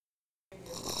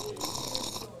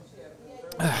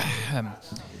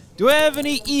Do I have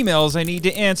any emails I need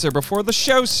to answer before the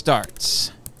show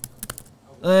starts?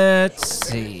 Let's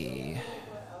see.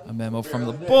 A memo from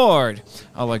the board.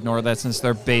 I'll ignore that since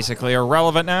they're basically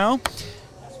irrelevant now.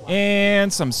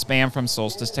 And some spam from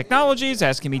Solstice Technologies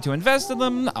asking me to invest in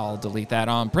them. I'll delete that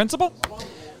on principle.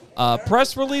 A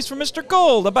press release from Mr.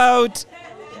 Gold about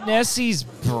Nessie's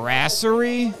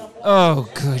Brasserie. Oh,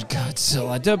 good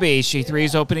Godzilla. WHG3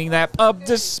 is opening that pub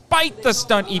despite the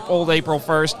stunt old April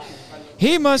 1st.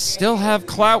 He must still have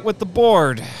clout with the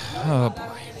board. Oh,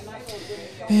 boy.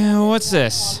 Yeah, what's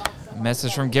this? A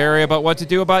message from Gary about what to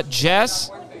do about Jess?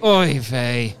 Oy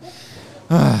vey.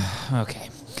 Okay.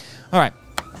 All right.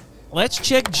 Let's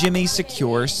check Jimmy's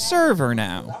secure server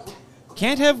now.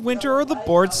 Can't have Winter or the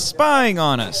board spying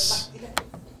on us.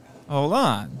 Hold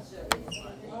on.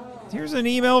 Here's an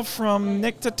email from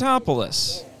Nick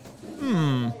Tatopoulos.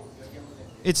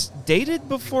 It's dated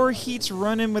before Heat's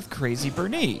run-in with Crazy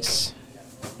Bernice.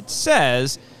 It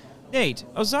says, Nate,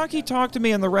 Ozaki talked to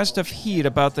me and the rest of Heat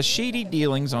about the shady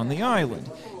dealings on the island.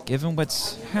 Given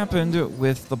what's happened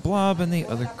with the Blob and the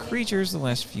other creatures the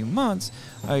last few months,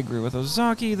 I agree with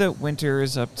Ozaki that Winter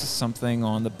is up to something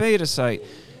on the beta site.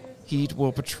 Heat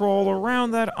will patrol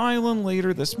around that island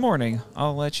later this morning.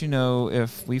 I'll let you know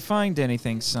if we find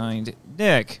anything. Signed,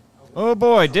 Nick. Oh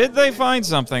boy, did they find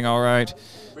something, all right.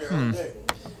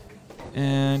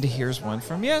 And here's one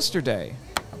from yesterday.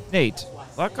 Nate,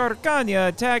 La Carcania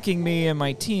attacking me and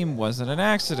my team wasn't an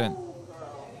accident.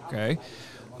 Okay,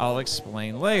 I'll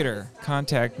explain later.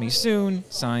 Contact me soon.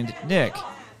 Signed, Nick.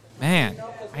 Man,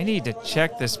 I need to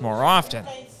check this more often.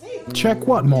 Check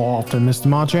what more often, Mr.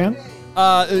 Marchand?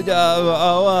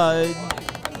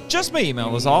 Just my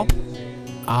email is all.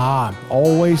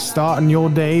 Always starting your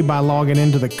day by logging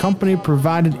into the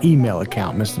company-provided email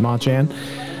account, Mr. Marchand.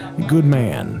 Good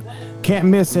man. Can't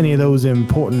miss any of those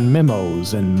important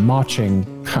memos and marching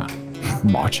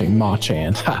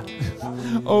Marchand.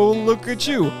 Oh, look at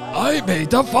you. I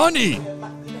made the funny.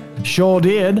 Sure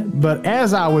did, but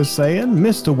as I was saying,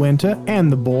 Mr. Winter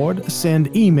and the board send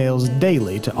emails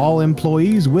daily to all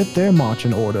employees with their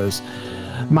marching orders.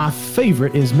 My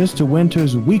favorite is Mr.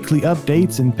 Winter's weekly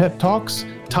updates and pep talks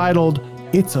titled,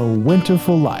 It's a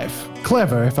Winterful Life.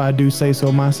 Clever, if I do say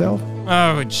so myself.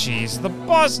 Oh, jeez. The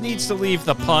boss needs to leave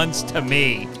the puns to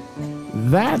me.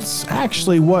 That's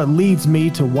actually what leads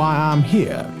me to why I'm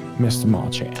here, Mr.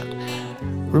 Marchand.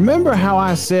 Remember how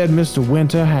I said Mr.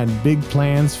 Winter had big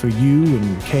plans for you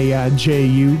and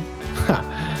KIJU?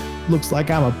 Looks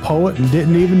like I'm a poet and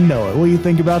didn't even know it. What do you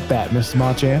think about that, Mr.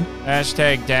 Marchand?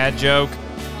 Hashtag dad joke.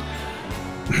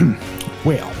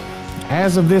 Well,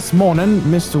 as of this morning,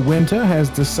 Mr. Winter has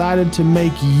decided to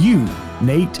make you,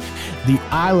 Nate, the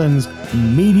island's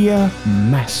media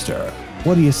master.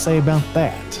 What do you say about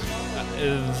that?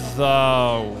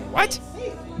 The what?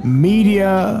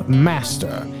 Media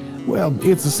master. Well,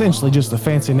 it's essentially just a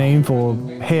fancy name for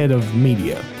head of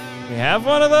media. We have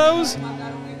one of those?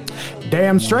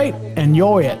 Damn straight, and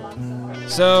you're it.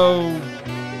 So,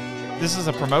 this is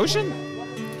a promotion?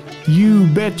 You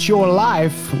bet your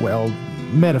life. Well,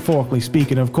 metaphorically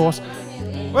speaking, of course.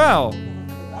 Well,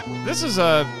 this is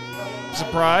a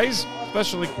surprise,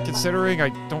 especially considering I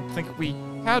don't think we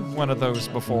had one of those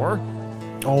before.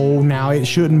 Oh, now it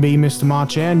shouldn't be, Mr.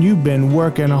 Marchand. You've been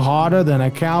working harder than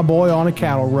a cowboy on a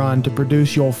cattle run to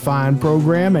produce your fine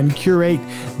program and curate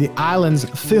the island's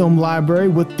film library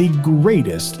with the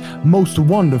greatest, most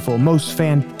wonderful, most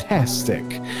fantastic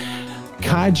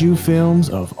kaiju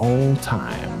films of all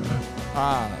time.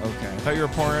 Okay. I thought you were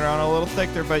pouring it on a little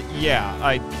thick there, but yeah,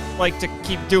 I'd like to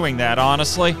keep doing that,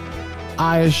 honestly.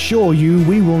 I assure you,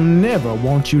 we will never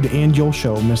want you to end your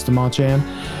show, Mr. Marchand.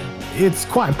 It's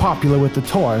quite popular with the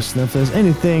tourists, and if there's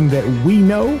anything that we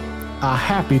know, a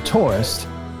happy tourist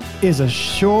is a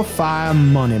surefire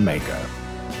moneymaker.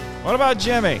 What about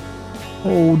Jimmy?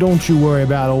 Oh, don't you worry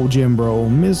about old Jim, bro.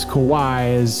 Ms.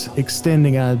 Kawhi is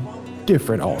extending a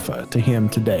different offer to him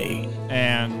today.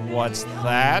 And what's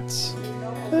that?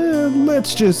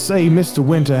 Let's just say Mr.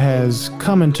 Winter has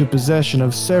come into possession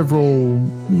of several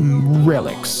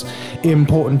relics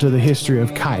important to the history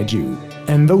of kaiju.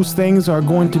 And those things are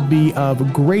going to be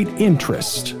of great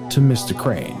interest to Mr.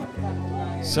 Crane.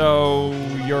 So,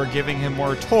 you're giving him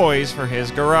more toys for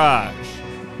his garage?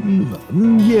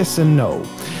 Yes and no.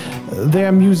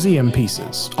 They're museum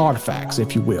pieces, artifacts,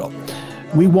 if you will.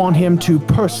 We want him to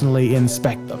personally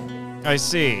inspect them. I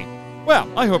see. Well,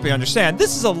 I hope you understand.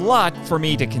 This is a lot for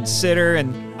me to consider,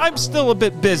 and I'm still a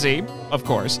bit busy, of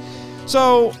course.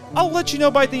 So, I'll let you know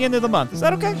by the end of the month. Is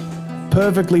that okay?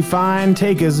 Perfectly fine.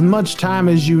 Take as much time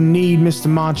as you need, Mr.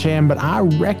 Marchand, but I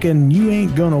reckon you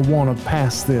ain't gonna want to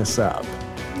pass this up.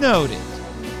 Noted.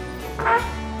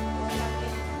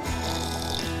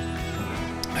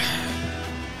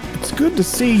 It's good to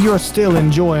see you're still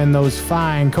enjoying those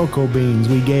fine cocoa beans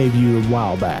we gave you a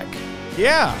while back.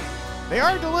 Yeah, they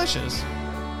are delicious.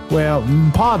 Well,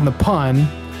 pardon the pun,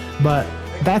 but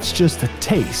that's just a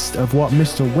taste of what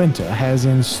Mr. Winter has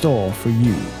in store for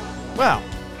you. Well,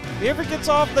 if he ever gets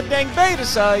off the dang beta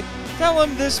site, tell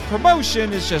him this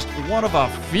promotion is just one of a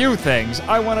few things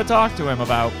I want to talk to him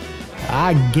about.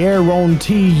 I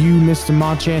guarantee you, Mr.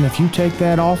 Marchand, if you take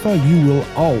that offer, you will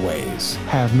always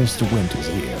have Mr. Winter's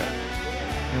ear.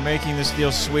 You're making this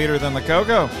deal sweeter than the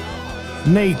cocoa.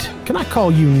 Nate, can I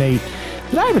call you Nate?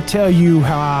 Did I ever tell you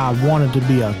how I wanted to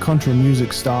be a country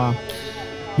music star?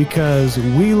 Because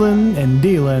wheelin' and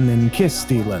dealin' and kiss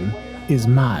stealin' is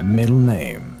my middle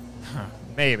name.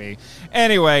 Maybe.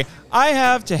 Anyway, I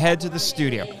have to head to the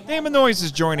studio. Damon Noyes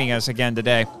is joining us again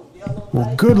today.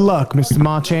 Well, good luck, Mr.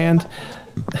 Marchand.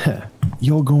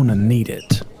 You're gonna need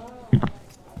it.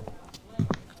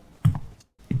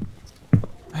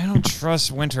 I don't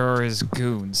trust Winter or his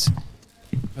goons,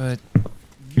 but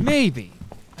maybe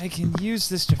I can use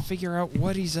this to figure out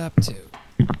what he's up to.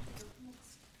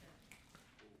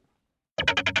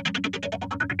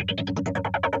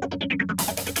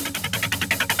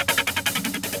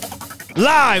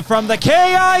 Live from the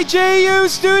KIGU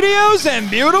studios in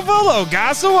beautiful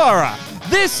Ogasawara,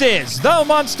 this is the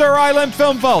Monster Island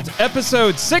Film Vault,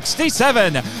 episode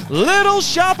 67, Little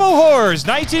Shop of Horrors,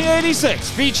 1986,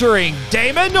 featuring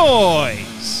Damon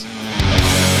Noyes.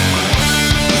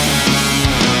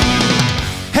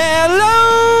 Hello,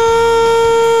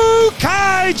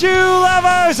 kaiju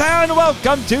lovers, and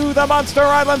welcome to the Monster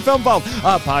Island Film Vault,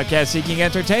 a podcast seeking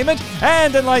entertainment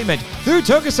and enlightenment through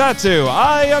tokusatsu.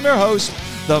 I am your host,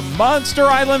 the Monster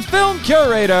Island Film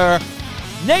Curator,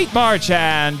 Nate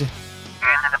Marchand.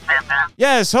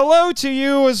 Yes, hello to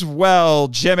you as well,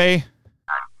 Jimmy.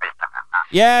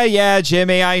 Yeah,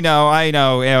 Jimmy, I know. You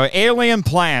know, alien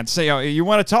plants. You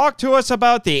want to talk to us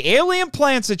about the alien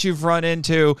plants that you've run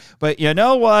into, but you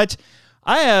know what?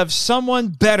 I have someone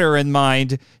better in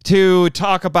mind to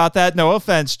talk about that, no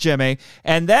offense, Jimmy,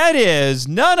 and that is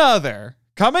none other,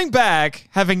 coming back,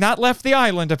 having not left the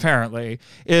island apparently,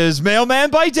 is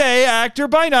mailman by day, actor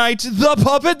by night, the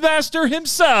puppet master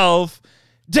himself,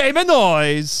 Damon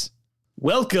Noyes.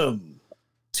 Welcome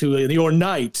to your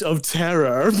night of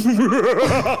terror.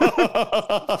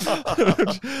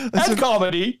 And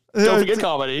comedy. Don't forget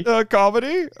comedy.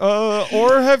 Comedy?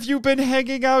 Or have you been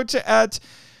hanging out at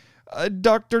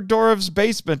Dr. Dorov's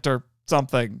basement or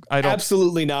something?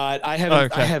 Absolutely not. I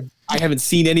haven't. Okay. I haven't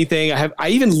seen anything. I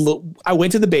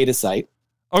went to the beta site.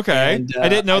 Okay. And, I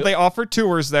didn't know they offered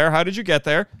tours there. How did you get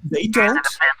there? They don't.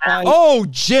 Oh,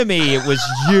 Jimmy, it was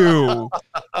you.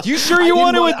 You sure you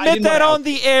want to admit that on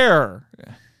the air?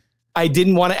 I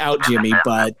didn't want to out Jimmy,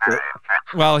 but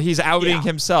well, he's outing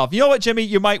himself. You know what, Jimmy?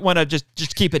 You might want to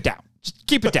just keep it down. Just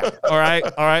keep it down. All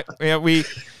right.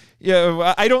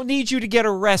 Yeah, I don't need you to get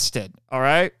arrested. All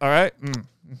right. Mm.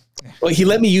 Well, he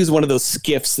let me use one of those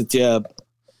skiffs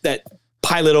that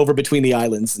pilot over between the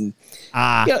islands, and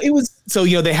it was so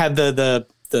they had the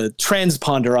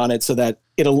transponder on it so that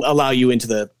it'll allow you into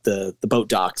the boat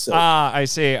dock. So I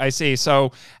see.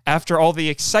 So after all the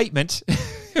excitement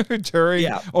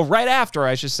right after,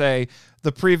 I should say,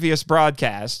 the previous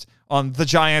broadcast on the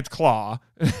giant claw.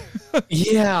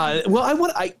 Yeah. Well,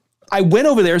 I went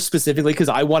over there specifically because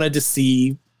I wanted to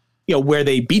see, where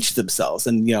they beached themselves.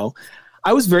 And,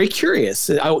 I was very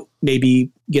curious. I would maybe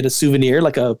get a souvenir,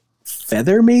 like a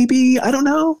feather, maybe. I don't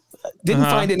know. Didn't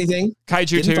find anything.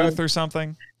 Kaiju tooth or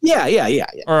something? Yeah.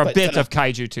 Or a bit of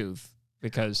kaiju tooth,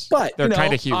 because they're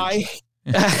kind of huge.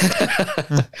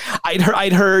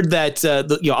 I'd heard that,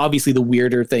 obviously the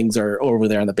weirder things are over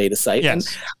there on the beta site. Yes. And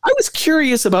I was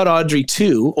curious about Audrey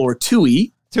 2, or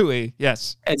Tui. Tui,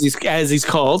 yes. As he's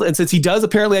called. And since he does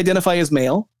apparently identify as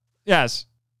male. Yes.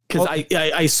 Because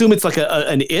I assume it's like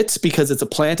an it, because it's a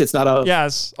plant. It's not a...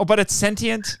 Yes. Oh, but it's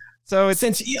sentient. So it's...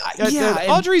 Yeah.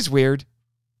 Audrey's weird.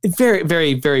 Very,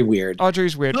 very, very weird.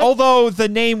 Audrey's weird. Although the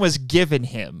name was given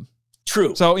him.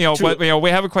 True. So, True. But, we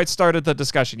haven't quite started the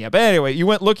discussion yet. But anyway, you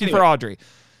went looking for Audrey.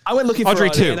 I went looking Audrey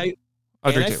for Audrey 2. And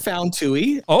Audrey I 2. found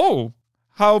Tui. Oh,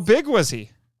 how big was he?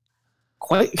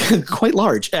 Quite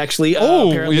large, actually.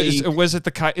 Apparently, was it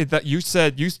that you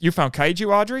said you found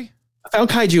kaiju Audrey? I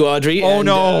found kaiju Audrey. Oh,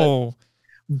 no.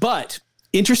 But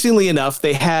interestingly enough,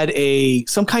 they had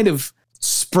some kind of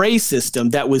spray system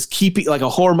that was keeping, like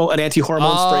an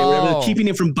anti-hormone spray, whatever, keeping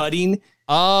it from budding.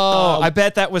 I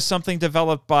bet that was something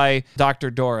developed by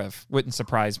Dr. Dorov. Wouldn't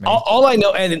surprise me. All I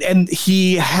know, and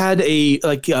he had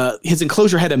his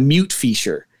enclosure had a mute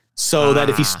feature. so that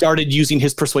if he started using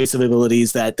his persuasive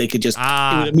abilities, that they could just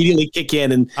it would immediately kick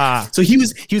in. And so he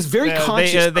was very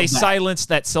conscious. They silenced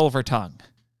that silver tongue.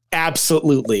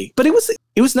 Absolutely, but it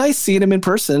was nice seeing him in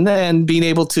person and being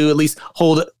able to at least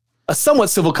hold a somewhat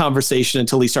civil conversation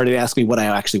until he started asking me what I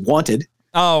actually wanted.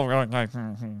 Oh,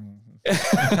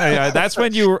 yeah, that's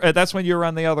when you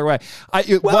run the other way.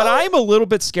 What I'm a little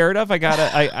bit scared of, I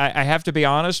have to be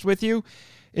honest with you,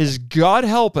 is God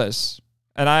help us.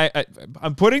 And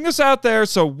I'm putting this out there.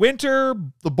 So Winter,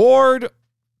 the board,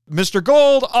 Mr.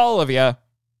 Gold, all of you,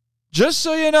 just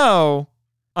so you know,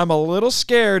 I'm a little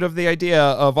scared of the idea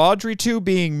of Audrey 2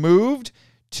 being moved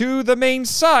to the main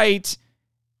site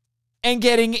and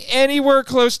getting anywhere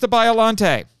close to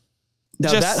Biollante. Now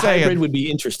just that saying. hybrid would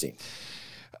be interesting.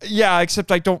 Yeah,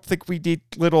 except I don't think we need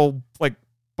little like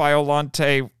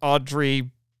Biollante Audrey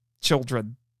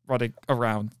children running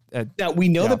around. Now we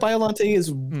know that Biollante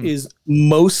is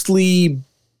mostly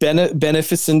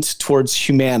beneficent towards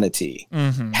humanity,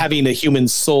 having a human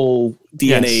soul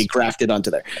DNA grafted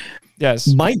onto there. Yes,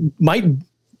 might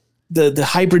the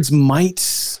hybrids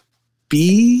might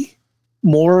be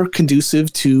more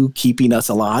conducive to keeping us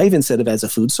alive instead of as a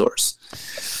food source.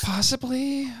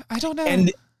 Possibly, I don't know.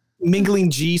 And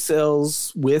mingling G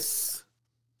cells with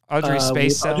Audrey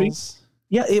space cells.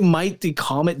 Yeah, it might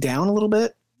calm it down a little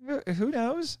bit. Who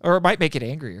knows? Or it might make it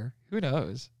angrier. Who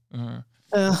knows?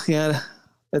 Yeah,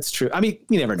 that's true. I mean,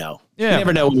 you never know. Yeah, you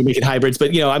never know when you're making hybrids,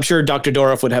 but I'm sure Dr.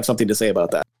 Dorff would have something to say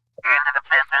about that.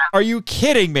 Are you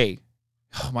kidding me?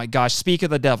 Oh my gosh! Speak of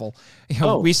the devil.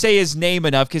 We say his name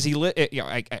enough because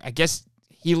I guess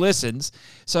he listens.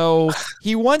 So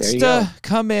he wants to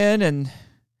come in and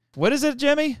what is it,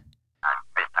 Jimmy?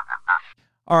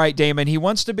 All right, Damon. He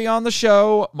wants to be on the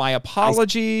show. My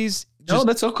apologies. No,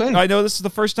 that's okay. I know this is the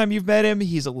first time you've met him.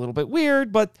 He's a little bit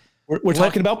weird, but we're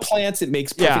talking about plants. It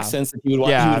makes perfect sense that you would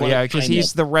want. Yeah, because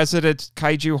he's the resident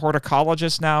kaiju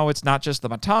horticulturist now. It's not just the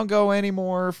Matango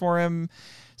anymore for him.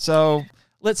 So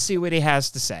let's see what he has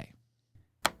to say.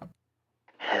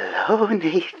 Hello,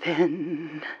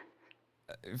 Nathan.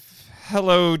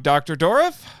 Hello, Dr.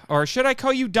 Dorff? Or should I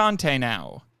call you Dante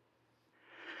now?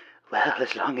 Well,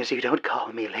 as long as you don't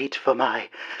call me late for my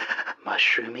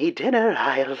mushroomy dinner,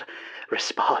 I'll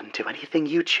respond to anything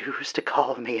you choose to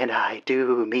call me, and I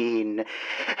do mean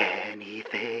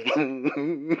anything.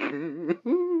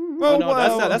 Well,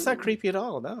 no, that's not creepy at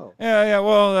all, no. Yeah,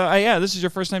 well, this is your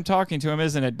first time talking to him,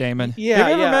 isn't it, Damon? Yeah, have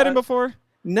you ever met him before?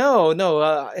 No,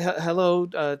 hello,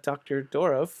 Dr.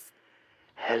 Dorff.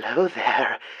 Hello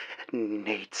there,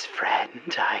 Nate's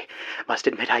friend. I must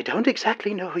admit I don't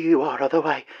exactly know who you are, although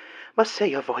I must say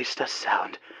your voice does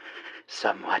sound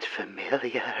somewhat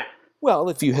familiar. Well,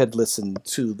 if you had listened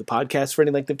to the podcast for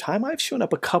any length of time, I've shown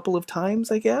up a couple of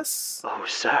times, I guess. Oh,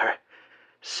 sir.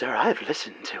 Sir, I've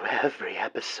listened to every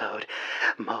episode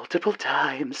multiple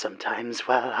times, sometimes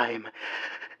while I'm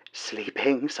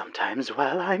sleeping, sometimes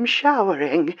while I'm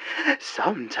showering,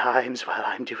 sometimes while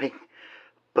I'm doing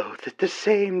both at the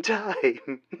same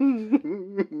time.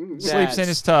 Sleeps in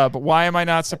his tub. Why am I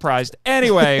not surprised?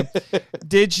 Anyway,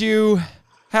 did you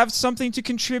have something to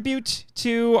contribute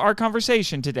to our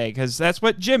conversation today? Because that's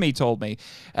what Jimmy told me.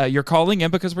 You're calling in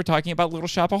because we're talking about Little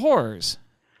Shop of Horrors.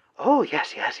 Oh,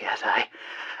 yes.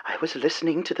 I was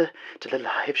listening to the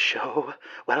live show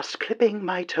whilst clipping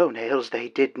my toenails. They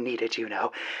did need it,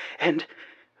 And,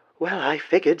 well, I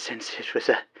figured since it was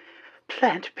a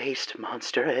plant-based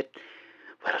monster, it'd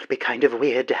be kind of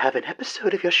weird to have an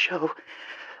episode of your show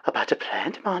about a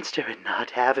plant monster and not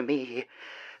have me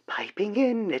piping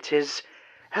in. It is,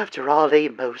 after all, a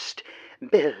most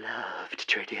beloved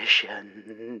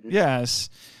tradition. Yes.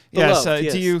 Beloved,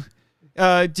 yes.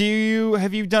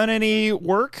 Have you done any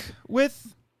work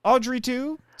with Audrey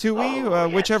 2?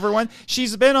 Whichever one.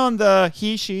 She's been on the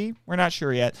she, we're not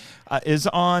sure yet, is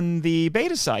on the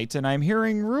beta site, and I'm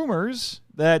hearing rumors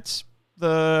that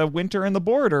the Winter and the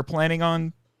board are planning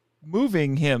on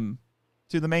moving him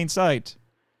to the main site.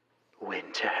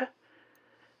 Winter?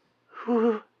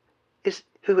 Who is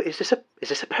this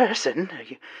a person?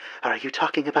 Are you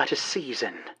talking about a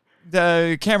season?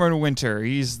 Cameron Winter,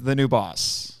 he's the new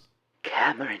boss.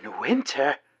 Cameron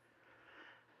Winter?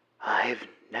 I've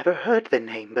never heard the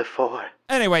name before.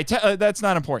 Anyway, that's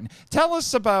not important. Tell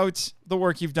us about the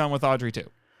work you've done with Audrey 2.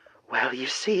 Well, you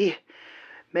see,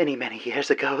 many, many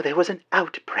years ago, there was an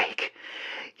outbreak.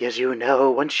 As you know,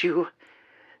 once you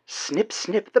snip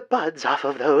the buds off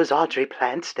of those Audrey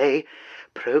plants, they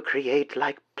procreate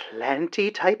like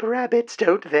planty-type rabbits,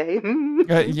 don't they?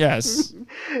 Yes.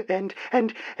 And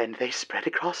they spread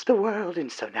across the world,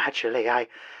 and so naturally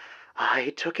I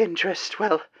took interest.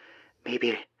 Well,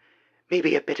 maybe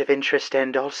maybe a bit of interest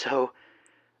and also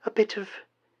a bit of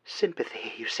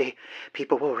sympathy. You see,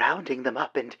 people were rounding them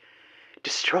up and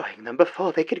destroying them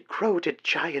before they could grow to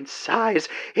giant size.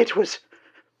 It was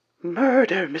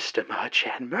murder, Mr.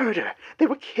 Marchand, murder. They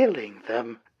were killing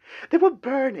them. They were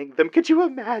burning them. Could you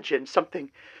imagine something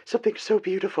so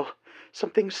beautiful,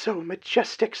 something so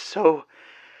majestic, so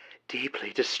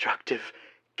deeply destructive,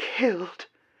 killed?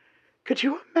 Could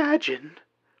you imagine?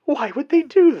 Why would they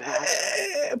do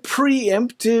that?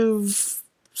 Preemptive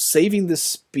saving the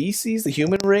species, the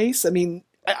human race? I mean,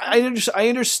 I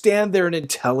understand they're an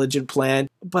intelligent plan,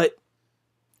 but,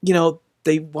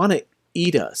 they want to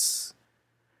eat us.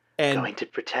 And Going to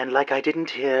pretend like I didn't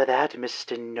hear that,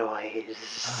 Mr.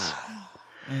 Noyes.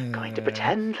 Going to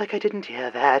pretend like I didn't hear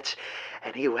that.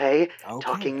 Anyway,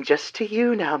 talking just to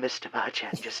you now, Mr.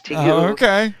 Marchand, just to you.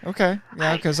 Okay.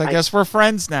 Yeah, because I guess we're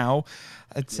friends now.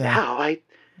 Now, I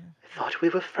thought we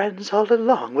were friends all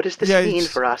along. What does this mean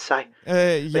for us?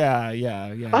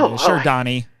 Yeah. Oh,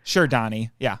 Sure, Donnie.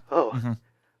 Yeah. Oh,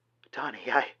 Donnie,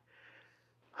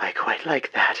 I quite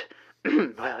like that.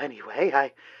 Well,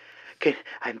 anyway,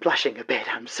 I'm blushing a bit.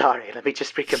 I'm sorry. Let me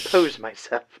just recompose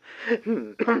myself.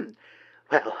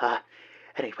 Well,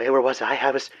 anyway, where was I?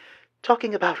 I was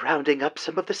talking about rounding up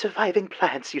some of the surviving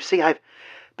plants. You see, I've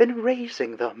been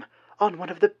raising them on one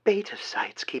of the beta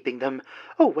sites, keeping them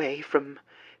away from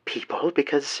people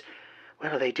because,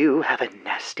 well, they do have a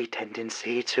nasty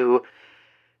tendency to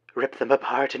rip them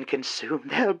apart and consume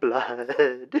their blood.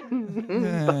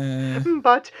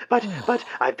 But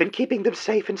I've been keeping them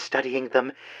safe and studying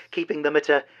them, keeping them at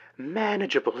a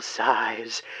manageable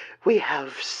size. We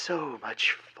have so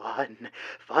much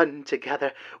fun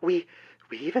together. We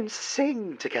even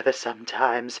sing together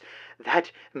sometimes.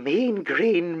 That mean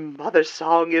green mother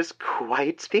song is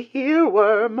quite the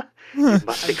earworm. You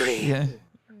must agree.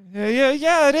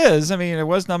 Yeah, it is. I mean, it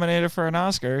was nominated for an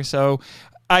Oscar, so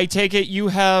I take it you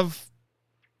have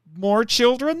more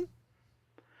children?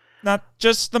 Not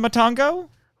just the Matango?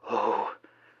 Oh,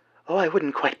 I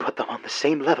wouldn't quite put them on the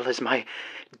same level as my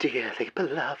dearly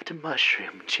beloved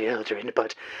mushroom children,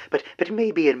 but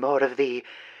maybe in more of the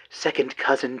second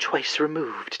cousin twice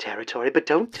removed territory. But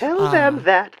don't tell them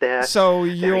that. They're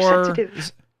very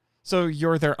sensitive. So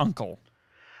you're their uncle.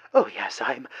 Oh, yes,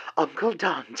 I'm Uncle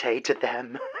Dante to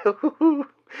them.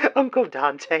 Uncle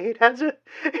Dante, it has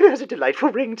a delightful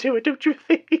ring to it, don't you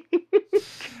think?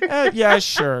 Yeah,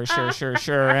 sure.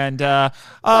 And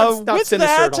with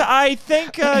that, I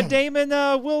think Damon,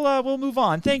 we'll move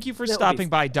on. Thank you for stopping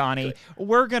by, Donnie.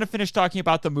 We're gonna finish talking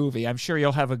about the movie. I'm sure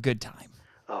you'll have a good time.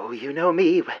 Oh, you know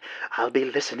me. I'll be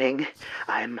listening.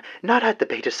 I'm not at the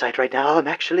beta site right now. I'm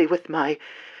actually with my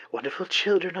wonderful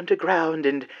children underground,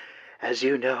 and as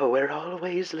you know, we're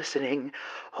always listening,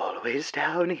 always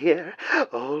down here,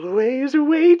 always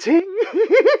waiting.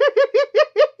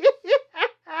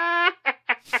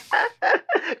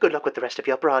 Good luck with the rest of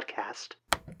your broadcast.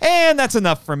 And that's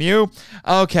enough from you.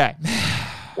 Okay.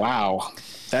 Wow.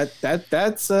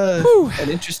 That's an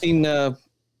interesting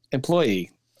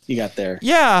employee you got there.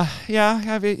 Yeah.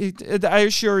 I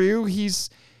assure you,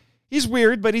 he's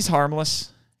weird, but he's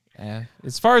harmless.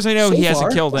 As far as I know, he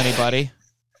hasn't killed anybody.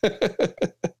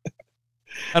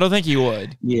 I don't think he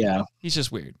would. Yeah. He's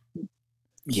just weird.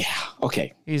 Yeah.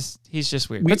 Okay. He's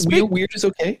just weird. Weird is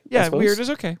okay. Yeah, weird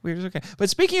is okay. But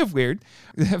speaking of weird,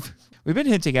 we've been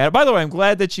hinting at it. By the way, I'm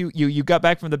glad that you got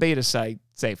back from the beta site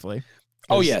safely.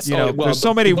 Oh yes. There's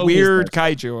so many weird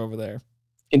kaiju over there.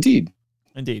 Indeed.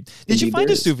 Did you find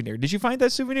a souvenir? Did you find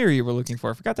that souvenir you were looking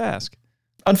for? I forgot to ask.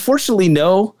 Unfortunately,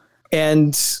 no.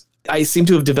 And I seem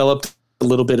to have developed a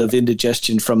little bit of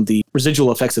indigestion from the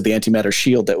residual effects of the antimatter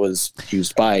shield that was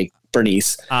used by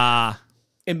Bernice. And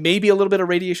maybe a little bit of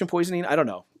radiation poisoning. I don't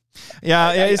know.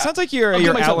 Yeah, it sounds like your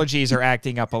allergies are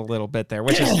acting up a little bit there,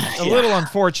 which is a little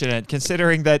unfortunate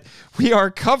considering that we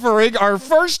are covering our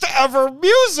first ever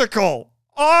musical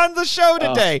on the show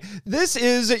today. This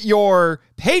is your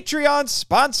Patreon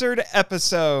sponsored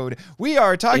episode. We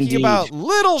are talking about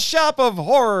Little Shop of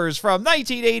Horrors from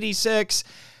 1986.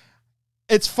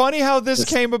 It's funny how this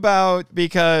came about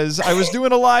because I was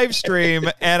doing a live stream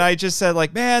and I just said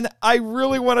man, I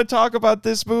really want to talk about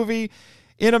this movie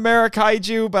in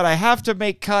Amerikaiju, but I have to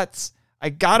make cuts.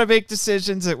 I got to make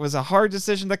decisions. It was a hard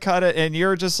decision to cut it. And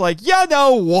you're just like, you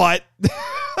know what?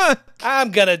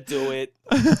 I'm going to do it.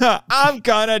 I'm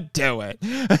going to do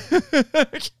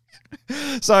it.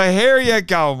 So here you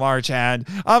go, Marchand.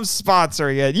 I'm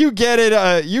sponsoring it. You get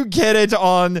it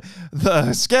on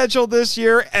the schedule this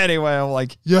year. Anyway, I'm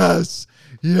like, yes.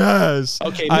 Yes.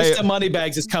 Okay, Mr.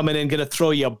 Moneybags is coming in, gonna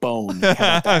throw you a bone.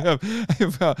 How about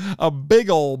that? A big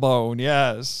old bone.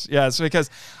 Yes. Yes. Because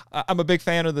I'm a big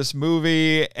fan of this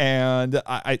movie, and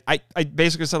I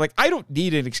basically said, like, I don't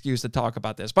need an excuse to talk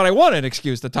about this, but I want an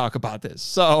excuse to talk about this.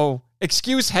 So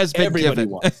excuse has been Everybody given.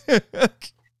 wants.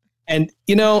 And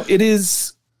it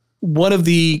is one of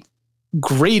the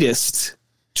greatest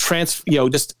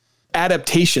just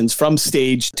adaptations from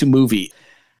stage to movie.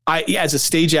 As a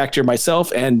stage actor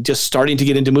myself and just starting to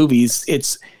get into movies,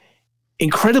 it's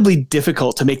incredibly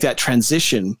difficult to make that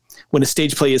transition when a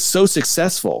stage play is so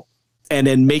successful and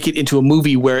then make it into a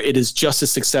movie where it is just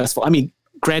as successful. I mean,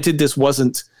 granted, this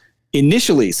wasn't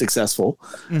initially successful,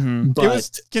 but it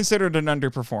was considered an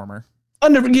underperformer.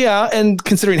 And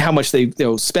considering how much they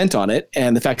spent on it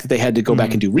and the fact that they had to go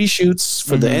back and do reshoots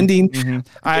for the ending.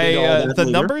 The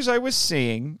numbers I was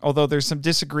seeing, although there's some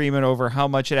disagreement over how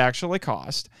much it actually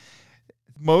cost,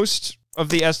 most of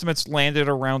the estimates landed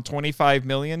around $25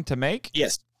 million to make.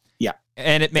 Yes. Yeah.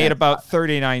 And it made about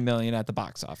 $39 million at the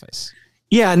box office.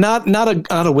 Yeah, not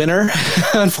a winner,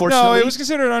 unfortunately. No, it was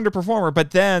considered an underperformer, but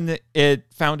then it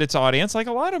found its audience like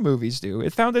a lot of movies do.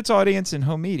 It found its audience in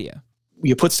home media.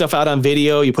 You put stuff out on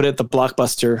video, you put it at the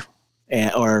Blockbuster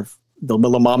or the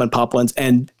little mom and pop ones,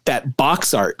 and that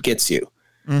box art gets you.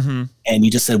 And you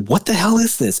just said, what the hell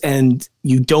is this? And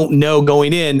you don't know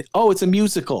going in, it's a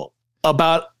musical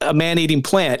about a man-eating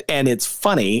plant, and it's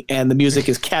funny, and the music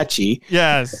is catchy.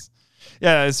 Yes.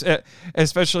 Yeah,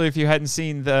 especially if you hadn't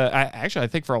seen I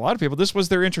think for a lot of people, this was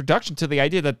their introduction to the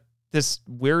idea that this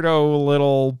weirdo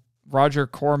little Roger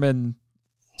Corman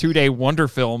 2-day wonder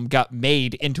film got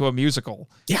made into a musical.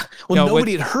 Yeah. Well,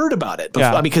 nobody had heard about it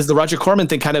before, because the Roger Corman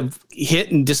thing kind of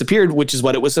hit and disappeared, which is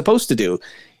what it was supposed to do.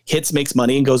 Hits, makes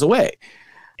money, and goes away.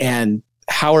 And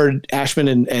Howard Ashman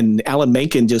and Alan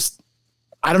Menken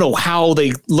I don't know how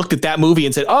they looked at that movie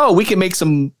and said, we can make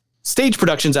some stage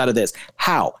productions out of this.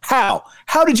 How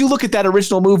did you look at that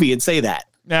original movie and say that?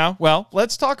 Now, well,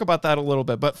 let's talk about that a little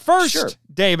bit. But first,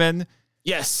 Damon,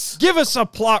 yes, give us a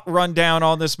plot rundown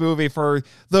on this movie for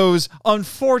those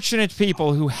unfortunate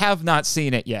people who have not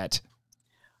seen it yet.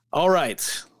 All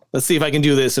right. Let's see if I can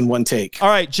do this in one take. All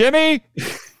right, Jimmy,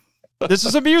 this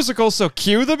is a musical, so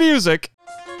cue the music.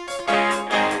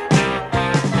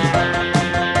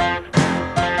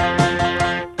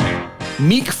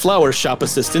 Meek flower shop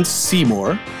assistant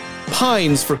Seymour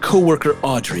pines for coworker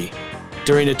Audrey.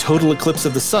 During a total eclipse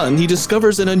of the sun, he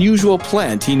discovers an unusual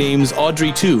plant he names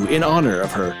Audrey 2 in honor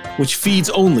of her, which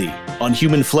feeds only on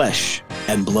human flesh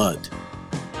and blood.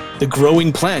 The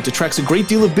growing plant attracts a great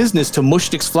deal of business to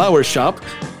Mushnik's flower shop,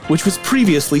 which was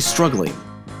previously struggling.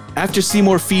 After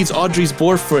Seymour feeds Audrey's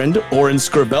boyfriend, Oren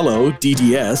Scrivello,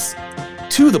 DDS,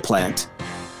 to the plant,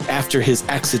 after his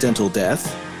accidental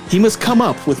death, he must come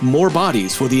up with more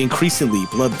bodies for the increasingly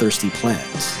bloodthirsty plant.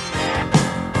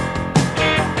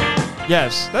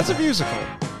 Yes, that's a musical.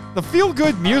 The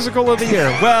feel-good musical of the year.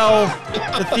 Well,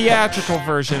 the theatrical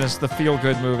version is the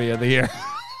feel-good movie of the year.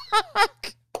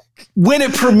 When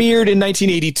it premiered in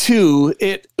 1982,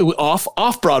 it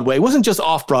off Broadway. It wasn't just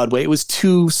off Broadway. It was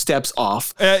 2 steps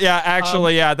off.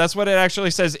 That's what it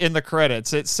actually says in the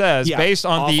credits. It says based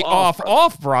on the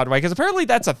off Broadway, because apparently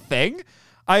that's a thing.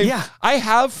 I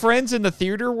have friends in the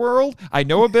theater world. I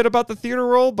know a bit about the theater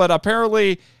world, but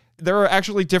apparently there are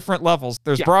actually different levels.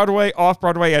 There's Broadway, off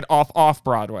Broadway, and off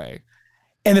Broadway.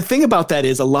 And the thing about that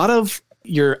is a lot of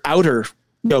your outer,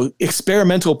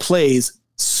 experimental plays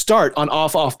start on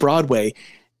off Broadway.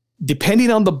 Depending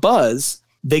on the buzz,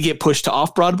 they get pushed to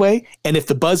off Broadway. And if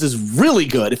the buzz is really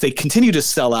good, if they continue to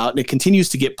sell out and it continues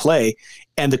to get play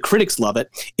and the critics love it,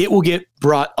 it will get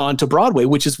brought onto Broadway,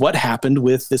 which is what happened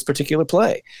with this particular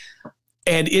play.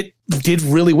 And it did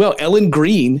really well. Ellen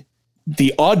Green,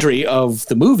 the Audrey of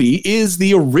the movie, is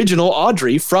the original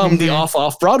Audrey from the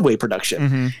off Broadway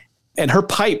production. And her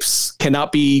pipes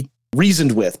cannot be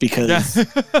reasoned with because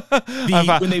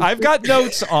I've got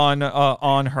notes on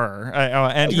her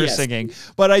and her singing,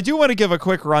 but I do want to give a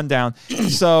quick rundown.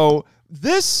 So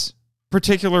this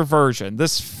particular version,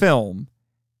 this film,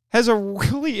 has a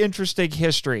really interesting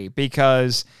history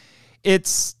because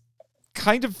it's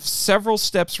kind of several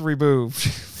steps removed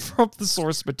from the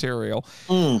source material.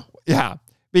 Yeah,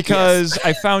 because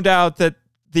I found out that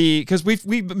because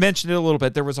we mentioned it a little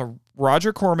bit, there was a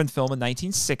Roger Corman film in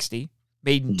 1960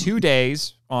 made in 2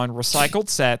 days on recycled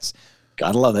sets.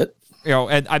 Gotta love it.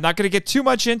 And I'm not going to get too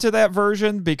much into that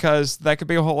version because that could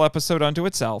be a whole episode unto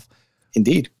itself.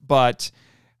 Indeed. But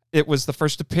it was the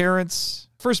first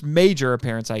major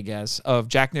appearance, I guess, of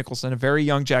Jack Nicholson, a very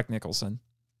young Jack Nicholson.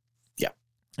 Yeah.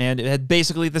 And it had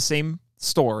basically the same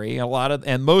story,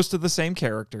 and most of the same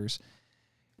characters.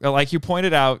 Like you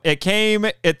pointed out, it came,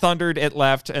 it thundered, it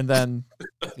left, and then,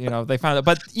 they found it.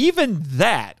 But even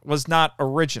that was not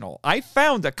original. I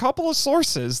found a couple of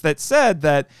sources that said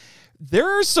that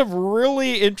there are some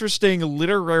really interesting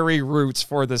literary roots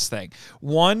for this thing.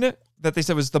 One that they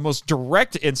said was the most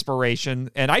direct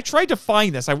inspiration, and I tried to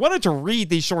find this. I wanted to read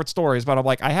these short stories, but I'm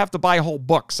like, I have to buy whole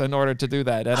books in order to do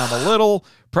that, and I'm a little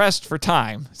pressed for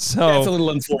time. So that's a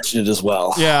little unfortunate as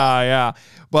well. Yeah.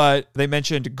 But they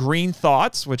mentioned Green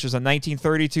Thoughts, which is a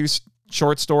 1932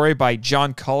 short story by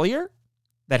John Collier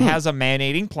that has a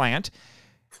man-eating plant,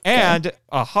 and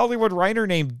a Hollywood writer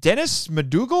named Dennis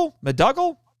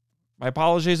McDougall, my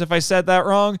apologies if I said that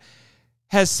wrong,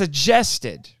 has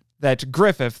suggested that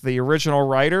Griffith, the original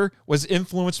writer, was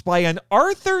influenced by an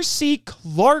Arthur C.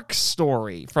 Clarke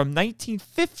story from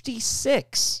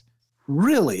 1956.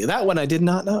 Really? That one I did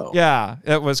not know. Yeah,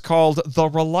 it was called The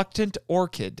Reluctant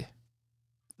Orchid.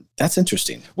 That's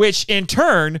interesting. Which, in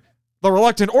turn, The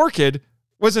Reluctant Orchid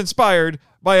was inspired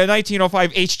by a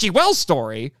 1905 H.G. Wells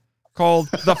story called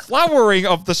The Flowering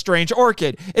of the Strange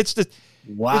Orchid. It's just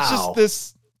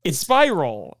this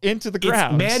spiral into the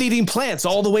ground. It's man-eating plants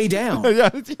all the way down.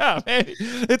 Man.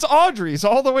 It's Audrey's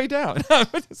all the way down.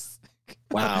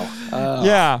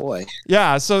 Wow. Boy.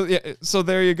 Yeah. So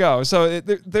there you go. So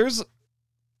there's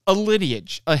a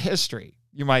lineage, a history,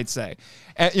 you might say.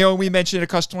 And, we mentioned it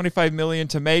cost $25 million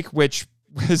to make, which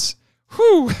was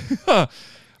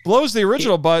blows the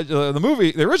original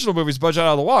the original movie's budget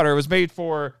out of the water. It was made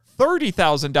for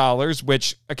 $30,000,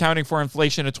 which, accounting for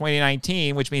inflation of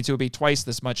 2019, which means it would be twice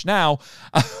this much now,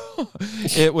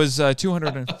 it was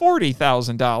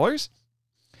 $240,000.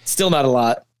 Still not a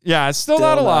lot. Yeah, it's still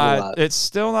not a lot. It's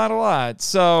still not a lot.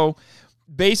 So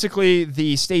basically,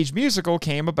 the stage musical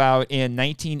came about in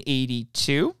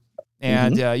 1982,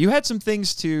 and you had some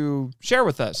things to share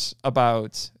with us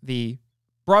about the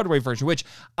Broadway version, which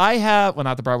I have, well,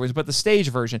 not the Broadway, but the stage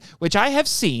version, which I have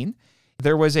seen.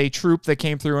 There was a troupe that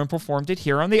came through and performed it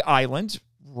here on the island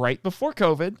right before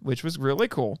COVID, which was really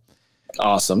cool.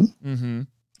 Awesome. Mm-hmm.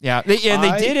 Yeah, they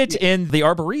did it in the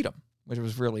Arboretum, which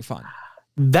was really fun.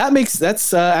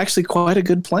 That's actually quite a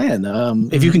good plan.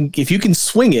 If you can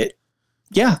swing it,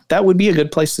 that would be a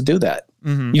good place to do that.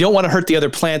 Mm-hmm. You don't want to hurt the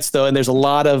other plants though, and there's a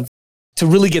lot to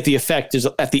really get the effect. Is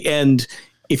at the end,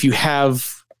 if you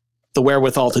have the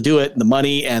wherewithal to do it, and the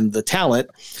money and the talent.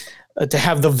 To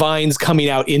have the vines coming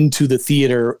out into the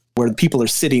theater where people are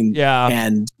sitting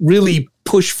and really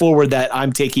push forward that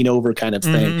I'm taking over kind of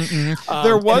thing. Mm-hmm.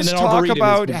 There was talk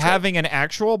about having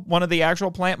one of the actual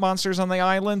plant monsters on the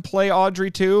island play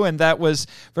Audrey too, and that was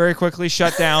very quickly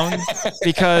shut down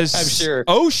because I'm sure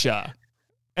OSHA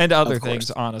and other things,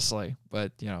 honestly.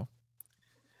 But,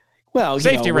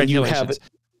 safety regulations.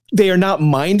 They are not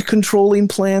mind controlling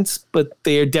plants, but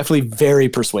they are definitely very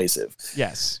persuasive.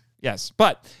 Yes.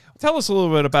 But tell us a little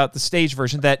bit about the stage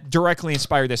version that directly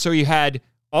inspired this. So you had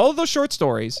all of those short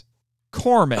stories,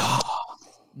 Corman,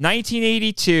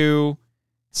 1982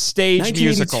 stage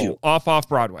musical off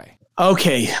Broadway.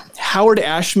 Okay. Howard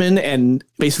Ashman and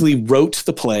basically wrote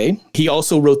the play. He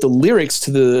also wrote the lyrics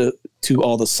to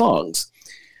all the songs.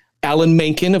 Alan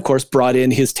Menken, of course, brought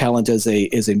in his talent as a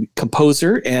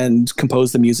composer and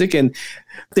composed the music. And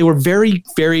they were very,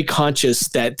 very conscious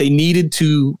that they needed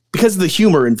to, because of the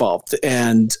humor involved,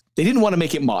 and they didn't want to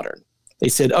make it modern. They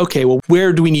said, okay, well,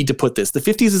 where do we need to put this? The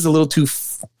 50s is a little too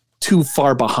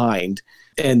far behind.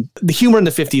 And the humor in the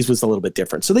 50s was a little bit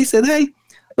different. So they said, hey,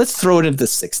 let's throw it into the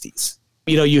 60s.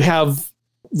 You have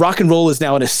rock and roll is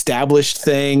now an established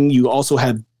thing. You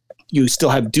still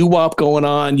have doo-wop going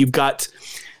on. You've got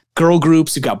girl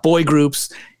groups, you've got boy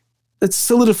groups. Let's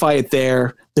solidify it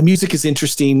there. The music is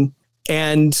interesting.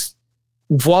 And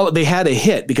voila, they had a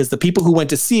hit because the people who went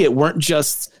to see it weren't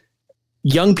just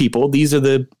young people. These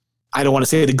are I don't want to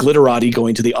say the glitterati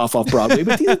going to the off Broadway,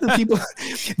 but these are the people.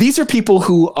 These are people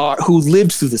who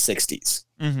lived through the 60s.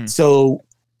 Mm-hmm. So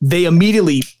they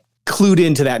immediately clued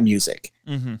into that music.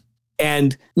 Mm-hmm.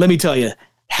 And let me tell you,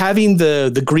 having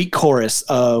the Greek chorus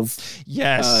of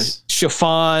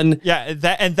Chiffon,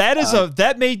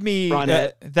 that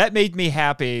made me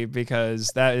happy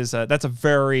because that's a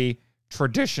very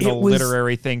traditional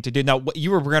literary thing to do. Now,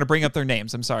 you were going to bring up their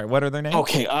names. I'm sorry. What are their names?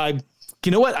 Okay,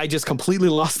 you know what? I just completely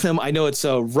lost them. I know it's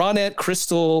Ronette,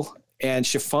 Crystal, and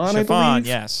Chiffon. I believe.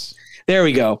 Yes. There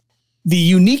we go. The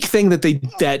unique thing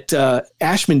that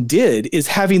Ashman did is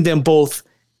having them both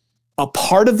a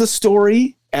part of the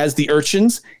story as the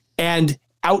urchins and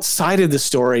outside of the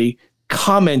story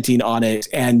commenting on it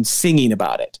and singing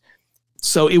about it.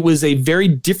 So it was a very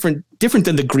different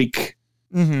than the Greek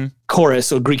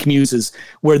chorus or Greek muses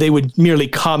where they would merely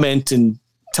comment and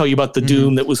tell you about the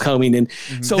doom that was coming. And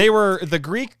so the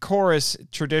Greek chorus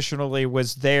traditionally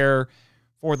was there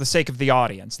for the sake of the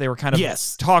audience. They were kind of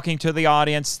talking to the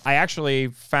audience. I actually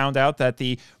found out that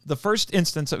the first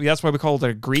instance, that's why we call it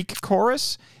a Greek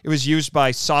chorus. It was used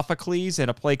by Sophocles in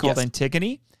a play called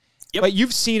Antigone. Yep. But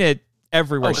you've seen it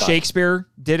everywhere. Shakespeare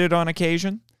did it on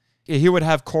occasion. He would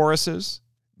have choruses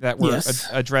that were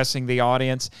addressing the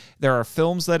audience. There are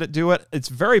films that do it. It's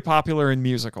very popular in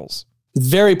musicals.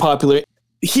 Very popular.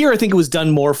 Here, I think it was done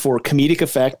more for comedic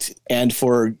effect and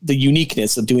for the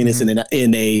uniqueness of doing this in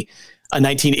a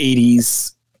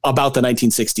 1980s, about the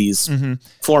 1960s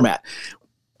format.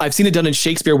 I've seen it done in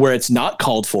Shakespeare where it's not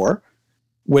called for,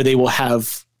 where they will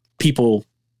have people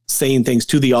saying things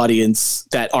to the audience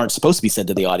that aren't supposed to be said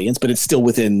to the audience, but it's still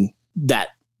within that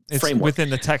framework. Within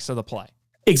the text of the play.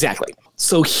 Exactly.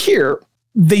 So here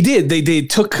they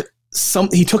took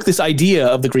he took this idea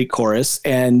of the Greek chorus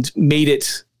and made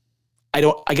it, I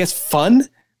guess, fun,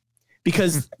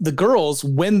 because the girls,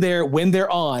 when they're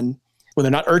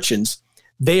not urchins,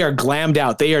 they are glammed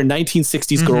out. They are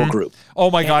 1960s girl group. Oh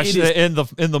my gosh! In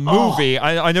the movie,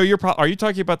 I know are you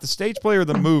talking about the stage play or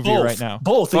the movie right now?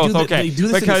 Both. They do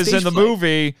this because in the play.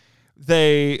 movie,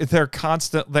 they're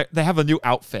constant. They have a new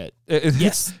outfit.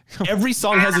 Yes, every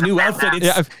song has a new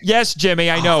outfit. Yes, Jimmy,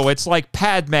 I know. It's like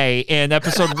Padme in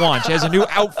episode 1. She has a new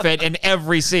outfit in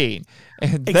every scene,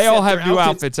 and they all have new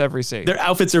outfits every scene. Their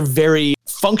outfits are very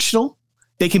functional.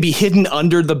 They can be hidden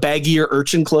under the baggier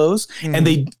urchin clothes, and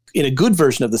they, in a good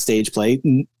version of the stage play,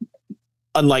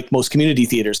 unlike most community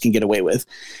theaters can get away with,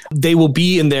 they will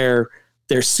be in their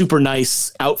super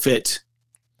nice outfit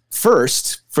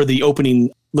first for the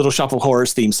opening Little Shop of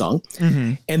Horrors theme song,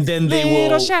 and then they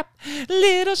Little Shop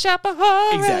of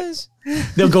Horrors.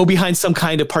 Exactly. They'll go behind some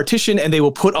kind of partition, and they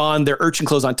will put on their urchin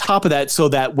clothes on top of that, so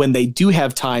that when they do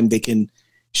have time, they can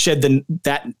shed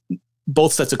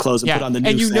both sets of clothes and put on the new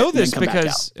and you set know this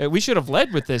because we should have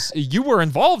led with this. You were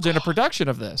involved in a production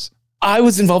of this. I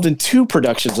was involved in 2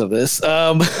 productions of this.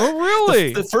 Oh,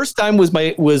 really? The first time was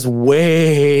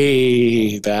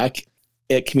way back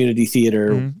at Community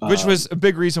Theater, which was a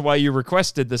big reason why you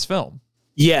requested this film.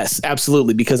 Yes,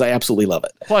 absolutely, because I absolutely love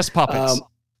it. Plus puppets.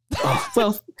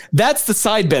 Well, that's the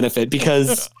side benefit,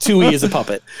 because Tui is a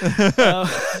puppet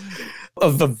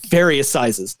of various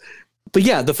sizes. But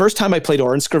yeah, the first time I played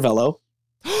Orin Scrivello.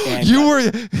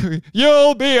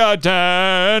 You'll be a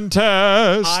dentist.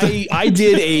 I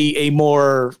did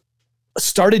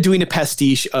started doing a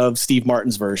pastiche of Steve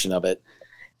Martin's version of it.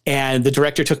 And the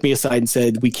director took me aside and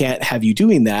said, "We can't have you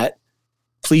doing that.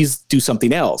 Please do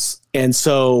something else." And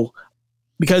so,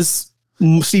 because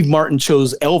Steve Martin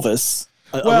chose Elvis,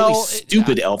 a really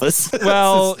stupid Elvis.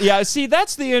 Well, yeah, see,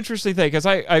 that's the interesting thing, because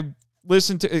I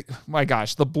listened to, my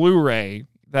gosh, the Blu-ray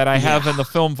that I have in the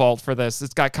film vault for this.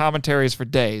 It's got commentaries for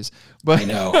days. But, I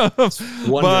know.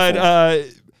 But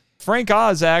Frank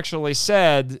Oz actually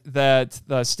said that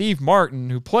Steve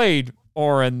Martin, who played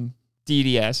Orin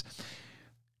DDS,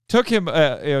 took him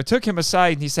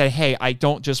aside and he said, "Hey, I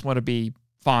don't just want to be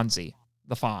Fonzie,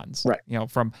 the Fonz." Right.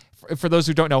 For those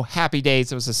who don't know, Happy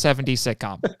Days, it was a 70s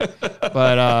sitcom.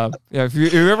 But if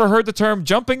you ever heard the term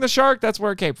jumping the shark, that's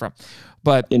where it came from.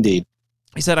 But indeed,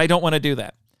 he said, "I don't want to do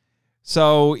that."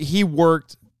 So he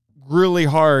worked really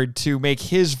hard to make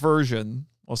his version,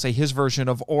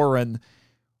 of Orin,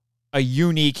 a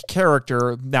unique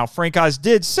character. Now, Frank Oz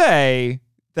did say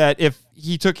that if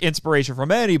he took inspiration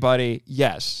from anybody,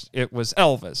 yes, it was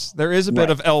Elvis. There is a bit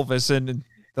of Elvis in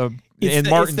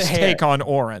Martin's take on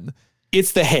Orin.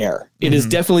 It's the hair. It is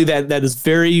definitely that is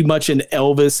very much an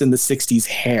Elvis in the 60s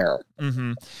hair.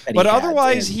 But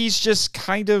otherwise, he's just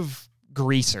kind of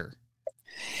greaser.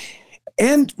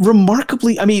 And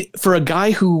remarkably, I mean, for a guy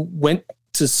who went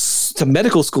to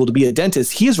medical school to be a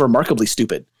dentist, he is remarkably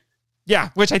stupid. Yeah,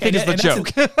 which I think is the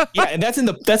joke. And that's in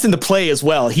the play as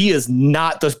well. He is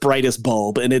not the brightest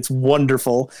bulb, and it's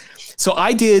wonderful. So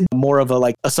I did more of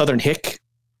a Southern hick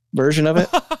version of it.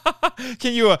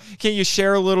 Can you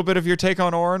share a little bit of your take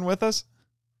on Orin with us?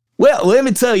 Well, let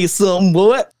me tell you something,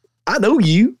 boy. I know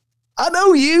you.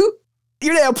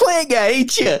 You're that playing guy,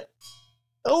 ain't you?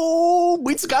 Oh,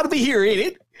 it's got to be here, ain't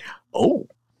it? Oh,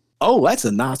 that's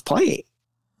a nice plane.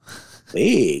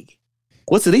 Big.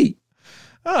 What's it eat?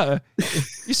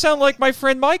 You sound like my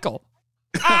friend Michael.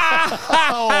 That's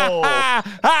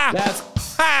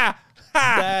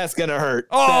gonna hurt.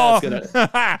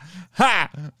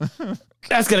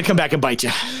 That's gonna come back and bite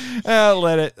you.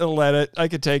 Let it. I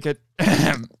could take it.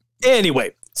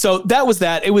 Anyway, so that was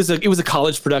that. It was a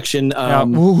college production.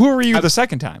 Who were you the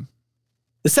second time?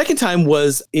 The second time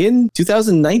was in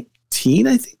 2019,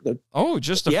 I think. Oh,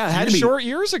 just a few short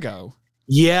years ago.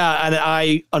 Yeah,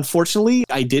 and unfortunately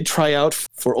I did try out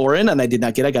for Orin, and I did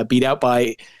not get. I got beat out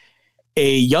by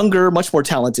a younger, much more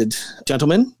talented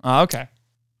gentleman. Oh, okay.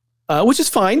 Which is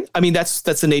fine. I mean, that's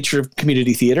the nature of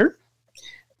community theater.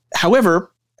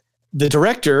 However, the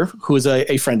director, who is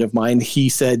a friend of mine, he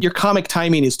said, your comic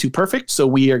timing is too perfect, so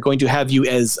we are going to have you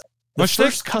as the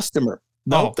first customer.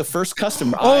 No, the first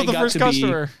customer. Oh, the first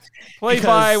customer. Played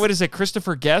by, what is it,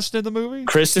 Christopher Guest in the movie?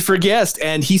 Christopher Guest.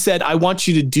 And he said, I want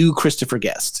you to do Christopher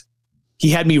Guest. He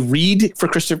had me read for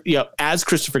Christopher, as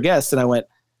Christopher Guest, and I went,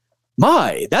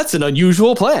 my, that's an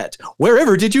unusual plant.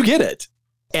 Wherever did you get it?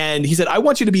 And he said, I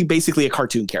want you to be basically a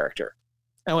cartoon character.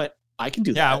 I went, I can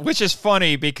do that. Yeah, which is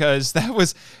funny because that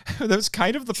was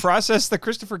kind of the process that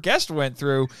Christopher Guest went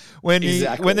through when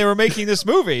they were making this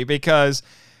movie, because,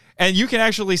 and you can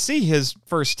actually see his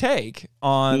first take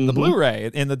on the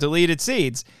Blu-ray in the deleted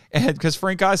scenes. And because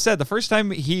Frank Oz said the first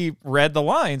time he read the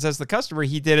lines as the customer,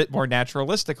 he did it more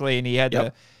naturalistically, and he had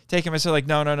to take him and say, like,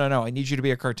 no, I need you to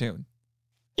be a cartoon.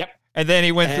 Yep. And then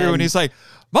he went through and he's like,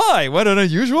 my, what an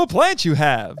unusual plant you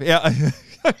have. Yeah.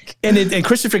 and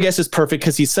Christopher Guest is perfect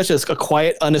because he's such a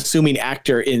quiet, unassuming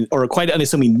actor or a quiet,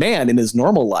 unassuming man in his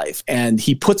normal life. And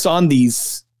he puts on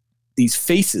these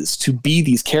faces to be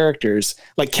these characters,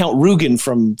 like Count Rugen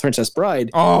from Princess Bride.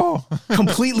 Oh,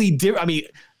 completely different. I mean,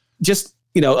 just,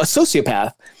 a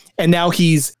sociopath. And now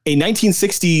he's a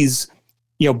 1960s,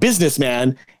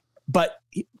 businessman, but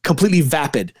completely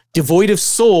vapid, devoid of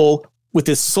soul, with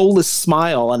this soulless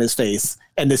smile on his face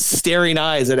and the staring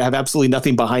eyes that have absolutely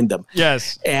nothing behind them.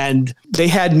 Yes. And they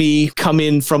had me come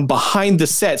in from behind the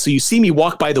set. So you see me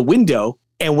walk by the window.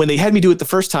 And when they had me do it the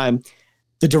first time,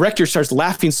 the director starts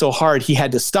laughing so hard he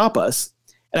had to stop us.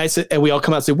 And I said, and we all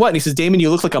come out and say, what? And he says, Damon, you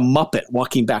look like a Muppet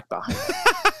walking back behind.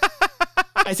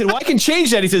 I said, well, I can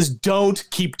change that. He says, don't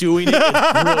keep doing it.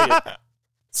 It's brilliant.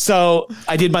 So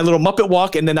I did my little Muppet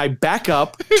walk, and then I back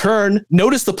up, turn,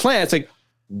 notice the plant. It's like,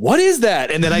 what is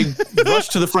that? And then I rush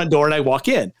to the front door and I walk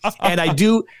in, and I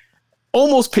do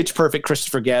almost pitch perfect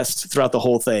Christopher Guest throughout the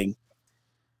whole thing.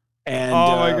 And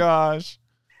oh my gosh.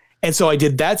 And so I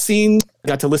did that scene. I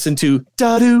got to listen to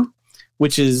Dadu,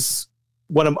 which is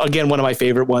one of my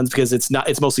favorite ones, because it's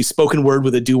mostly spoken word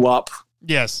with a doo-wop.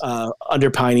 Yes.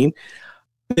 Underpining.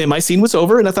 Then my scene was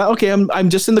over and I thought, okay, I'm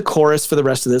just in the chorus for the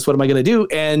rest of this. What am I going to do?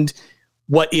 And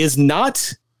what is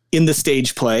not in the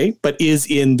stage play, but is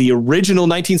in the original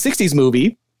 1960s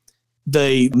movie,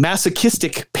 the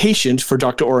masochistic patient for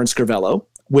Dr. Orin Scrivello,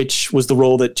 which was the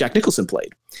role that Jack Nicholson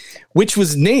played, which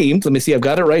was named, let me see, I've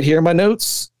got it right here in my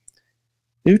notes.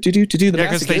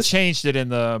 Because they changed it in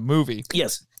the movie.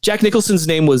 Yes. Jack Nicholson's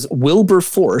name was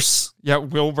Wilberforce. Yeah,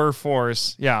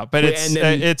 Wilberforce. Yeah, but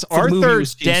it's Arthur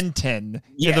Denton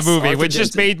in the movie, which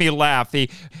just made me laugh. The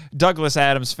Douglas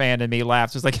Adams fan in me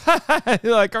laughed. It was like,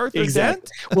 like Arthur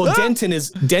Dent? Well, Denton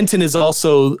is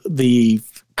also the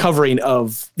covering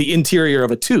of the interior of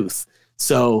a tooth.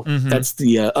 So that's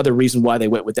the other reason why they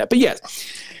went with that. But yes,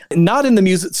 not in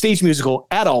the stage musical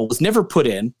at all. Was never put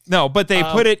in. No, but they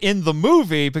put it in the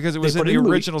movie because it was in the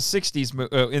original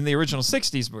 60s in the original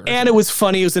 60s version. And it was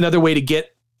funny. It was another way to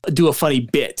do a funny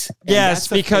bit. Yes,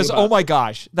 because oh my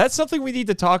gosh, that's something we need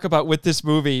to talk about with this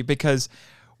movie, because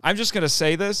I'm just going to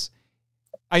say this.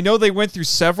 I know they went through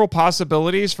several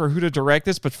possibilities for who to direct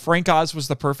this, but Frank Oz was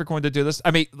the perfect one to do this.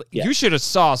 I mean, you should have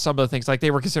saw some of the things, like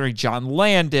they were considering John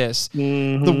Landis.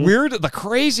 The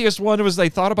craziest one was they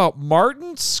thought about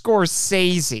Martin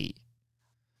Scorsese.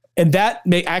 And that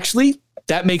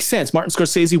makes sense. Martin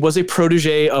Scorsese was a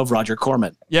protege of Roger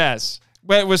Corman. Yes.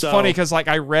 But it was funny because, like,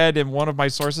 I read in one of my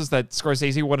sources that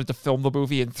Scorsese wanted to film the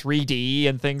movie in 3D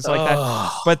and things like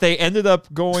that. But they ended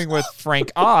up going with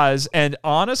Frank Oz. And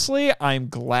honestly, I'm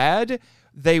glad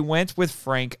they went with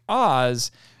Frank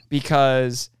Oz,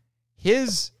 because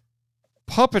his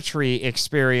puppetry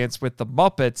experience with the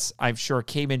Muppets, I'm sure,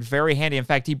 came in very handy. In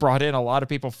fact, he brought in a lot of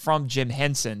people from Jim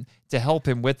Henson to help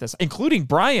him with this, including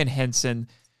Brian Henson,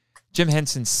 Jim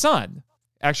Henson's son.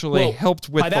 Actually helped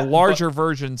with the larger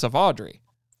versions of Audrey.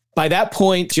 By that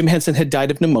point, Jim Henson had died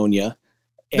of pneumonia.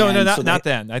 Not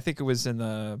then. I think it was in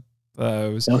the.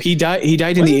 No, he died. He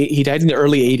died in the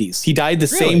early 80s. He died the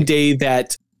same day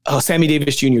that Sammy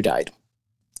Davis Jr. died,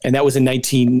 and that was in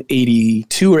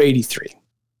 1982 or 83.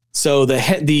 So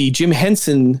the Jim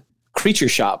Henson Creature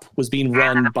Shop was being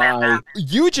run by.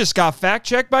 You just got fact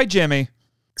checked by Jimmy.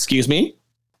 Excuse me.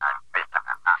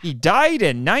 He died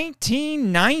in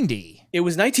 1990. It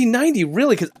was 1990,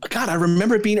 really? Because, God, I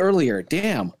remember it being earlier.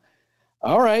 Damn.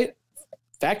 All right.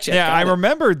 Fact check. Yeah, I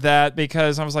remembered that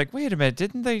because I was like, wait a minute.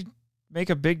 Didn't they make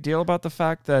a big deal about the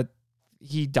fact that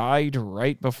he died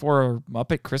right before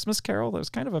Muppet Christmas Carol? That was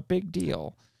kind of a big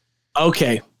deal.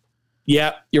 Okay.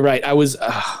 Yeah, you're right. I was,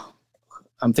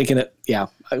 I'm thinking it. Yeah.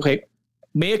 Okay.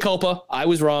 Mea culpa. I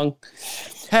was wrong.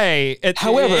 Hey,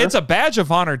 However, it's a badge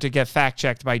of honor to get fact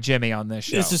checked by Jimmy on this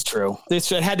show. This is true. It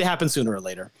had to happen sooner or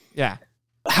later. Yeah.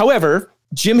 However,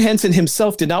 Jim Henson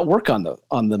himself did not work on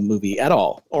the movie at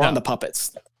all, or on the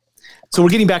puppets. So we're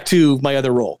getting back to my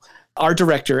other role. Our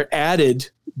director added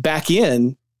back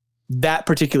in that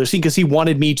particular scene because he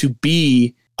wanted me to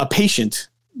be a patient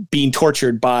being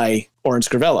tortured by Orin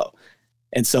Scrivello.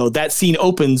 And so that scene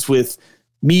opens with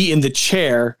me in the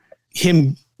chair,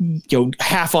 him,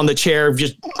 half on the chair,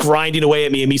 just grinding away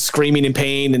at me and me screaming in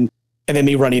pain and then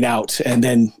me running out. And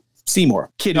then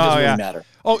Seymour, kid who doesn't really matter.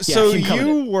 Oh, yeah, so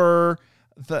you were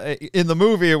in the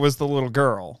movie, it was the little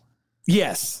girl.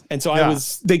 Yes. And so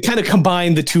they kind of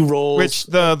combined the two roles. Which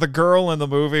the girl in the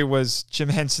movie was Jim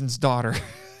Henson's daughter.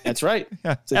 That's right.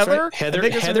 Yeah. That's Heather? Right.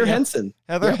 Heather Henson.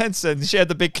 Heather Henson. She had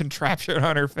the big contraption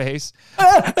on her face.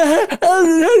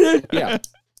 Yeah.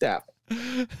 Yeah.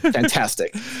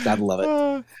 Fantastic. Gotta love it.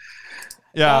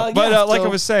 Like I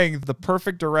was saying, the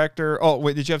perfect director. Oh,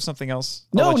 wait, did you have something else?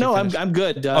 No, I'm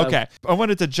good. Okay. I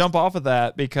wanted to jump off of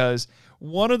that because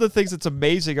one of the things that's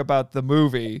amazing about the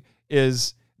movie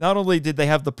is not only did they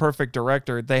have the perfect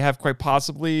director, they have quite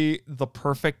possibly the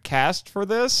perfect cast for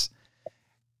this,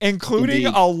 including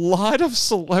a lot of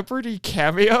celebrity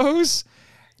cameos,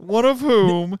 one of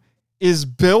whom is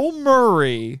Bill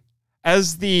Murray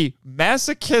as the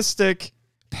masochistic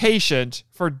patient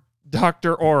for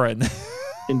Dr. Oren.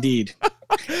 Indeed.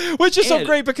 Which is so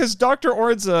great because Dr.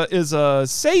 Oren's is a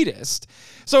sadist.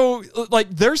 So,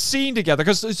 they're seen together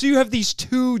because you have these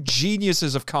two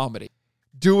geniuses of comedy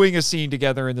doing a scene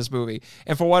together in this movie.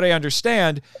 And for what I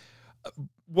understand,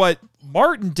 what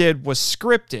Martin did was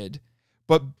scripted,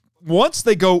 but once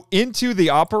they go into the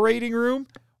operating room,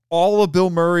 all of Bill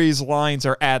Murray's lines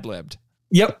are ad-libbed.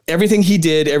 Yep. Everything he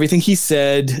did, everything he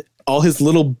said, all his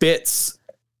little bits,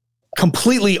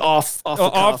 completely off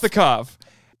the cuff.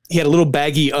 He had a little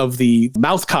baggie of the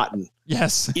mouth cotton.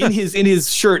 Yes. in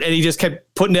his shirt, and he just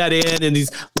kept putting that in, and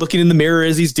he's looking in the mirror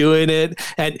as he's doing it.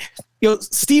 And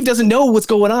Steve doesn't know what's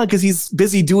going on because he's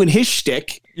busy doing his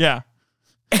shtick. Yeah.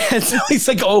 And so he's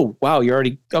like, "Oh, wow, you're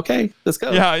already okay. Let's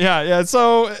go." Yeah.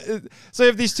 So you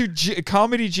have these two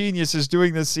comedy geniuses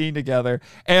doing this scene together,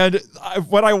 and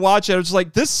when I watch it, I was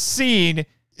like, "This scene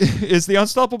is the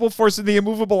unstoppable force and the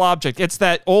immovable object." It's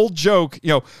that old joke,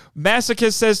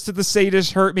 masochist says to the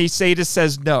sadist, "Hurt me." Sadist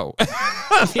says no.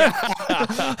 Yeah.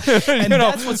 And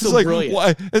that's what's so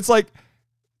brilliant. It's like,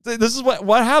 this is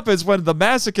what happens when the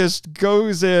masochist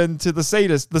goes into the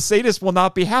sadist. The sadist will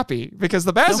not be happy because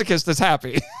the masochist is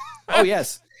happy. Oh,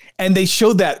 yes. And they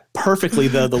showed that perfectly.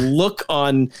 The look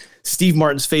on Steve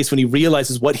Martin's face when he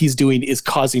realizes what he's doing is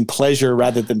causing pleasure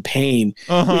rather than pain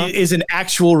is an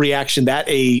actual reaction that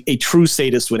a true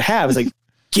sadist would have. It's like,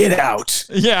 get out.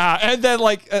 Yeah. And then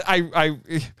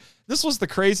this was the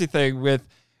crazy thing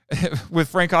with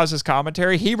Frank Oz's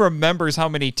commentary. He remembers how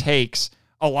many takes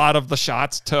a lot of the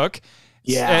shots took.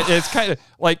 Yeah. It's kind of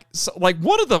like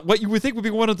one of what you would think would be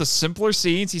one of the simpler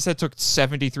scenes. He said took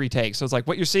 73 takes. So it's like,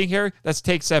 what you're seeing here, that's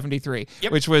take 73,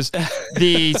 which was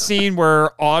the scene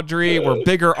where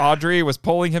bigger Audrey was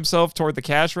pulling himself toward the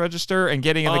cash register and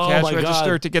getting in the cash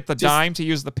register to get the dime to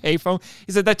use the payphone.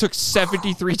 He said that took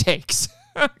 73 takes.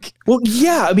 Well,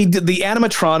 yeah. I mean, the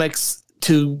animatronics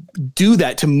to do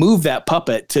that, to move that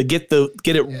puppet, to get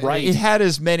it right. It had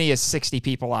as many as 60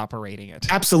 people operating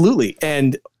it. Absolutely.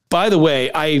 And by the way,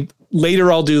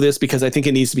 I'll do this because I think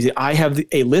it needs to be. I have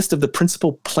a list of the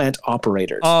principal plant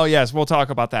operators. Oh, yes. We'll talk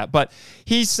about that. But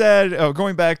he said,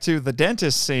 going back to the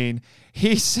dentist scene,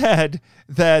 he said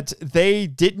that they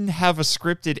didn't have a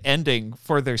scripted ending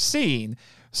for their scene.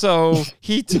 So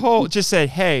he just said,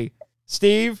 "Hey,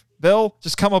 Steve, Bill,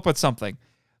 just come up with something."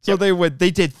 So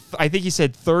they did, I think he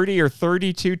said 30 or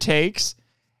 32 takes,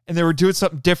 and they were doing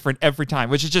something different every time,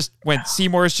 which is just when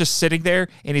Seymour is just sitting there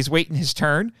and he's waiting his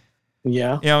turn.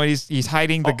 Yeah. And he's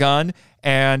hiding the gun,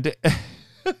 and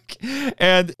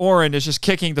and Oren is just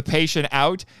kicking the patient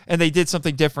out, and they did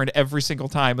something different every single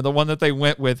time. And the one that they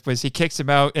went with was he kicks him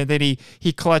out, and then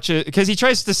he clutches, because he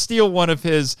tries to steal one of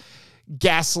his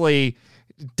ghastly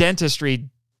dentistry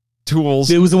tools.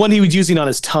 It was the one he was using on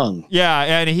his tongue. Yeah,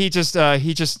 and he tried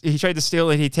to steal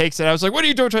it. He takes it. I was like, "What are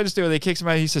you doing trying to steal it?" He kicks him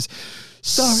out. And he says,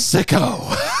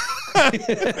 "Sicko."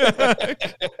 It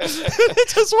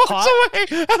just walks away.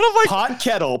 And I'm like, pot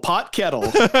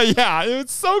kettle. yeah,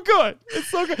 it's so good. It's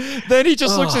so good. Then he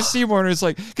just looks at Seymour and is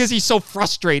like, because he's so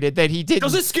frustrated that he didn't.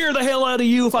 Does it scare the hell out of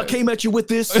you if I came at you with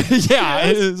this? Yeah,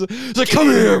 it's like, come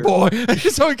here, boy.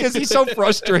 So because he's so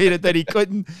frustrated that he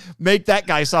couldn't make that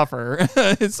guy suffer.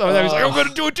 And so then he's like, I'm going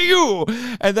to do it to you.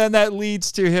 And then that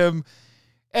leads to him.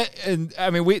 And I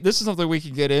mean, this is something we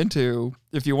can get into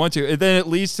if you want to. And then it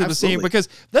leads to the scene, because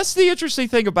that's the interesting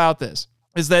thing about this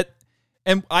is that,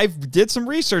 and I did some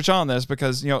research on this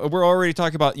because, we're already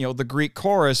talking about, the Greek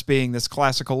chorus being this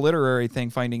classical literary thing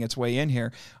finding its way in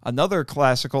here. Another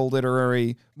classical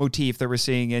literary motif that we're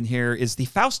seeing in here is the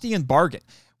Faustian bargain,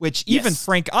 which even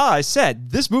Frank Oz said,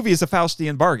 this movie is a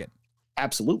Faustian bargain.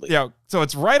 Absolutely. Yeah. So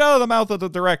it's right out of the mouth of the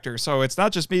director. So it's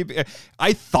not just me.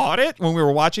 I thought it when we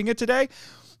were watching it today,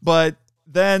 but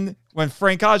then when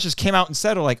Frank Oz just came out and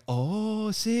said it, like, oh,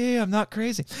 see, I'm not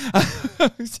crazy.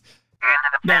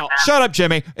 Now, shut up,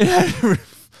 Jimmy.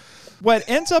 What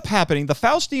ends up happening, the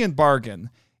Faustian bargain,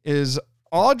 is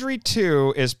Audrey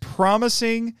 2 is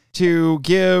promising to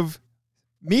give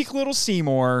meek little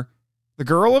Seymour the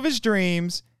girl of his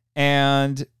dreams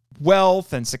and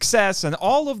wealth and success and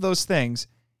all of those things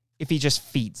if he just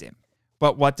feeds him.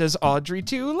 But what does Audrey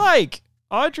 2 like?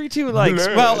 Audrey 2 likes,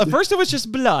 well, at first it was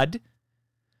just blood.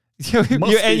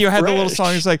 And you had the little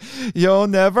song. It's like, you're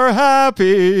never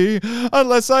happy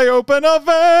unless I open a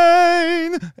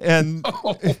vein. And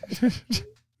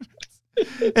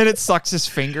and it sucks his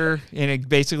finger and it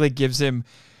basically gives him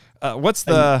what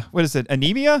is it?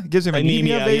 Anemia? It gives him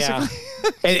anemia basically.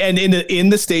 Yeah. and in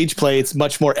the stage play, it's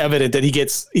much more evident that he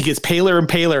gets paler and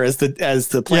paler as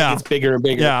the play gets bigger and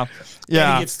bigger. Yeah.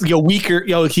 Yeah. And he gets weaker.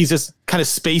 He's just kind of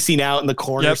spacing out in the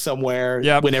corner somewhere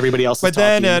when everybody else is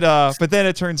talking. But then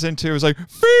it turns into, it's like,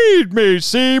 feed me,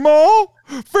 Seymour.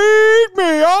 Feed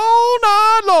me all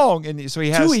night long. And so he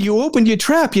has... Tui, you opened your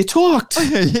trap. You talked.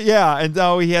 Yeah. And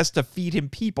now he has to feed him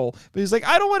people. But he's like,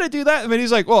 I don't want to do that. And then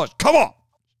he's like, well, come on.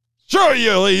 Sure,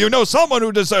 you know someone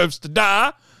who deserves to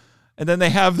die. And then they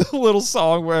have the little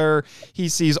song where he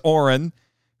sees Oren,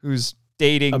 who's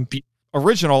dating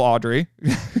original Audrey.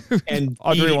 And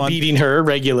Audrey beating her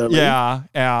regularly. Yeah.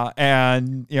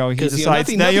 And, he decides,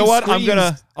 now, you know what?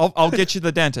 I'll get you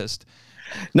the dentist.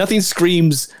 Nothing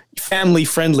screams family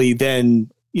friendly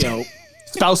than,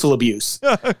 spousal abuse.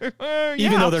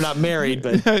 Even though they're not married,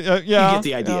 but you get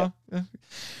the idea. Yeah.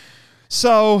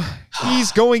 So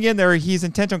he's going in there. He's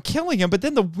intent on killing him. But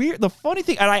then the funny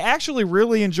thing, and I actually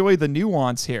really enjoy the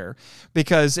nuance here,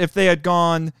 because if they had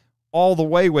gone all the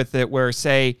way with it, where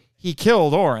say he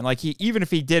killed Oren, like even if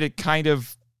he did it kind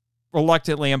of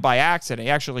reluctantly and by accident,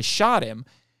 he actually shot him,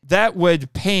 that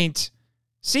would paint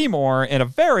Seymour in a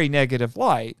very negative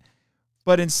light.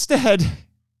 But instead,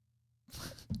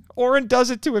 Oren does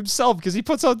it to himself because he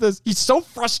puts out this. He's so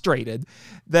frustrated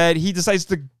that he decides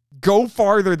to go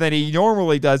farther than he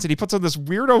normally does, and he puts on this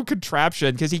weirdo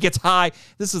contraption because he gets high.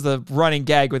 This is the running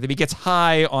gag with him. He gets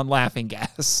high on laughing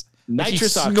gas.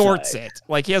 Nitrous oxide. He snorts it.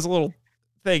 Like he has a little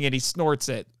thing and he snorts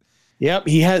it. Yep,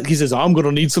 he says, I'm going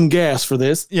to need some gas for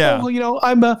this. Yeah. Well,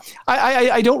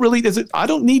 I don't really, I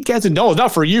don't need gas. No, it's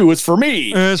not for you. It's for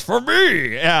me. It's for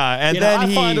me. Yeah. And then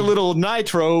I find a little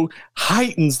nitro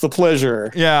heightens the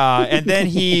pleasure. Yeah. And then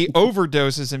he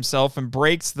overdoses himself and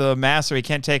breaks the mask so he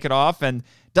can't take it off and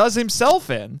does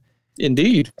himself in.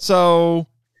 Indeed. So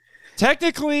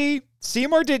technically,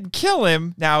 Seymour didn't kill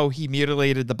him. Now he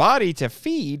mutilated the body to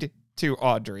feed to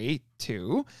Audrey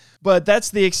too, but that's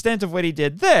the extent of what he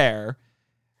did there.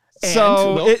 And,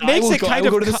 so it makes it kind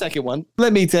of... go to the second one.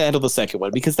 Let me handle the second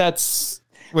one, because that's...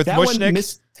 With that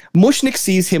Mushnick? Mushnick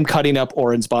sees him cutting up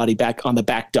Oren's body back on the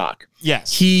back dock.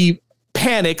 Yes. He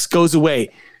panics, goes away,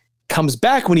 comes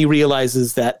back when he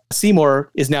realizes that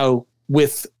Seymour is now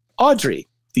with Audrey,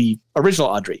 the original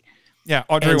Audrey. Yeah,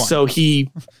 Audrey and won. So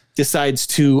he decides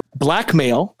to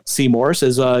blackmail Seymour,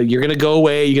 says, you're going to go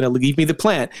away, you're going to leave me the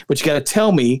plant, but you got to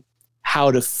tell me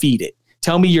how to feed it.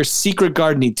 Tell me your secret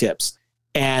gardening tips.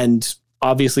 And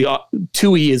obviously,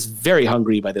 Tui is very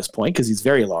hungry by this point because he's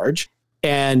very large.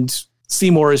 And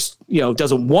Seymour is,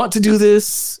 doesn't want to do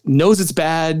this, knows it's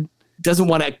bad, doesn't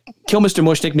want to kill Mr.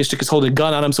 Mushnick. Mushnick is holding a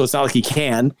gun on him, so it's not like he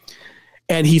can.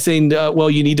 And he's saying, well,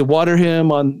 you need to water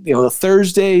him on the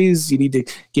Thursdays. You need to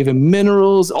give him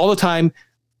minerals all the time,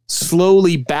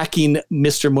 slowly backing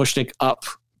Mr. Mushnick up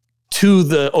to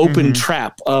the open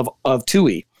trap of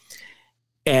Tui.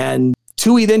 And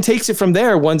Tui then takes it from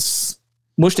there once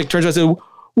Mushnick turns around and says,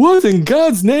 what in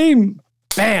God's name?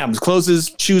 Bam! Closes,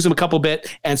 chews him a couple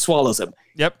bit, and swallows him.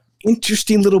 Yep.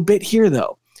 Interesting little bit here,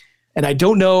 though. And I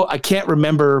don't know, I can't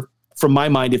remember from my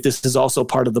mind if this is also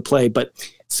part of the play, but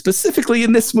specifically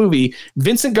in this movie,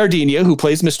 Vincent Gardenia, who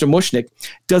plays Mr. Mushnick,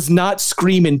 does not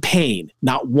scream in pain,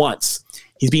 not once.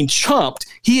 He's being chomped.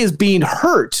 He is being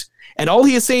hurt. And all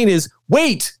he is saying is,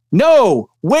 wait, no,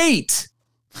 wait.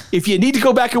 If you need to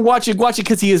go back and watch it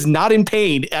because he is not in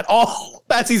pain at all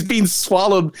as he's being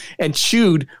swallowed and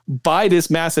chewed by this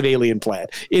massive alien plant.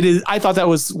 I thought that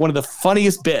was one of the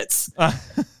funniest bits.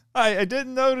 I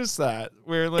didn't notice that.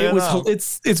 Weirdly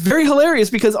it's very hilarious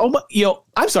because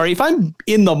I'm sorry, if I'm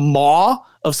in the maw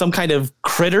of some kind of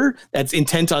critter that's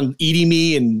intent on eating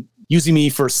me and using me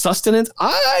for sustenance,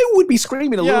 I would be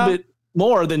screaming a little bit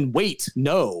more than wait,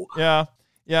 no. Yeah.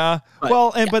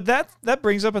 But that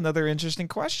brings up another interesting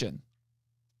question.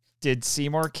 Did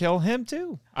Seymour kill him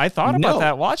too? I thought about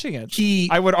that watching it.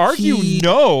 I would argue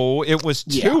no, it was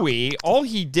Tui. All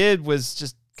he did was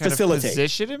just kind of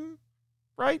position him.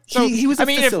 Right? So he was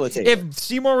facilitator. If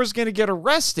Seymour was going to get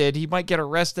arrested, he might get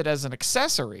arrested as an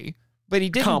accessory, but he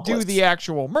didn't do the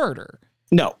actual murder.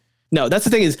 No, that's the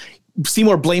thing is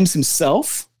Seymour blames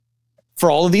himself for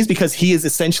all of these because he is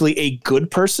essentially a good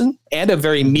person and a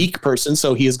very meek person.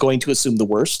 So he is going to assume the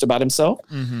worst about himself.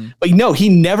 Mm-hmm. But no, he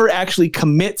never actually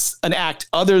commits an act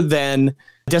other than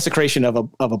desecration of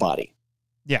a body.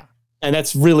 Yeah. And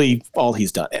that's really all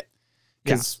he's done.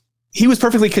 Because he was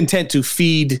perfectly content to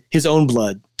feed his own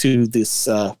blood to this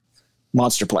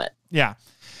monster plant. Yeah.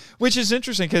 Which is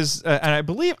interesting because, and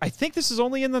I think this is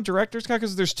only in the director's cut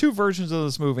because there's two versions of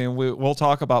this movie and we'll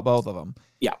talk about both of them.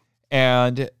 Yeah.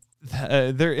 And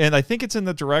I think it's in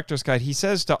the director's cut. He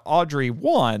says to Audrey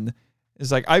 1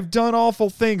 is like, I've done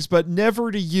awful things, but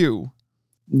never to you.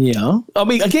 Yeah. I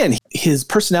mean, again, his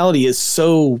personality is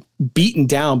so beaten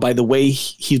down by the way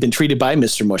he's been treated by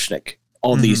Mr. Mushnick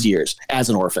all these years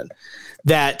as an orphan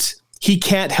that he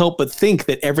can't help but think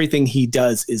that everything he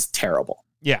does is terrible.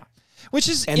 Yeah. Which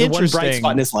is and interesting. The one bright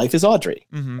spot in his life is Audrey.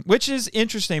 Mm-hmm. Which is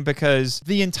interesting because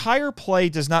the entire play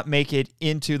does not make it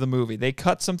into the movie. They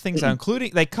cut some things out,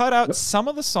 including they cut out some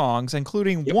of the songs,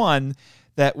 including one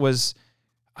that was,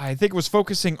 I think, was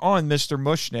focusing on Mr.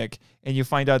 Mushnick. And you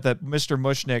find out that Mr.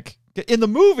 Mushnick in the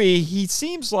movie, he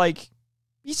seems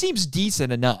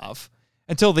decent enough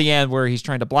until the end where he's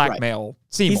trying to blackmail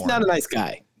Seymour. He's not a nice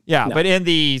guy. Yeah, no. But in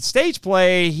the stage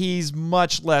play, he's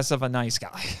much less of a nice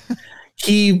guy.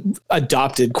 He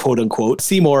adopted, quote unquote,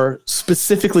 Seymour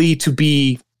specifically to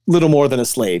be little more than a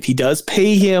slave. He does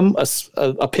pay him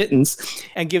a pittance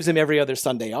and gives him every other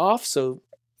Sunday off. So,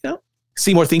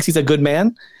 Seymour thinks he's a good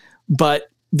man.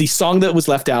 But the song that was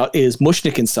left out is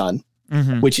Mushnick and Son,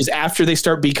 which is after they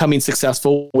start becoming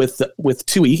successful with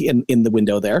Tui in the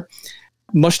window there.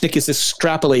 Mushnick is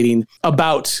extrapolating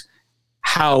about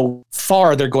how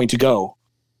far they're going to go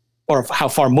or how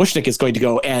far Mushnick is going to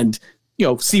go. And,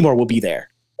 Seymour will be there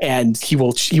and he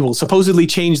will supposedly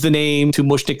change the name to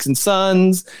Mushnick and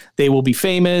Sons. They will be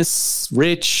famous,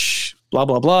 rich, blah,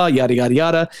 blah, blah, yada, yada,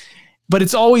 yada. But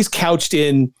it's always couched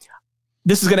in,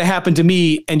 this is going to happen to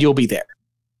me and you'll be there.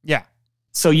 Yeah.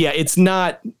 So it's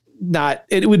not,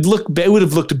 it would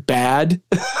have looked bad.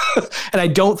 And I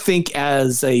don't think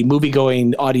as a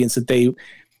movie-going audience that they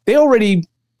already,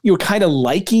 you were kind of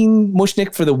liking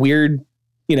Mushnick for the weird,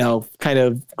 kind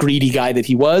of greedy guy that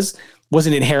he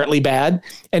wasn't inherently bad.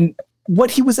 And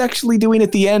what he was actually doing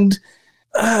at the end,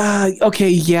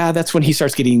 that's when he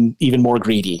starts getting even more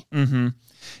greedy. Mm-hmm.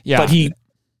 Yeah. But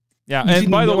yeah,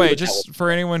 and by the way, just for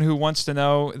anyone who wants to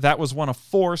know, that was one of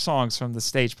 4 songs from the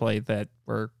stage play that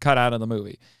were cut out of the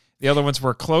movie. The other ones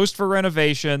were Closed for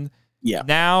Renovation. Yeah.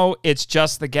 Now it's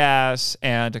Just the Gas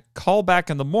and Call Back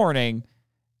in the Morning.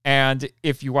 And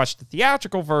if you watch the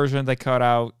theatrical version, they cut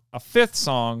out a 5th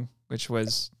song, which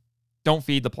was Don't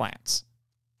Feed the Plants.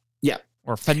 Yeah.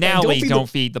 Or Finale, Don't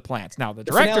Feed the Plants. Now, the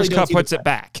director's cut puts it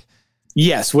back.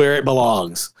 Yes, where it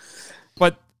belongs.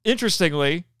 But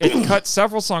interestingly, it cut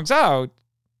several songs out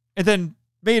and then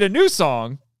made a new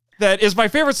song that is my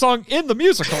favorite song in the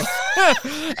musical.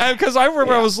 And because I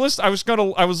remember I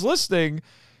was listening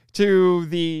to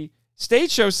the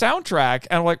stage show soundtrack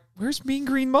and I'm like, where's Mean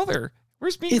Green Mother?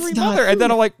 Where's Mean Green Mother? And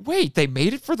then I'm like, wait, they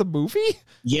made it for the movie?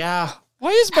 Yeah. Why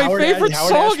is my favorite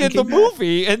song in the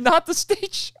movie and not the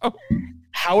stage show?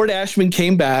 Howard Ashman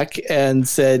came back and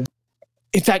said,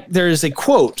 in fact, there is a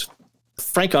quote,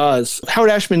 Frank Oz, Howard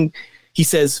Ashman, he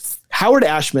says, Howard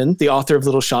Ashman, the author of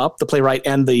Little Shop, the playwright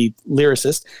and the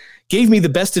lyricist, gave me the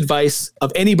best advice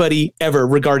of anybody ever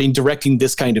regarding directing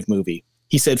this kind of movie.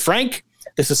 He said, Frank,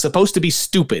 this is supposed to be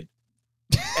stupid.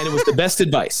 And it was the best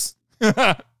advice.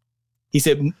 He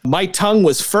said, my tongue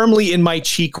was firmly in my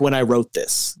cheek when I wrote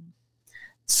this.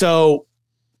 So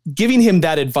giving him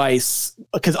that advice,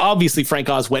 because obviously Frank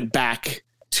Oz went back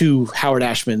to Howard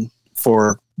Ashman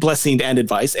for blessing and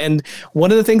advice. And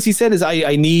one of the things he said is,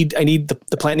 I need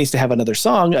the plant needs to have another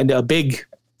song, and a big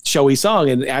showy song.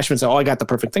 And Ashman said, "Oh, I got the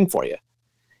perfect thing for you.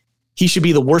 He should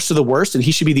be the worst of the worst, and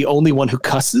he should be the only one who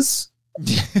cusses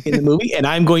in the movie. And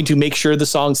I'm going to make sure the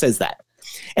song says that."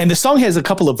 And the song has a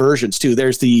couple of versions too.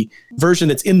 There's the version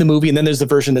that's in the movie, and then there's the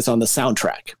version that's on the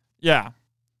soundtrack. Yeah.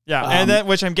 And that,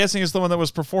 which I'm guessing is the one that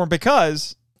was performed,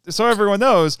 because, so everyone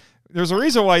knows, there's a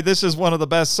reason why this is one of the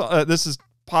best. This is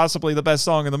possibly the best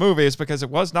song in the movie, is because it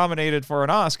was nominated for an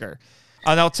Oscar.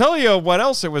 And I'll tell you what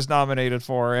else it was nominated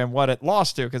for and what it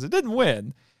lost to, because it didn't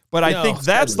win. But I think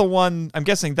that's the one. I'm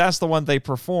guessing that's the one they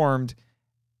performed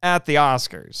at the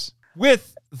Oscars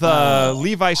with the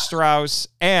Levi Strauss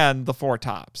and the Four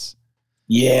Tops.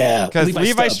 Yeah, because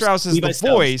Levi Strauss is the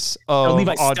voice of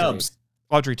Levi Audrey. Stubbs.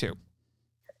 Audrey too.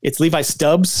 It's Levi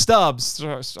Stubbs. Stubbs.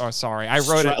 Oh, sorry, I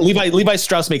wrote it. Levi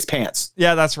Strauss makes pants.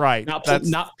 Yeah, that's right. Not pants,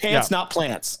 yeah. Not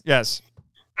plants. Yes.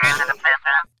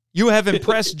 You have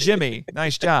impressed Jimmy.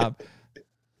 Nice job.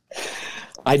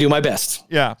 I do my best.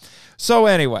 Yeah. So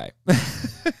anyway,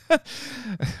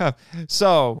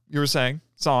 so you were saying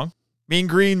song, Mean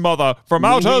Green Mother from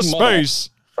Outer Space.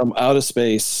 From Outer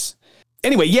Space.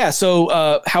 Anyway, yeah.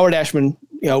 So Howard Ashman,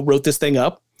 wrote this thing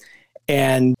up,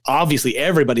 and obviously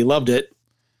everybody loved it.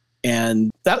 And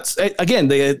that's, again,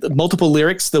 the multiple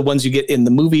lyrics, the ones you get in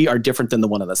the movie are different than the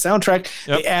one on the soundtrack.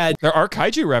 Yep. There are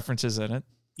kaiju references in it.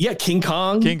 Yeah, King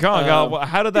Kong.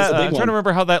 How did that? I'm trying to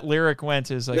remember how that lyric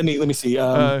went. Is like, let me see.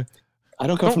 I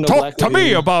don't come from no talk black to lady.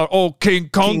 me about old King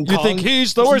Kong. You think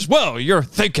he's the worst? Well, you're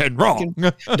thinking wrong.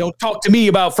 Don't talk to me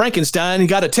about Frankenstein. He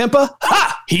got a temper?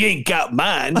 Ha! He ain't got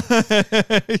mine.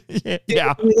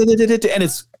 Yeah. And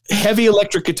it's heavy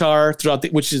electric guitar throughout,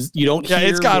 which is you don't hear. Yeah,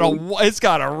 it's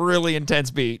got a really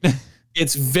intense beat.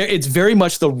 It's very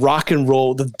much the rock and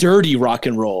roll, the dirty rock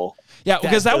and roll. Yeah,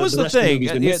 because that was the thing.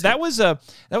 That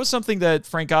was something that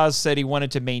Frank Oz said he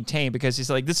wanted to maintain, because he's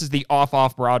like, this is the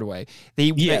off Broadway.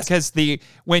 Because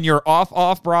when you're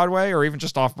off Broadway, or even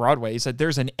just off Broadway, he said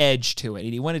there's an edge to it,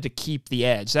 and he wanted to keep the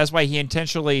edge. That's why he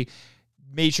intentionally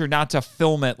made sure not to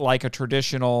film it like a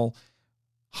traditional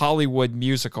Hollywood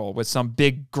musical with some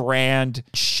big grand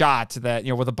shot that,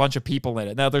 with a bunch of people in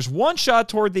it. Now there's one shot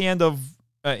toward the end of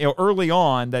early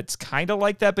on that's kind of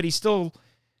like that, but he still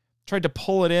tried to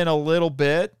pull it in a little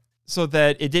bit so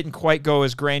that it didn't quite go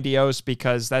as grandiose,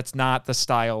 because that's not the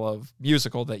style of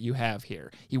musical that you have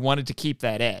here. He wanted to keep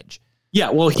that edge.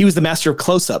 Yeah, well, he was the master of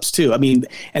close-ups too. I mean,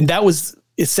 and that was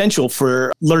essential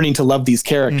for learning to love these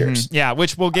characters. Mm-hmm. Yeah,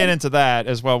 which we'll get into that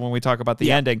as well when we talk about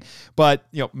the ending. But,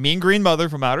 Mean Green Mother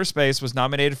from Outer Space was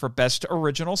nominated for Best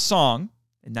Original Song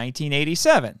in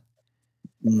 1987.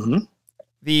 Mm-hmm.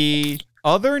 The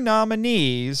other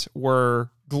nominees were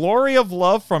Glory of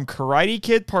Love from Karate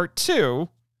Kid Part 2,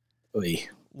 Oy.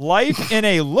 Life in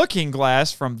a Looking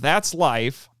Glass from That's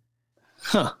Life,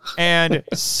 and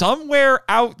Somewhere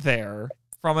Out There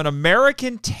from An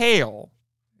American Tale.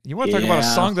 You want to talk about a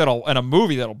song and a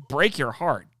movie that'll break your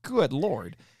heart. Good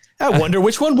Lord. I wonder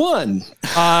which one won.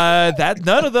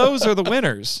 None of those are the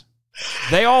winners.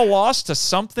 They all lost to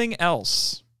something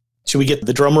else. Should we get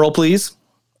the drum roll, please?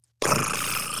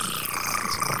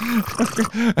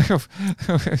 Oh,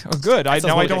 good.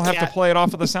 Now I don't have to play it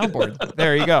off of the soundboard.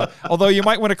 There you go. Although you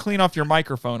might want to clean off your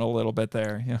microphone a little bit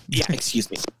there. Yeah, excuse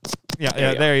me.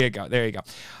 There you go.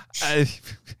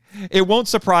 It won't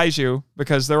surprise you,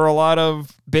 because there were a lot of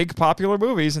big popular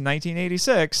movies in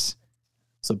 1986.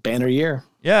 It's a banner year.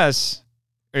 Yes.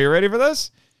 Are you ready for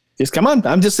this? Just come on.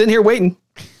 I'm just sitting here waiting.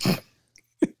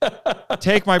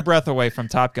 Take my breath away from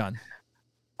Top Gun.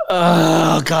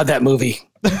 Oh, God, that movie.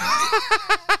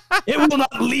 It will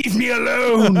not leave me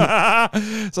alone.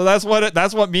 So that's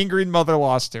what Mean Green Mother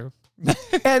lost to.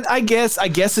 And I guess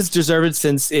it's deserved,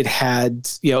 since it had,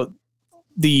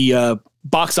 the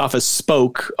box office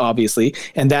spoke, obviously,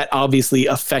 and that obviously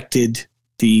affected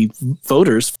the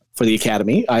voters for the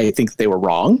Academy. I think they were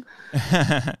wrong.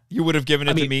 You would have given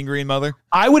it to Mean Green Mother?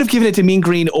 I would have given it to Mean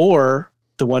Green, or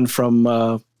the one from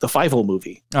the Five-O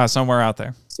movie. Somewhere Out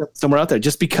There. Somewhere Out There,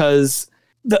 just because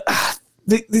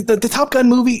the Top Gun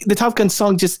movie, the Top Gun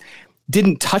song just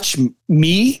didn't touch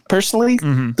me personally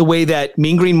the way that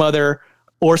Mean Green Mother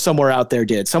or Somewhere Out There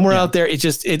did. Somewhere Out There, it's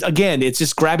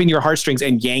just grabbing your heartstrings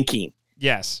and yanking.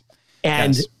 Yes.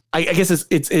 And yes. I guess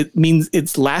it means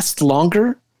it lasts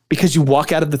longer, because you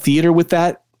walk out of the theater with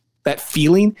that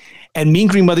feeling. And Mean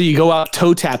Green Mother, you go out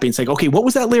toe tapping. It's like, okay, what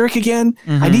was that lyric again?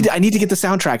 Mm-hmm. I need to get the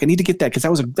soundtrack. I need to get that, because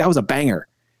that was a banger.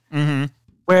 Mm-hmm.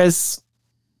 Whereas,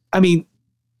 I mean,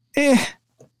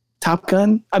 Top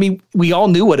Gun. I mean, we all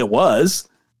knew what it was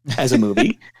as a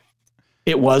movie.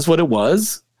 it was what it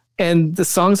was. And the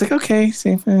song's like, okay,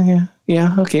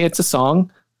 yeah, okay, it's a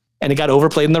song. And it got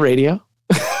overplayed on the radio.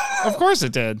 Of course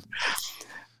it did.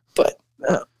 But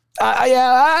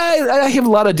I have a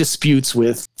lot of disputes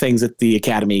with things that the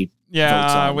Academy votes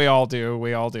Yeah, on. we all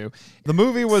do. The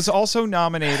movie was also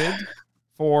nominated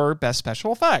for Best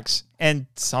Special Effects. And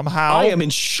somehow... I am in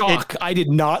shock. I did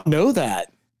not know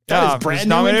that. That is brand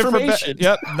new information.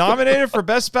 Nominated for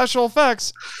Best Special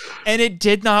Effects, and it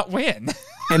did not win.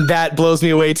 And that blows me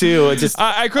away too. It just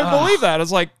I couldn't believe that. I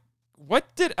was like,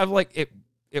 I'm like,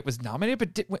 it was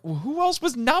nominated, but who else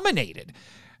was nominated?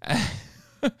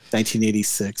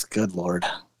 1986. Good Lord.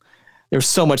 There was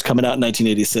so much coming out in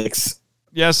 1986.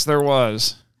 Yes, there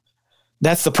was.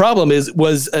 That's the problem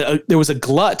there was a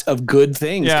glut of good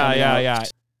things. Yeah.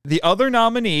 The other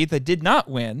nominee that did not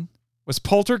win was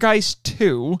Poltergeist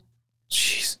 2.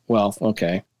 Jeez. Well,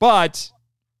 okay. But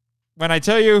when I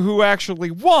tell you who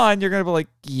actually won, you're going to be like,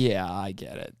 yeah, I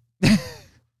get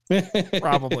it.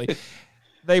 Probably.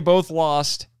 They both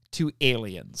lost to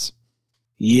Aliens.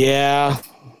 Yeah.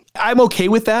 I'm okay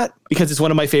with that because it's one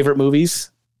of my favorite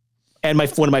movies and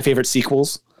one of my favorite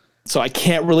sequels. So I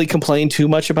can't really complain too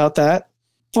much about that.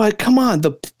 But come on,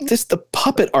 the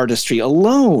puppet artistry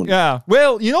alone. Yeah.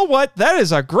 Well, you know what? That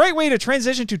is a great way to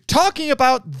transition to talking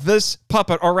about this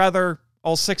puppet, or rather,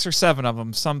 all 6 or 7 of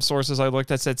them. Some sources I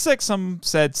looked at said 6, some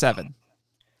said 7.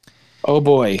 Oh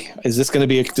boy, is this going to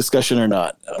be a discussion or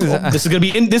not? This is going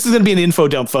to be an info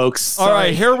dump, folks. Sorry. All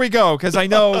right, here we go. Because I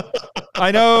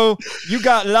know you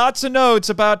got lots of notes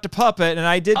about the puppet, and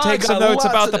I did take some notes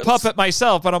about the puppet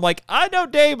myself. But I'm like, I know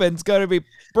Damon's going to be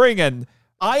bringing.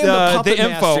 I am the puppet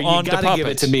info master. on You the got to puppet. give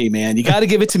it to me, man. You got to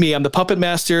give it to me. I'm the puppet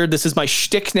master. This is my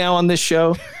shtick now on this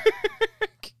show.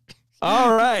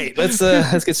 All right, let's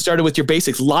get started with your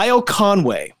basics. Lyle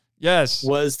Conway, yes,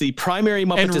 was the primary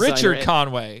Muppet and designer. Richard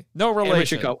Conway, no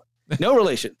relation. No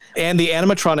relation. And the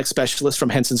animatronic specialist from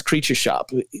Henson's Creature Shop.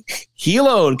 He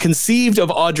alone conceived of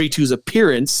Audrey 2's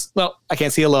appearance. Well, I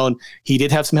can't say alone. He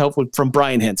did have some help from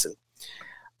Brian Henson.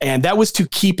 And that was to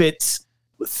keep it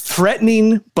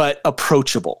threatening but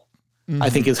approachable. I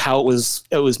think is how it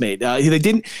was made.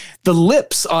 The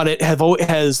lips on it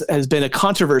has been a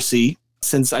controversy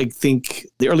since I think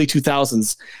the early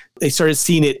 2000s. They started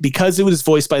seeing it because it was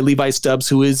voiced by Levi Stubbs,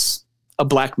 who is a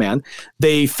black man.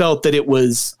 They felt that it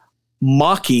was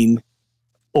mocking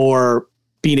or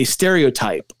being a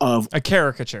stereotype of a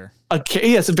caricature.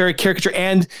 Yes, a very caricature.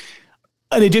 And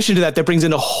in addition to that, that brings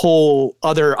in a whole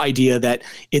other idea that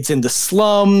it's in the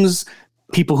slums.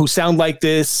 People who sound like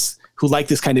this, who like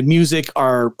this kind of music,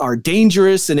 are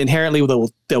dangerous, and inherently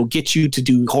they'll get you to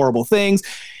do horrible things.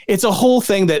 It's a whole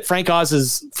thing that Frank Oz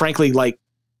is frankly like,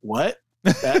 what?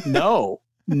 No,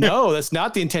 that's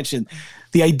not the intention.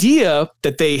 The idea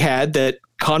that they had, that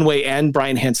Conway and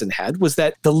Brian Henson had, was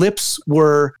that the lips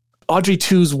were Audrey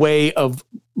 2's way of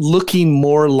looking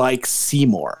more like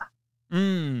Seymour.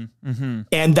 And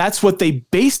that's what they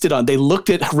based it on. They looked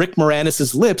at Rick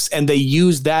Moranis's lips and they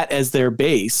used that as their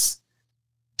base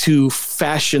to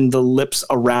fashion the lips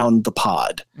around the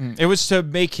pod. It was to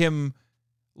make him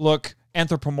look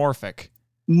anthropomorphic.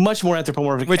 Much more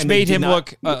anthropomorphic. Which made him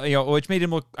look,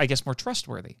 I guess, more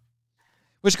trustworthy.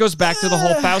 Which goes back to the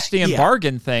whole Faustian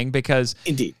bargain thing, because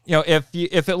indeed,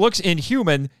 if it looks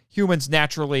inhuman, humans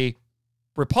naturally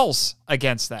repulse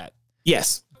against that.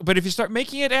 Yes. But if you start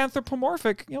making it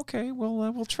anthropomorphic, okay,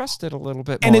 we'll trust it a little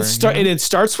bit more. And it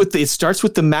starts with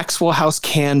the Maxwell House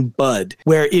can bud,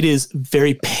 where it is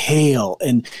very pale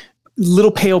and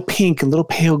little pale pink and little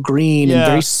pale green and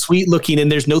very sweet looking,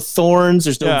 and there's no thorns,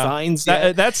 there's no vines.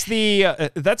 That's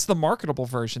the marketable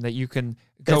version that you can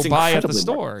go buy at the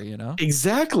store.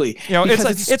 Exactly.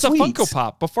 It's a Funko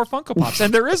Pop before Funko Pops,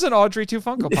 and there is an Audrey 2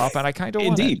 Funko Pop, and I kind of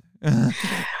want it.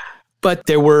 But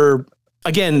there were,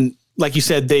 again, like you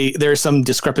said, there's some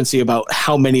discrepancy about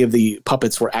how many of the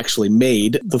puppets were actually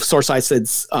made. The source I said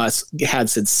had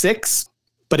said 6,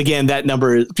 but again, that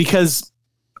number, because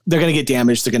they're going to get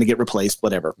damaged, they're going to get replaced,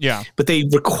 whatever. Yeah. But they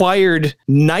required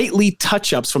nightly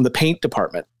touch-ups from the paint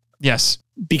department. Yes.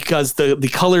 Because the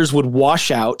colors would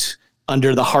wash out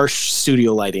under the harsh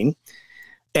studio lighting.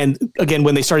 And again,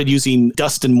 when they started using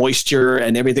dust and moisture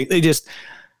and everything, they just,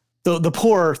 the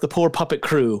poor puppet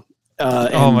crew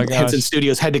and Henson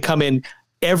Studios had to come in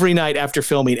every night after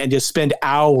filming and just spend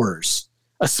hours,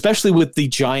 especially with the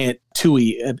giant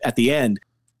Tui at the end,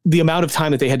 the amount of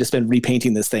time that they had to spend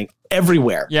repainting this thing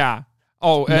everywhere. Yeah.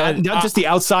 Oh, not just the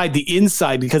outside, the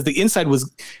inside, because the inside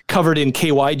was covered in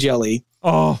KY jelly.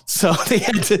 Oh, so they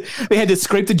had to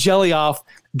scrape the jelly off,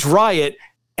 dry it,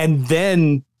 and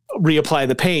then reapply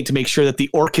the paint to make sure that the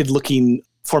orchid looking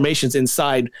formations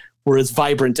inside were as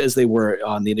vibrant as they were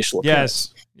on the initial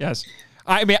appearance. Yes.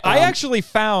 I mean, I actually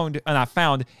found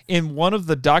in one of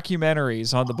the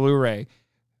documentaries on the Blu-ray,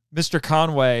 Mr.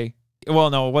 Conway, well,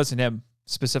 no, it wasn't him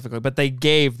specifically, but they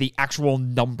gave the actual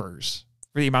numbers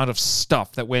for the amount of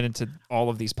stuff that went into all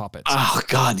of these puppets. Oh,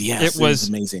 God, yes. It was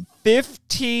amazing.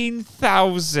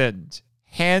 15,000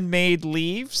 handmade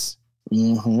leaves,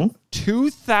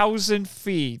 2,000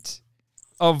 feet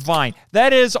of vine.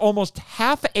 That is almost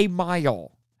half a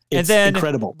mile. It's and then,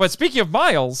 incredible. But speaking of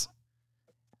miles,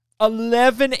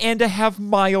 11.5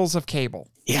 miles of cable.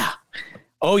 Yeah.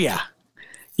 Oh, yeah.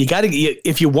 You got to,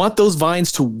 if you want those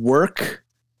vines to work,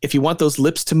 if you want those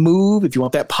lips to move, if you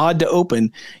want that pod to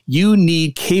open, you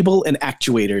need cable and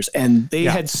actuators. And they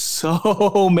had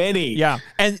so many. Yeah.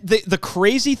 And the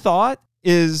crazy thought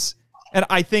is, and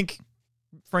I think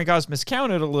Frank Oz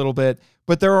miscounted a little bit,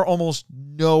 but there are almost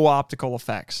no optical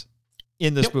effects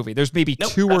in this movie. There's maybe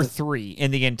 2 or 3 in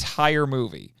the entire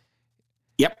movie.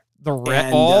 Yep.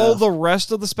 All the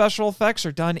rest of the special effects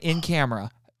are done in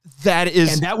camera.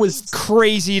 That was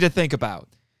crazy to think about.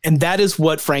 And that is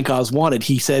what Frank Oz wanted.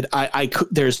 He said,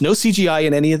 there's no CGI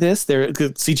in any of this.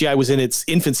 CGI was in its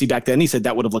infancy back then. He said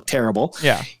that would have looked terrible.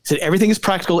 Yeah. He said everything is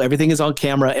practical. Everything is on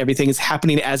camera. Everything is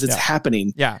happening as it's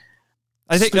happening. Yeah.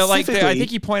 I think I think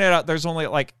he pointed out there's only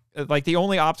like the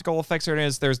only optical effects there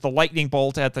is there's the lightning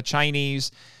bolt at the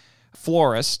Chinese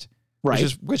florist,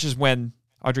 right? Which is when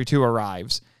Audrey 2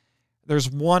 arrives. There's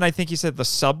one, I think he said the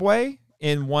subway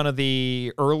in one of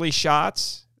the early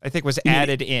shots, I think was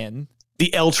added in.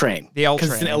 The L train.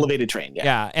 Because it's an elevated train.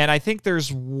 Yeah. And I think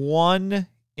there's one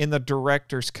in the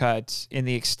director's cut in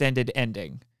the extended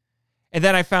ending. And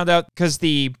then I found out because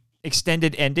the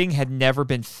extended ending had never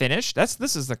been finished.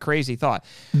 This is the crazy thought.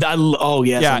 Oh,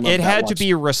 yes. Yeah, it had to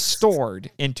be restored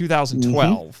in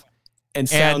 2012.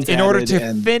 And in order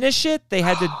to finish it,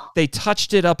 they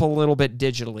touched it up a little bit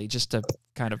digitally just to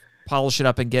kind of polish it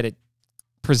up and get it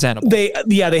presentable. They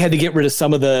had to get rid of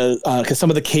some of the because some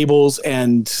of the cables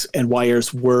and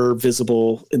wires were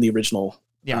visible in the original.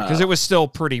 Yeah, because it was still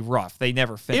pretty rough. They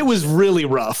never finished. It was really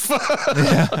rough.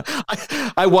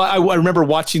 I remember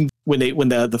watching when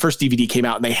the first DVD came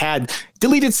out and they had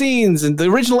deleted scenes and the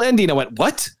original ending. I went,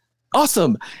 what?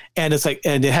 Awesome. And it's like,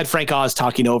 and it had Frank Oz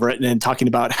talking over it and then talking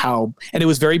about how, and it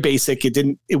was very basic.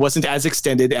 It wasn't as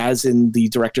extended as in the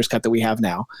director's cut that we have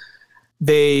now.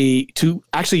 To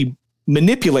actually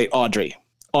manipulate Audrey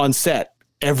on set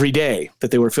every day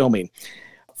that they were filming.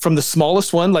 From the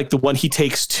smallest one, like the one he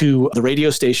takes to the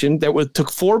radio station, took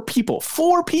 4 people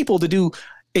to do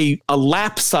a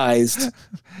lap-sized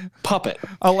puppet.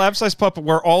 A lap-sized puppet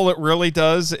where all it really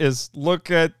does is look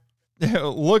at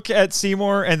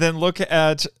Seymour and then look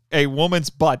at a woman's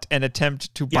butt and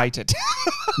attempt to bite it.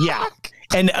 Yeah.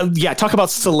 And talk about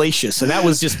salacious. And that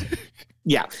was just,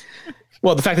 yeah.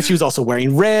 Well, the fact that she was also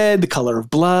wearing red, the color of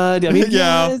blood. I mean,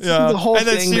 the whole thing.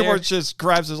 And then Seymour there. just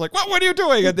grabs us like, what are you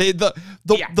doing? And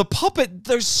the puppet,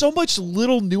 there's so much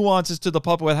little nuances to the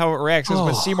puppet with how it reacts. Because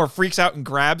when Seymour freaks out and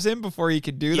grabs him before he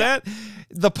can do that,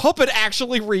 the puppet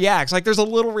actually reacts. Like there's a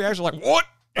little reaction like, what?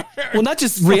 Well, not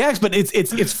just reacts, but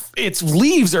its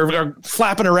leaves are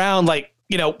flapping around like,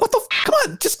 what the come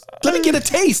on, just let me get a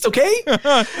taste, okay?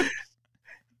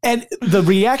 And the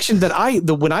reaction that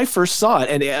when I first saw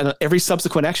it and every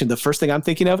subsequent action, the first thing I'm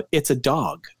thinking of, it's a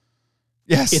dog.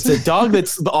 Yes. It's a dog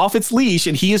that's off its leash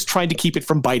and he is trying to keep it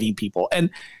from biting people.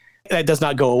 And that does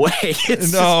not go away. It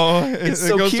so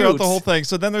goes cute. throughout the whole thing.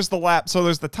 So then there's the lap. So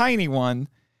there's the tiny one.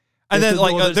 And then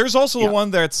there's also the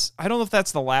one that's, I don't know if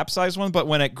that's the lap size one, but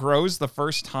when it grows the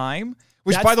first time,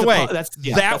 which by the way,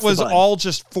 that was all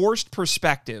just forced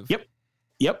perspective.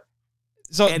 Yep.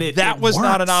 So that was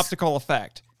not an optical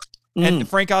effect. And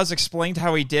Frank Oz explained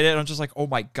how he did it. And I'm just like, oh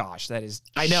my gosh, that is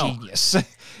genius.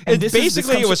 And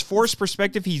basically, it was forced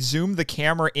perspective. He zoomed the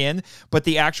camera in, but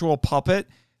the actual puppet,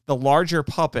 the larger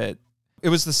puppet, it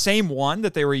was the same one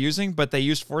that they were using, but they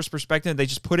used forced perspective. And they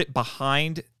just put it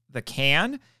behind the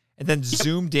can and then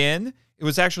zoomed in. It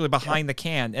was actually behind the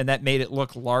can, and that made it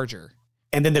look larger.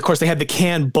 And then, of course, they had the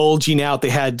can bulging out. They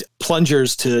had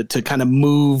plungers to kind of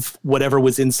move whatever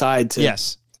was inside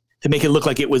to make it look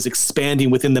like it was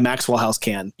expanding within the Maxwell House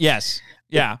can. Yes.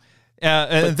 Yeah.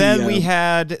 And then we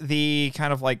had the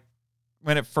kind of like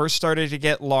when it first started to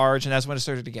get large, and that's when it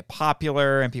started to get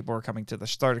popular and people were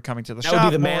started coming to the shop. That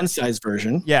would be the man-sized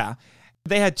version. Yeah.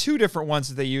 They had 2 different ones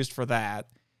that they used for that.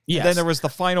 Yes. And then there was the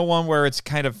final one where it's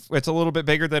a little bit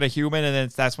bigger than a human, and then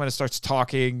that's when it starts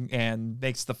talking and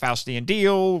makes the Faustian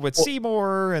deal with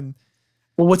Seymour. And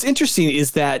well, what's interesting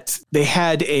is that they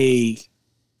had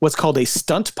what's called a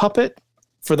stunt puppet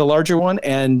for the larger one,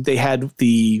 and they had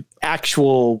the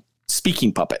actual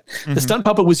speaking puppet. The stunt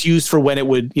puppet was used for when it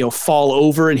would, fall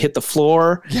over and hit the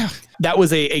floor. Yeah. That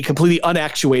was a completely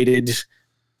unactuated,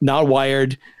 not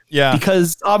wired. Yeah.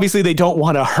 Because obviously they don't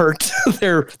want to hurt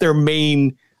their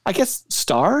main, I guess,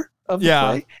 star of the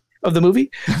play, of the movie.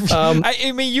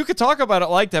 I mean, you could talk about it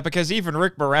like that because even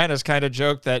Rick Moranis kind of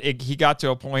joked that he got to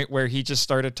a point where he just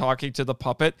started talking to the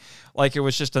puppet like it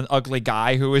was just an ugly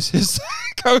guy who was his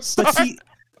co-star. But see,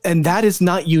 and that is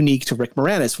not unique to Rick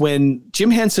Moranis. When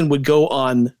Jim Henson would go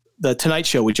on the Tonight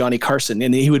Show with Johnny Carson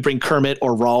and he would bring Kermit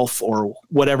or Rolf or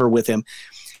whatever with him,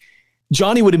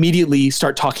 Johnny would immediately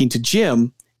start talking to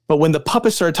Jim. But when the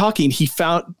puppet started talking, he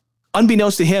found,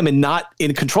 unbeknownst to him and not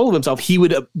in control of himself, he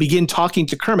would begin talking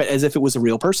to Kermit as if it was a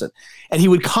real person. And he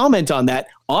would comment on that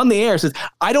on the air, says,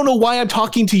 I don't know why I'm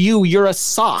talking to you. You're a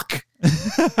sock.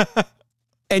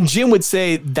 And Jim would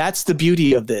say, that's the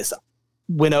beauty of this.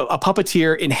 When a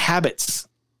puppeteer inhabits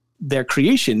their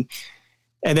creation,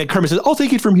 and then Kermit says, I'll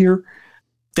take it from here.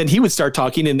 Then he would start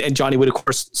talking, and Johnny would, of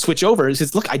course, switch over and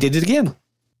says, look, I did it again.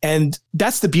 And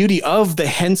that's the beauty of the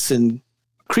Henson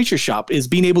Creature Shop, is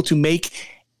being able to make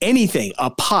anything, a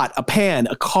pot, a pan,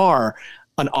 a car,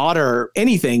 an otter,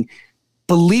 anything,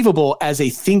 believable as a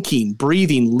thinking,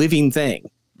 breathing, living thing.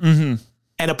 Mm-hmm.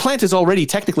 And a plant is already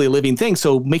technically a living thing,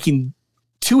 so making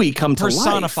Tui come to life,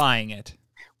 personifying it,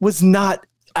 was not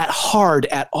hard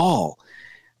at all.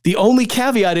 The only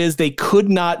caveat is they could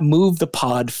not move the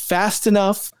pod fast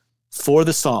enough for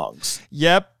the songs.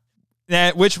 Yep.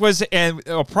 Which was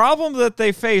a problem that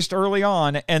they faced early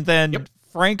on, and then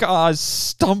Frank Oz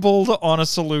stumbled on a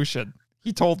solution.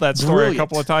 He told that story a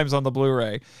couple of times on the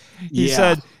Blu-ray. He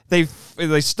said they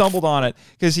stumbled on it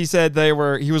because he said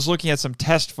he was looking at some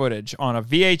test footage on a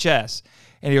VHS,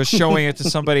 and he was showing it to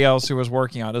somebody else who was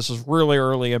working on it. This was really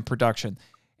early in production,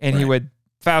 and he would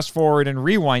fast forward and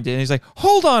rewind it, and he's like,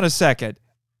 hold on a second.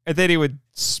 And then he would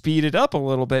speed it up a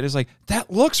little bit. He's like,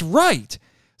 that looks right.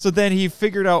 So then he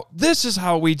figured out, this is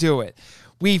how we do it.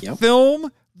 We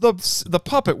film the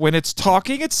puppet when it's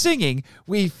talking and singing.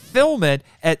 We film it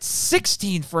at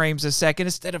 16 frames a second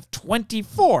instead of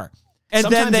 24. And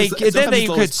then they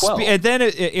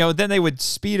would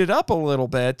speed it up a little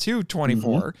bit to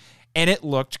 24, and it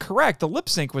looked correct. The lip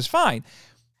sync was fine.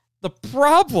 The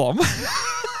problem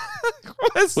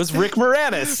was Rick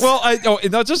Moranis. Well,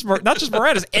 not just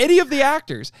Moranis. Any of the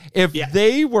actors, if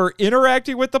they were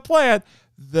interacting with the plant,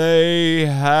 they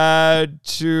had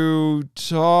to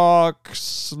talk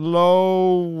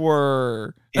slower.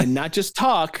 And not just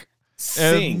talk,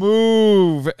 sing. And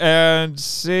move and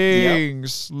sing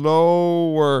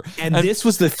slower. And this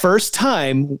was the first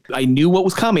time I knew what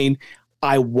was coming.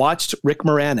 I watched Rick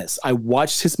Moranis. I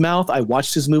watched his mouth. I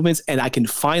watched his movements, and I can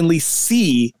finally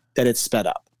see that it's sped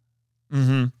up.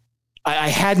 Mm-hmm. I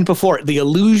hadn't before. The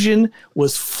illusion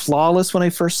was flawless when I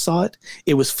first saw it.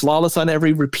 It was flawless on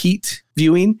every repeat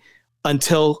viewing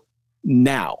until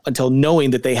now, until knowing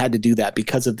that they had to do that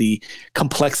because of the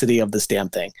complexity of this damn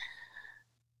thing.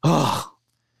 Oh,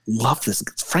 love this.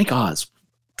 Frank Oz,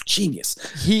 genius.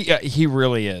 He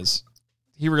really is.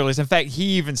 He really is. In fact, he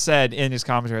even said in his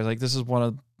commentary, like, this is one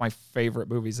of my favorite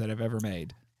movies that I've ever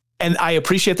made. And I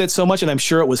appreciate that so much, and I'm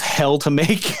sure it was hell to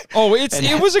make. Oh,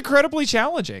 it was incredibly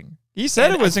challenging. He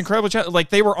said it was incredibly challenging. Like,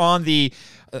 they were on the,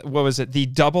 what was it, the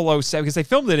 007, because they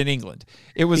filmed it in England.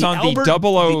 It was on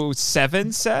the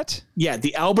 007 set. Yeah,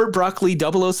 the Albert Broccoli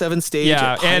 007 stage.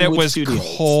 Yeah, and it was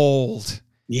Studios. Cold.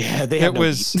 Yeah, it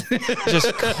was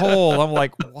just cold. I'm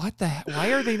like, what the heck? Why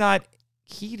are they not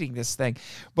heating this thing?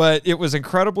 But it was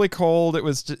incredibly cold. It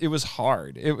was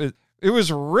hard. It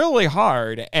was really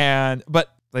hard.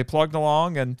 But they plugged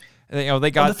along, and they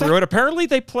got through it. Apparently,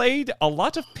 they played a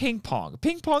lot of ping pong.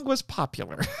 Ping pong was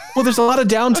popular. Well, there's a lot of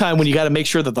downtime when you got to make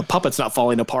sure that the puppet's not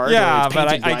falling apart. Yeah,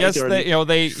 but I guess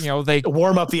they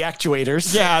warm up the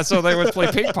actuators. Yeah, so they would play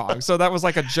ping pong. So that was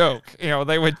like a joke.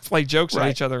 They would play jokes on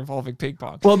each other involving ping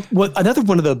pong. Well, another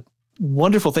one of the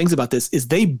wonderful things about this is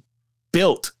they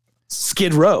built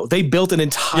Skid Row. They built an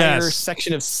entire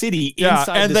section of city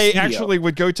inside and the they studio. actually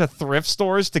would go to thrift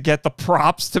stores to get the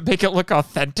props to make it look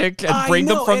authentic and bring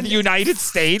them from the United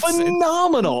States.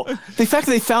 Phenomenal. The fact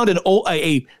that they found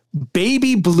a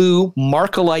baby blue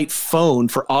Marcolite phone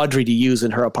for Audrey to use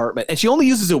in her apartment, and she only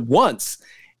uses it once,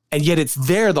 and yet it's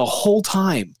there the whole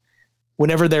time.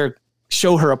 Whenever they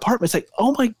show her apartment, it's like,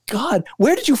 oh my God,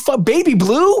 where did you find baby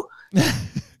blue?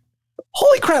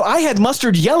 Holy crap, I had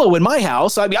mustard yellow in my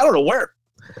house. I mean, I don't know where.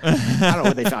 I don't know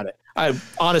where they found it.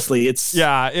 Honestly,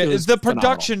 the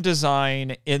production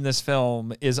design in this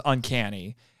film is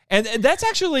uncanny. And that's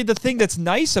actually the thing that's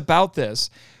nice about this.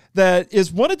 That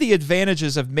is one of the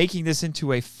advantages of making this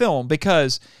into a film,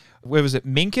 because, what was it,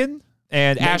 Minkin?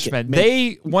 and Ashman.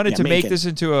 They wanted to make Menken. this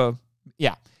into a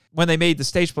when they made the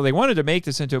stage play, they wanted to make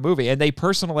this into a movie, and they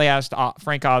personally asked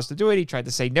Frank Oz to do it. He tried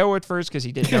to say no at first because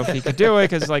he didn't know if he could do it,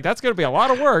 because like that's going to be a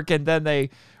lot of work, and then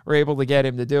they were able to get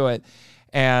him to do it.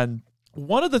 And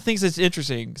one of the things that's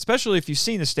interesting, especially if you've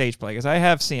seen the stage play, because I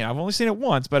have seen it, I've only seen it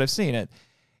once, but I've seen it,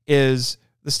 is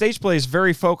the stage play is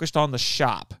very focused on the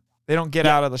shop. They don't get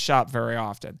out of the shop very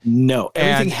often. No,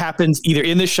 everything happens either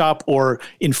in the shop or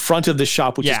in front of the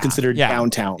shop, which is considered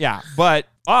downtown. Yeah, but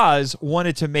Oz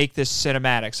wanted to make this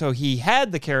cinematic, so he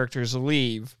had the characters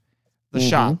leave the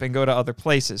shop and go to other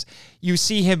places. You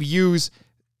see him use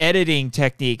editing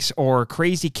techniques or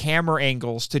crazy camera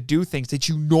angles to do things that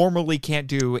you normally can't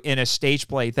do in a stage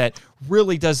play that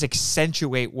really does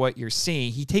accentuate what you're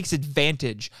seeing. He takes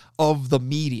advantage of the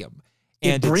medium.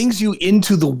 And it brings you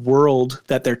into the world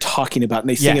that they're talking about and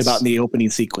they sing about in the opening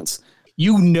sequence.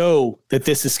 You know that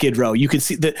this is Skid Row. You can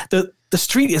see the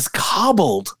street is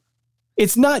cobbled.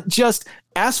 It's not just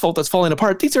asphalt that's falling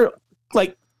apart. These are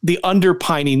like the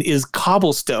underpining is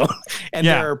cobblestone, and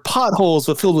there are potholes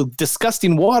filled with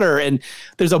disgusting water, and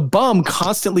there's a bum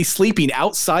constantly sleeping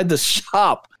outside the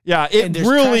shop. Yeah, it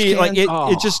really like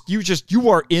you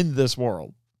are in this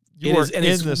world. You are in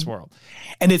this world.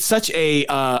 And it's such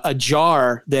a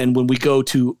jar then when we go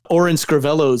to Oren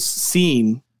Scrivello's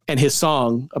scene and his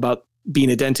song about being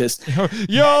a dentist.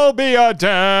 You'll be a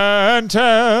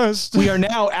dentist. We are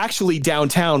now actually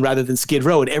downtown rather than Skid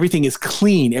Row, and everything is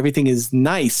clean. Everything is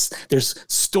nice. There's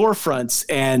storefronts,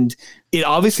 and it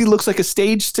obviously looks like a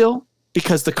stage still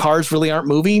because the cars really aren't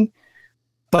moving,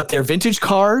 but they're vintage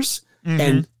cars,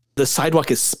 and the sidewalk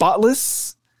is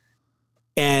spotless.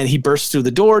 And he bursts through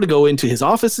the door to go into his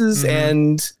offices,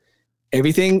 and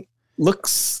everything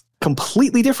looks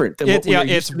completely different than what we were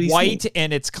used to be white seeing.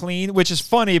 And it's clean, which is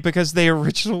funny because they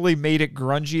originally made it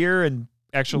grungier and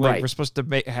actually were supposed to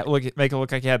make it look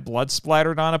like it had blood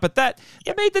splattered on it, but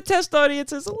it made the test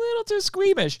audiences a little too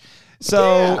squeamish.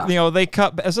 So they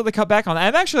cut back on that.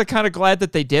 I'm actually kind of glad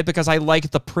that they did, because I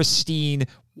like the pristine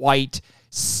white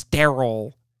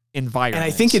sterile environment. And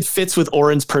I think it fits with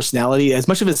Oren's personality. As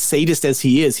much of a sadist as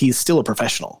he is, he's still a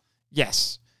professional.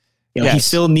 Yes. He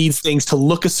still needs things to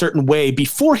look a certain way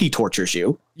before he tortures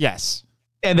you. Yes.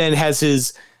 And then has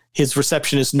his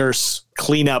receptionist nurse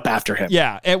clean up after him.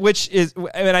 Yeah,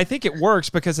 and I think it works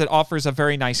because it offers a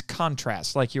very nice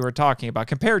contrast, like you were talking about,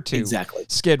 compared to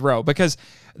Skid Row, because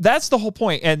that's the whole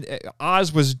point. And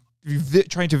Oz was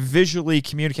trying to visually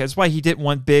communicate. That's why he didn't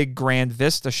want big grand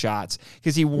vista shots,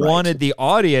 because he wanted the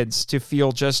audience to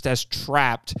feel just as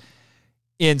trapped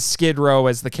in Skid Row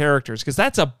as the characters, because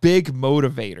that's a big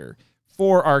motivator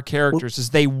for our characters, is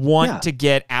they want to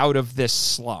get out of this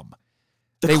slum.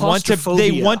 They want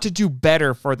to do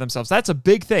better for themselves. That's a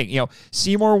big thing.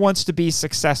 Seymour wants to be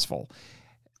successful.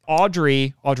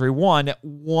 Audrey 1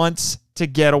 wants to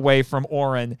get away from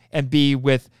Oren and be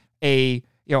with a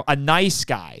nice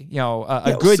guy,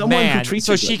 a good man,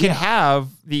 so she can have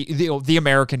the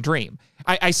American dream.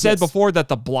 I said before that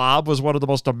The Blob was one of the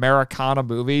most Americana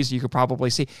movies you could probably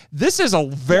see. This is a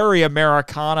very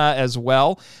Americana as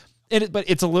well. But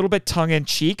it's a little bit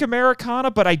tongue-in-cheek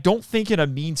Americana, but I don't think in a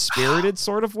mean-spirited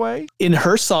sort of way. In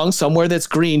her song, Somewhere That's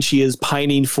Green, she is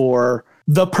pining for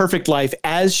the perfect life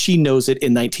as she knows it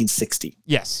in 1960.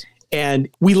 Yes. And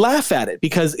we laugh at it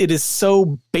because it is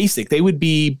so basic. They would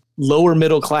be lower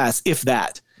middle class, if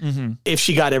that, if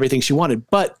she got everything she wanted.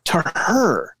 But to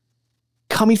her,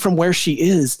 coming from where she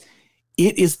is,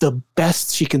 it is the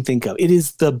best she can think of. It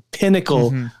is the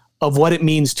pinnacle of what it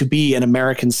means to be an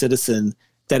American citizen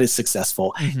that is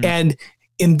successful. And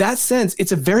in that sense,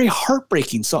 it's a very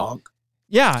heartbreaking song.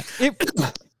 Yeah. You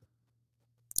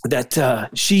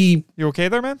okay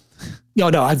there, man? No,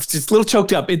 I'm just a little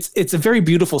choked up. It's a very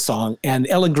beautiful song, and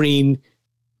Ellen Greene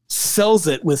sells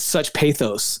it with such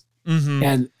pathos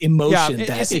and emotion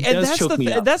that it does choke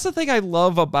me up. That's the thing I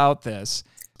love about this,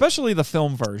 especially the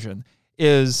film version,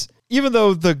 is even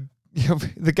though the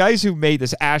guys who made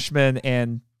this, Ashman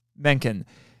and Menken,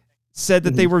 said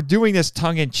that they were doing this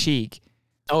tongue-in-cheek.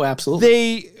 Oh,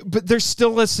 absolutely. But there's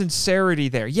still a sincerity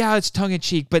there. Yeah, it's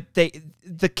tongue-in-cheek, but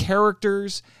the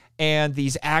characters and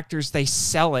these actors, they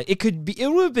sell it. It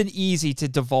would have been easy to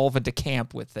devolve into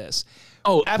camp with this.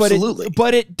 Oh, absolutely.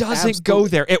 But it doesn't go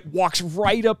there. It walks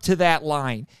right up to that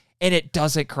line, and it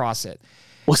doesn't cross it.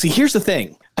 Well, see, here's the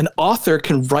thing. An author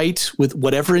can write with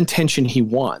whatever intention he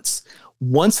wants.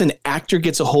 Once an actor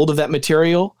gets a hold of that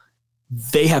material,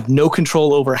 they have no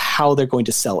control over how they're going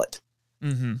to sell it.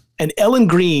 And Ellen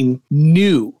Greene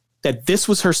knew that this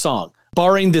was her song,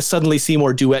 barring the Suddenly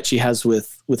Seymour duet she has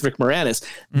with Rick Moranis.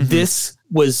 This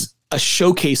was a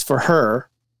showcase for her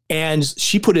And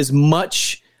she put as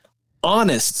much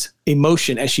honest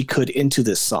emotion as she could into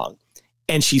this song.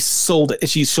 And she sold it.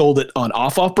 She sold it on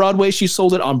off Broadway. She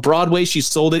sold it on Broadway. She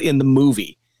sold it in the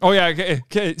movie. Oh yeah.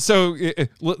 Okay. So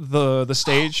the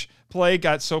stage play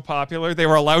got so popular they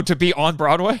were allowed to be on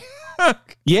Broadway.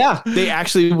 Yeah,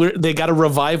 they got a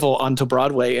revival onto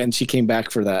Broadway, and she came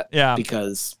back for that. Yeah,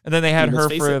 because and then they had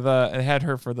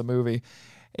her for the movie.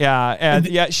 Yeah,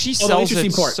 and she sells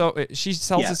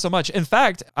it so much. In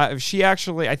fact, she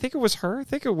actually, I think it was her. I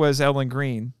think it was Ellen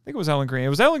Green. It was Ellen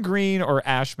Green or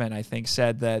Ashman, I think,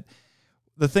 said that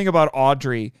the thing about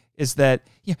Audrey is that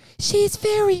she's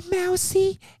very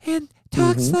mousy and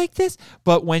talks like this,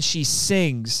 but when she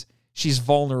sings, she's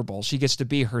vulnerable. She gets to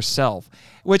be herself,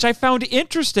 which I found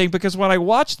interesting because when I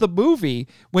watched the movie,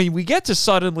 when we get to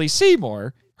Suddenly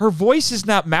Seymour, her voice is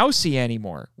not mousy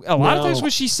anymore. A lot of times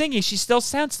when she's singing, she still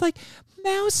sounds like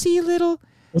mousy little.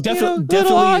 Well, definitely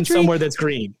little in Somewhere That's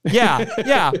Green.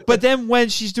 Yeah. But then when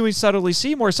she's doing Suddenly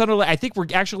Seymour, suddenly I think we're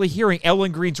actually hearing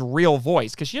Ellen Green's real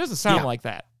voice because she doesn't sound like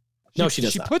that. No, she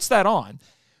does She not. puts that on,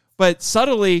 but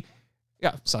Suddenly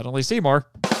Seymour.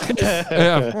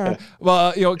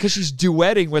 Well, because she's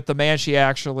duetting with the man she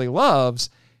actually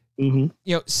loves.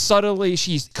 Suddenly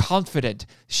she's confident.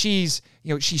 She's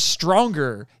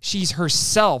stronger. She's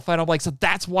herself. And I'm like, so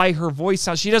that's why her voice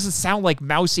sounds, she doesn't sound like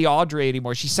mousy Audrey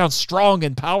anymore. She sounds strong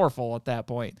and powerful at that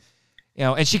point.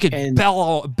 And she could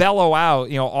bellow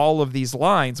out, all of these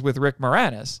lines with Rick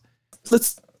Moranis.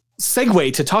 Let's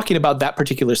segue to talking about that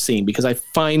particular scene because I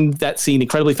find that scene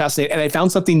incredibly fascinating. And I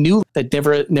found something new that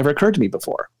never occurred to me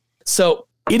before. So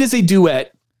it is a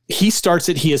duet. He starts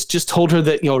it. He has just told her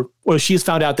that, she has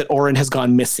found out that Oren has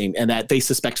gone missing and that they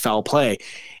suspect foul play.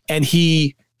 And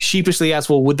he sheepishly asks,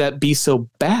 well, would that be so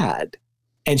bad?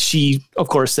 And she, of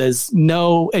course, says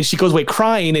no. And she goes away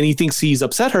crying and he thinks he's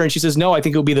upset her. And she says, no, I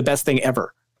think it would be the best thing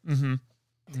ever. And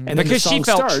because she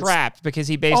felt trapped because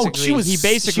he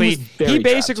basically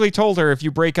told her, if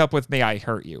you break up with me, I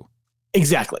hurt you.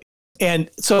 Exactly. And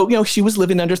so, she was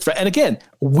living under threat. And again,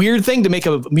 weird thing to make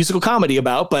a musical comedy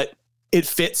about, but it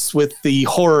fits with the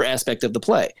horror aspect of the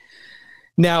play.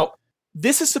 Now,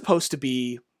 this is supposed to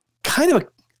be kind of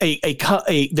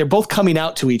they're both coming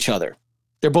out to each other.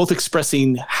 They're both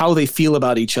expressing how they feel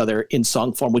about each other in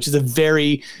song form, which is a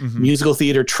very musical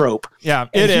theater trope. Yeah,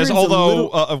 it is.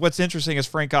 Although what's interesting, as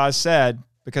Frank Oz said,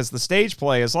 because the stage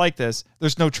play is like this,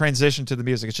 there's no transition to the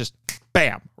music. It's just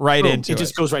bam, right into it. It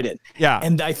just goes right in. Yeah.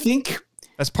 And I think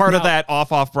that's part of that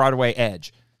off Broadway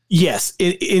edge. Yes.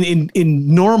 In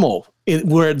normal,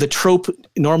 where the trope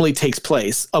normally takes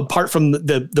place, apart from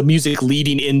the music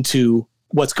leading into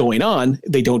what's going on,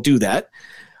 they don't do that.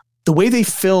 The way they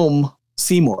film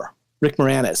Seymour, Rick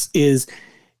Moranis, is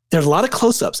there's a lot of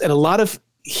close-ups and a lot of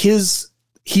he's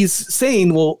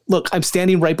saying, well, look, I'm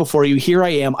standing right before you. Here I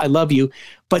am. I love you.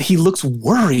 But he looks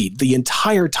worried the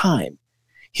entire time.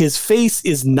 His face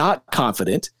is not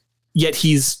confident, yet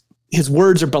his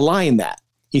words are belying that.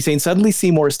 He's saying, suddenly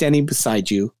Seymour is standing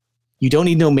beside you. You don't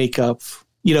need no makeup.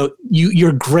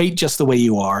 You're great just the way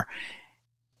you are.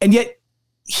 And yet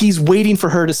he's waiting for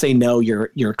her to say, no,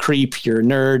 you're a creep. You're a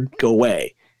nerd. Go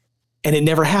away. And it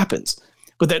never happens.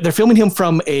 But they're filming him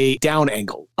from a down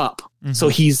angle up. So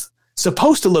he's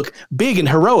supposed to look big and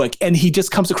heroic. And he just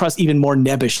comes across even more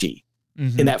nebbishy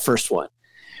in that first one.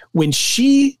 When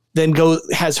she then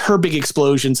has her big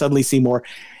explosion, suddenly Seymour,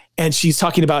 and she's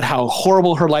talking about how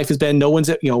horrible her life has been. No one's,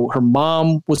 her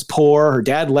mom was poor. Her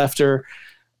dad left her.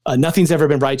 Nothing's ever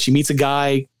been right. She meets a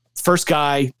guy, first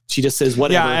guy. She just says,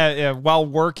 whatever. Yeah, while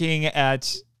working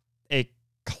at a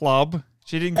club.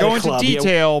 She didn't go into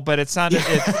detail, but it sounded,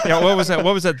 what was that?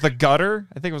 What was that? The Gutter?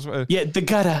 I think it was. The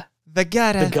Gutter. The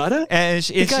Gutter. The Gutter? And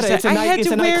she said, I had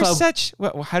to wear such,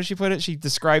 how did she put it? She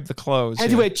described the clothes. I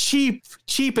had to wear cheap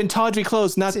and tawdry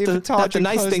clothes, not the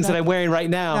nice things that I'm wearing right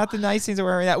now. Not the nice things I'm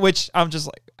wearing now, which I'm just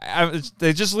like,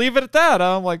 they just leave it at that.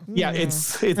 I'm like, yeah,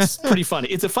 it's pretty funny.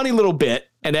 It's a funny little bit,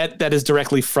 and that is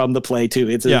directly from the play too.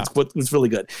 It's really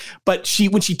good. But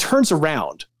when she turns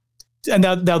around, and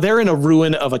now they're in a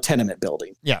ruin of a tenement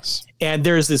building. Yes. And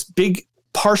there's this big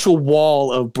partial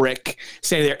wall of brick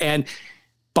standing there, and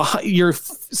you're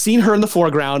seeing her in the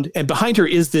foreground, and behind her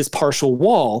is this partial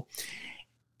wall,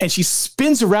 and she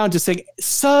spins around to say,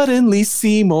 suddenly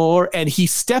Seymour, and he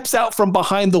steps out from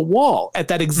behind the wall at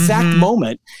that exact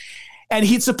moment, and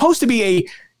he's supposed to be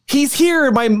he's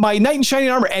here, my knight in shining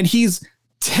armor, and he's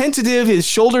tentative, his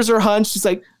shoulders are hunched. He's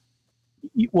like,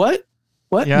 what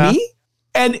me?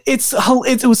 And it's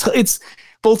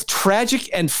both tragic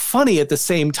and funny at the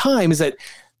same time, is that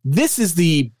this is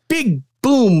the big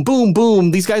boom, boom,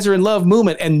 boom. These guys are in love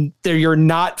movement, and you're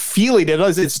not feeling it.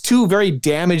 It's two very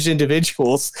damaged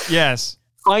individuals. Yes.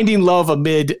 Finding love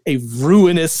amid a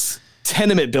ruinous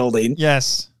tenement building.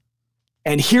 Yes.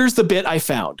 And here's the bit I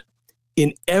found.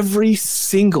 In every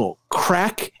single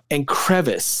crack and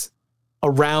crevice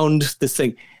around this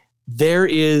thing, there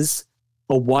is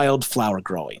a wildflower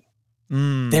growing.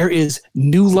 There is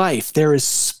new life. There is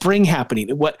spring happening.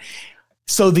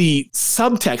 So the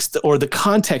subtext or the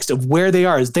context of where they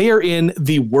are is they are in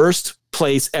the worst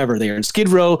place ever. They are in Skid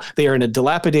Row. They are in a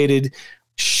dilapidated,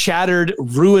 shattered,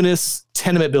 ruinous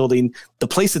tenement building, the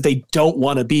place that they don't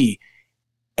want to be.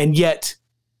 And yet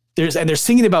they're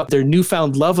singing about their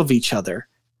newfound love of each other.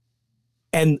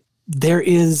 And there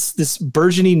is this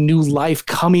burgeoning new life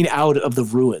coming out of the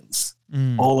ruins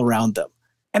all around them.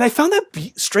 And I found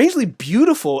that strangely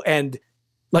beautiful and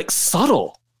like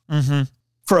subtle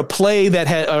for a play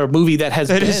or a movie that has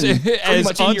been is as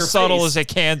much in your unsubtle face. as it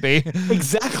can be.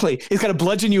 Exactly. It's going to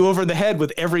bludgeon you over in the head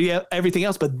with everything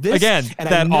else. But this, Again, and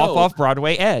that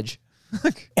off-Broadway edge.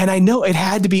 And I know it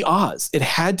had to be Oz. It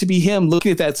had to be him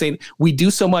looking at that saying, we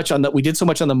did so much on the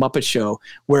Muppet Show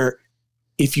where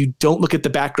if you don't look at the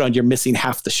background, you're missing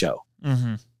half the show.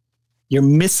 You're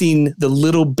missing the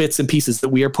little bits and pieces that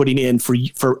we are putting in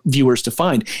for viewers to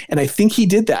find. And I think he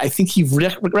did that. I think he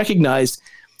recognized,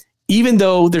 even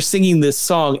though they're singing this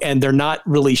song and they're not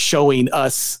really showing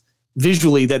us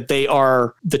visually that they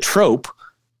are the trope,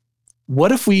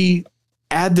 what if we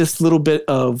add this little bit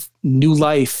of new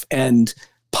life and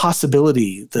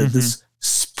possibility, this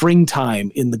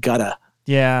springtime in the gutter?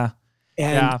 Yeah.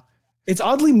 And it's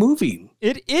oddly moving.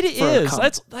 It is.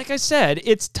 That's, like I said,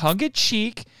 it's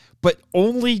tongue-in-cheek, but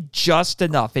only just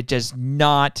enough. It does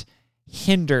not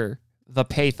hinder the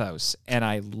pathos, and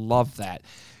I love that.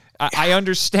 I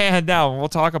understand now, and we'll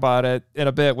talk about it in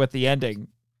a bit with the ending.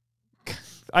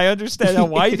 I understand now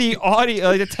why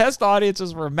the test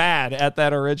audiences were mad at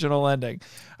that original ending.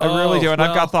 I really do, and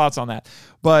I've got thoughts on that.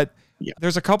 But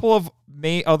there's a couple of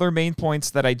other main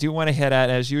points that I do want to hit at.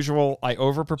 As usual, I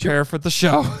over-prepare for the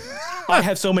show. I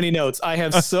have so many notes. I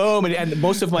have so many, and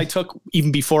most of them I took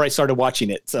even before I started watching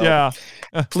it. So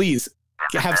please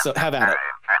have at it.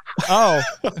 Oh,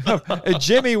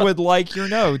 Jimmy would like your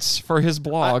notes for his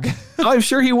blog. I'm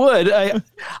sure he would.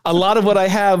 A lot of what I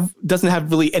have doesn't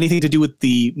have really anything to do with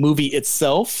the movie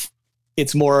itself.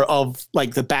 It's more of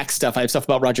like the back stuff. I have stuff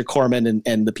about Roger Corman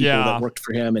and the people that worked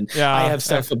for him. And I have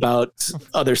stuff about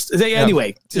others.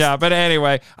 Anyway. But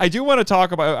anyway, I do want to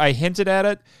talk about, I hinted at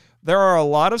it. There are a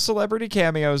lot of celebrity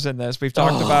cameos in this. We've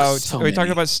talked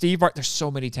talked about Steve Martin. There's so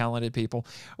many talented people.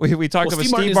 We talked about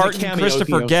Steve Martin,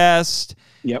 Christopher Guest.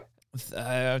 Yep.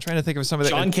 I'm trying to think of some of the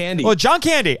John Candy. Oh, John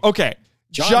Candy. Okay.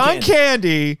 John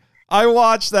Candy. I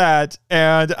watched that,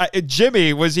 and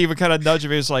Jimmy was even kind of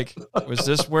nudging me. He was like, was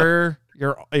this where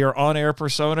your on-air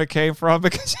persona came from?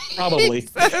 Because probably.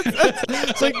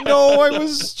 It's like, no, I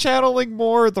was channeling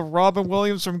more the Robin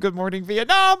Williams from Good Morning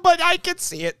Vietnam, but I could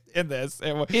see it in this.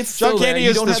 John Candy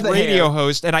is this radio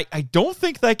host, and I don't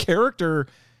think that character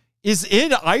is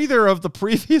in either of the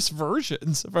previous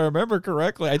versions, if I remember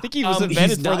correctly. I think he was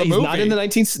invented for the movie.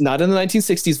 He's not in the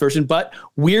 1960s version, but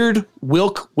Weird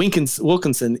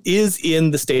Wilkinson is in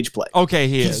the stage play. Okay,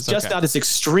 he's just not as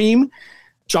extreme.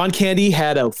 John Candy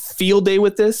had a field day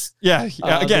with this. Yeah,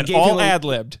 again, all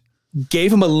ad-libbed.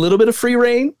 Gave him a little bit of free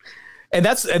reign. And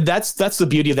that's the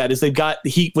beauty of that is they've got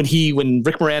when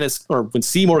Rick Moranis or when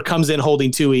Seymour comes in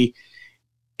holding Toohey,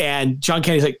 and John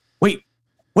Candy's like, "Wait,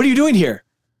 what are you doing here?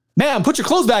 Ma'am, put your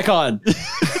clothes back on."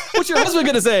 What's your husband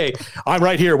going to say? "I'm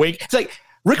right here, Wink." It's like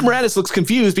Rick Moranis looks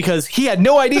confused because he had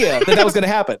no idea that was going to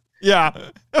happen. Yeah.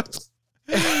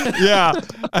 Yeah.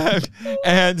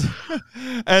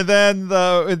 And then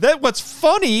what's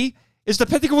funny is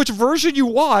depending on which version you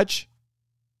watch,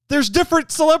 there's different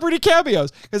celebrity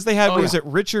cameos because they had, was it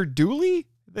Richard Dooley?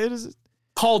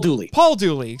 Paul Dooley. Paul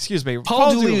Dooley, excuse me.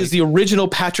 Paul Dooley is the original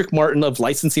Patrick Martin of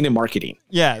licensing and marketing.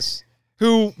 Yes.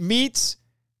 Who meets,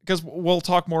 because we'll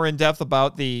talk more in depth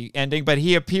about the ending, but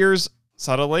he appears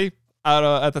subtly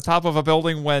at the top of a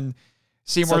building when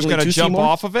Seymour's going to jump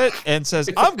off of it and says,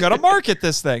 "I'm going to market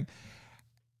this thing."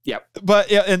 Yep.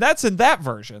 But and that's in that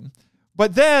version.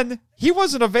 But then he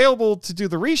wasn't available to do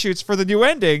the reshoots for the new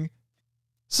ending,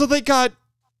 so they got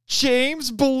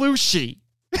James Belushi.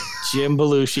 Jim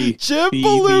Belushi.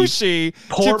 Belushi.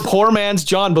 Poor man's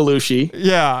John Belushi.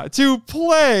 Yeah, to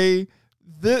play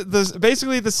the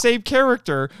basically the same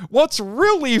character. What's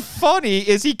really funny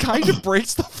is he kind of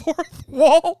breaks the fourth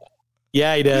wall.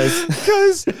 Yeah, he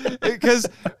does. Because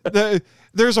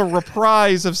there's a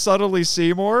reprise of Suddenly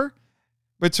Seymour,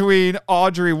 between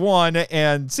Audrey 1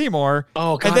 and Seymour.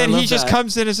 Oh, God, and then I he love just that.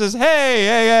 comes in and says,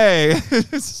 hey.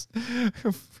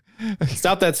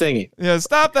 Stop that singing. Yeah,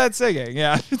 stop that singing.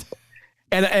 Yeah.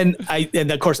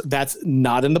 And of course that's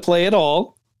not in the play at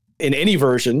all in any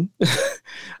version.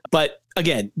 But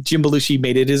again, Jim Belushi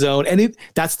made it his own, and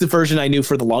that's the version I knew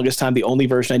for the longest time, the only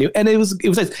version I knew. And it was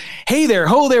like, hey there,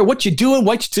 ho there, what you doing?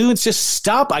 It's just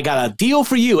stop. I got a deal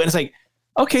for you. And it's like,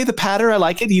 okay, the patter, I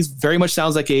like it. He's very much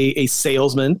sounds like a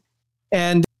salesman,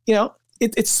 and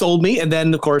it sold me. And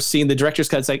then of course seeing the director's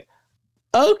cut, it's like,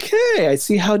 okay, I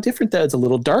see how different that is. A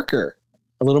little darker,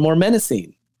 a little more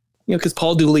menacing. Because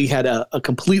Paul Dooley had a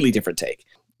completely different take.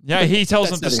 Yeah, he tells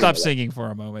him to nothing stop to do with it. singing for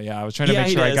a moment. Yeah, I was trying to make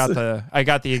he sure does. I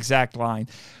got the exact line.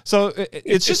 So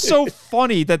it's just so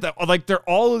funny that they're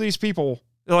all of these people,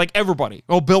 like everybody.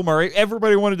 Oh, Bill Murray,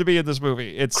 everybody wanted to be in this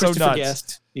movie. It's so Christopher nuts.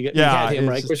 Guest. You Yeah, had him, it's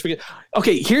right? just- Christopher Guest.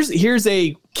 Okay, here's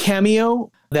a cameo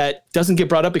that doesn't get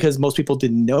brought up because most people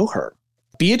didn't know her.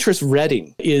 Beatrice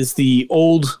Redding is the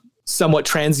old, somewhat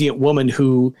transient woman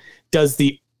who does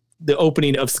the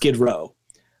opening of Skid Row.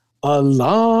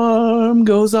 Alarm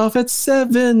goes off at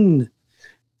 7.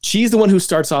 She's the one who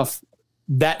starts off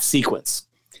that sequence.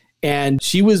 And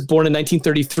she was born in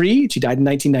 1933. She died in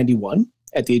 1991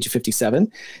 at the age of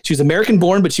 57. She was American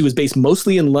born, but she was based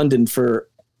mostly in London for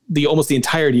almost the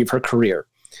entirety of her career.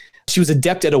 She was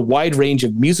adept at a wide range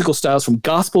of musical styles, from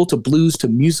gospel to blues to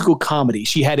musical comedy.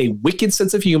 She had a wicked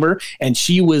sense of humor, and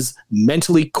she was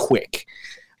mentally quick.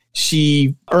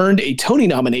 She earned a Tony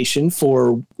nomination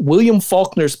for William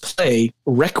Faulkner's play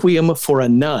Requiem for a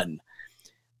Nun.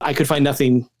 I could find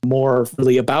nothing more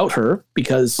really about her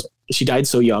because she died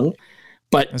so young,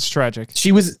 but It's tragic.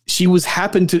 she was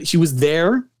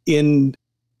there in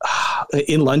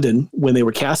London when they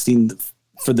were casting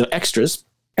for the extras,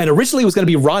 and originally it was going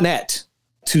to be Ronette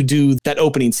to do that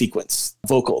opening sequence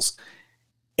vocals,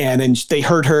 and then they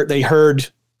heard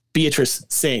Beatrice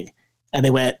sing, and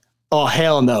they went, oh,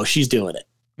 hell no, she's doing it.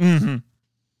 Mm-hmm.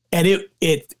 And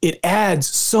it adds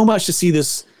so much to see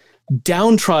this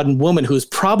downtrodden woman who's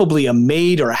probably a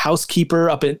maid or a housekeeper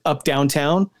up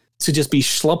downtown to just be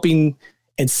schlumping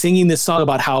and singing this song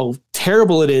about how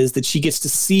terrible it is that she gets to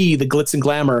see the glitz and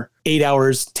glamour 8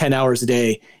 hours, 10 hours a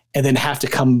day, and then have to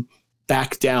come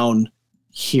back down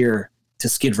here to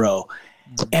Skid Row.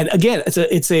 And again,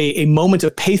 it's a moment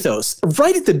of pathos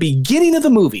right at the beginning of the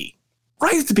movie,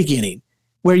 right at the beginning,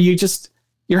 where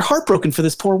you're heartbroken for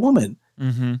this poor woman.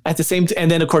 Mm-hmm. At the same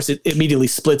and then of course it immediately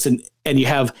splits and you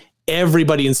have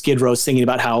everybody in Skid Row singing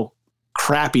about how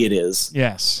crappy it is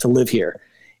Yes. to live here,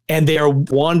 and they are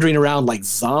wandering around like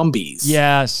zombies.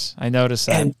 Yes, I noticed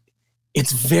that. And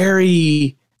it's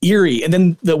very eerie. And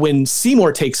then when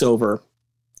Seymour takes over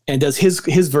and does his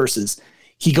verses,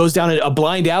 he goes down a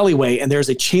blind alleyway, and there's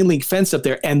a chain link fence up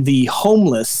there, and the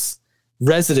homeless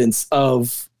residents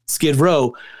of Skid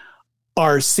Row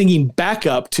are singing back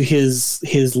up to his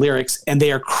lyrics, and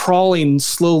they are crawling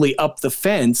slowly up the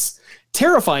fence,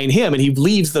 terrifying him, and he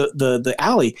leaves the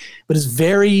alley. But it's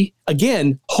very,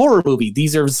 again, horror movie.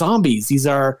 These are zombies. These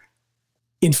are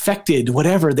infected,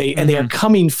 whatever they are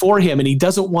coming for him, and he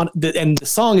doesn't want. And the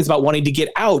song is about wanting to get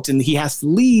out, and he has to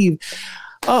leave.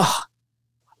 Oh,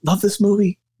 love this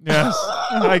movie. Yes,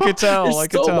 I could tell. There's I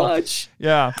could so tell. much.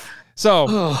 Yeah. So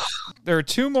Oh, there are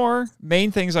two more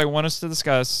main things I want us to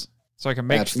discuss, so I can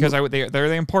make because they're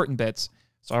the important bits.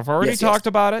 So I've already talked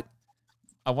about it.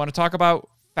 I want to talk about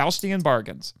Faustian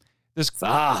bargains.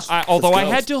 Although I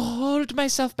had to hold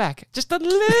myself back just a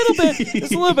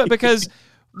little bit, because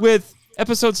with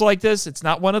episodes like this, it's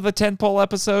not one of the tentpole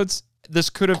episodes.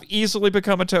 This could have easily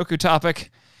become a Toku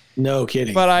topic. No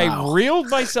kidding. But I reeled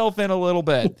myself in a little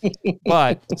bit.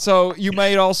 But so you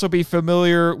might also be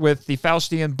familiar with the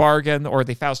Faustian bargain or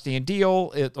the Faustian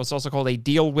deal. It's also called a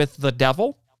deal with the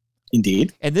devil.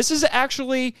 Indeed. And this is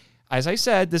actually, as I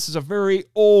said, this is a very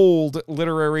old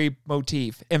literary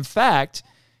motif. In fact,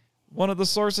 one of the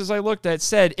sources I looked at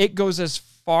said it goes as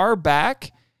far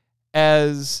back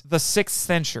as the 6th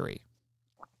century.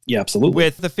 Yeah, absolutely.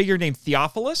 With the figure named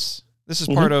Theophilus. This is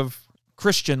part of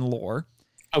Christian lore.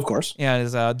 Of course. And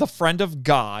is the friend of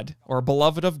God or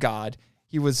beloved of God.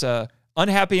 He was a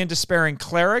unhappy and despairing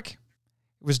cleric.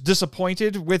 Was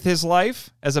disappointed with his life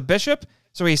as a bishop.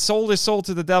 So he sold his soul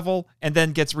to the devil and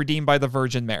then gets redeemed by the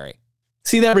Virgin Mary.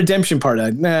 See that redemption part?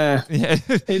 Nah.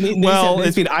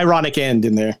 It's an ironic end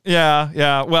in there.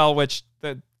 Yeah. Well,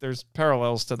 there's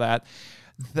parallels to that.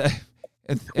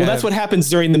 That's what happens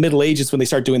during the Middle Ages when they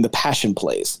start doing the passion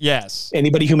plays. Yes.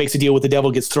 Anybody who makes a deal with the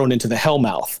devil gets thrown into the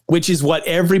hellmouth, which is what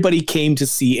everybody came to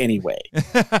see anyway.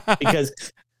 Because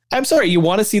I'm sorry. You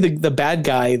want to see the bad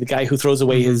guy, the guy who throws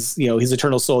away his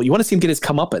eternal soul. You want to see him get his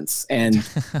comeuppance. And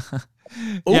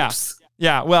oops.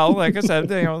 Yeah. Well, like I said,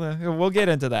 we'll get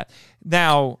into that.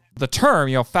 Now, the term,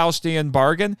 Faustian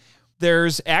bargain,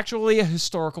 there's actually a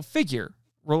historical figure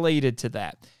related to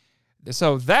that.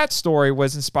 So that story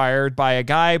was inspired by a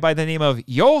guy by the name of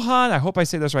Johann, I hope I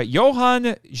say this right,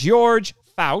 Johann Georg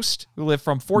Faust, who lived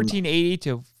from 1480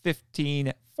 to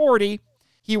 1540.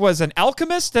 He was an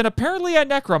alchemist and apparently a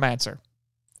necromancer.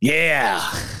 Yeah.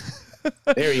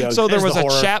 There you go. So there was a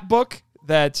horror. chapbook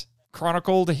that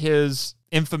chronicled his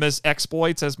infamous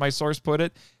exploits, as my source put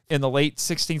it, in the late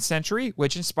 16th century,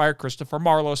 which inspired Christopher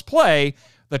Marlowe's play,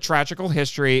 The Tragical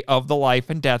History of the Life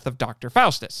and Death of Dr.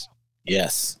 Faustus.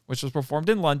 Yes. Which was performed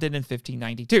in London in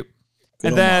 1592. Good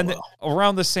And then Marlowe.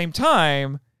 around the same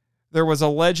time, there was a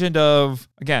legend of,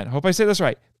 again, hope I say this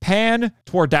right, Pan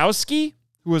Twardowski,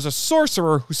 who was a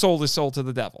sorcerer who sold his soul to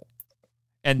the devil.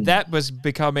 And that was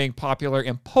becoming popular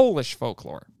in Polish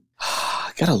folklore.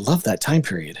 Gotta love that time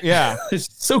period. Yeah.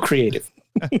 It's so creative.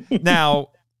 Now,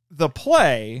 the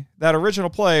play, that original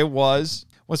play was,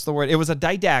 what's the word? It was a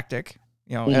didactic,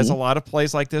 as a lot of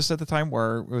plays like this at the time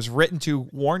were. It was written to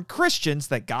warn Christians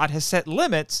that God has set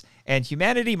limits and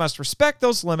humanity must respect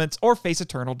those limits or face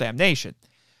eternal damnation.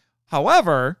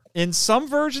 However, in some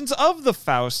versions of the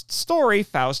Faust story,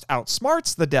 Faust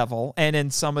outsmarts the devil, and in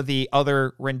some of the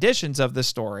other renditions of the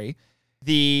story,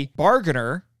 the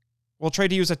bargainer will try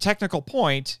to use a technical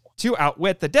point to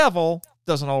outwit the devil.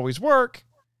 Doesn't always work,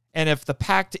 and if the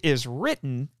pact is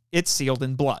written, it's sealed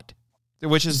in blood,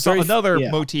 which is another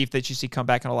motif that you see come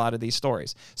back in a lot of these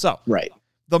stories. So, right.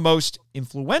 The most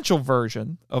influential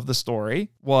version of the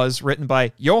story was written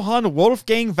by Johann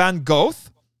Wolfgang van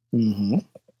Goethe. Mm-hmm.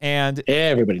 And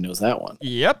everybody knows that one.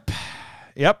 Yep.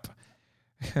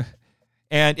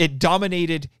 And it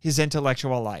dominated his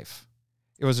intellectual life.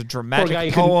 It was a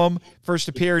dramatic poem. First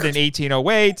appeared in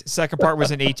 1808. Second part was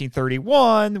in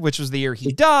 1831, which was the year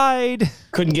he died.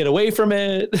 Couldn't get away from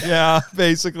it. Yeah,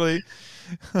 basically.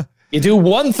 You do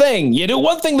one thing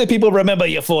that people remember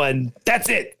you for, and that's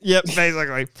it. Yep,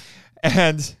 basically.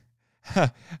 And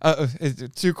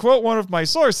to quote one of my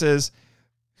sources,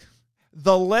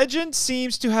 the legend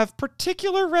seems to have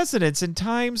particular resonance in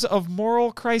times of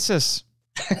moral crisis.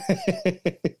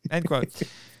 End quote.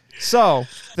 So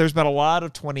there's been a lot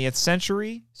of 20th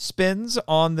century spins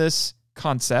on this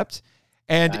concept.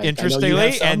 And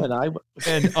interestingly and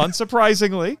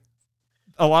unsurprisingly,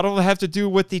 a lot of them have to do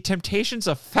with the temptations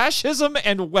of fascism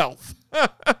and wealth.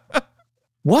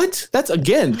 What? That's,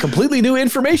 again, completely new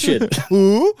information.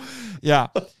 Ooh. Yeah.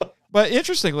 But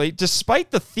interestingly,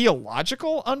 despite the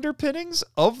theological underpinnings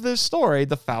of this story,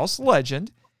 the Faust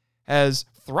legend has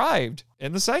thrived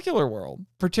in the secular world,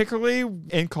 particularly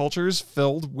in cultures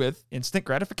filled with instant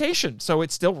gratification. So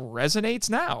it still resonates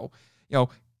now.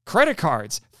 Credit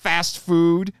cards, fast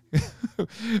food,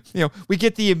 we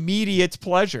get the immediate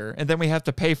pleasure and then we have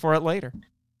to pay for it later.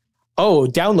 Oh,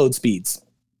 download speeds.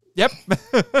 Yep.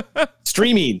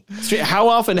 Streaming. How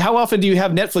often do you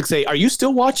have Netflix say, "Are you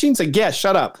still watching?" It's like, "Yeah,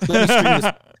 shut up. Let me stream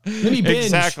this. Let me binge."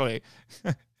 Exactly.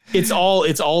 It's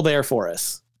all there for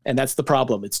us. And that's the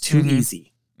problem. It's too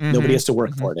easy. Nobody has to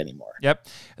work for it anymore. Yep.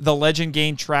 The legend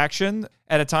gained traction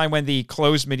at a time when the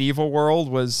closed medieval world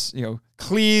was,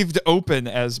 cleaved open,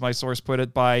 as my source put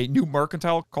it, by new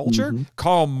mercantile culture.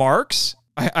 Karl Marx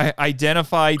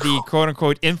identified the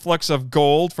quote-unquote influx of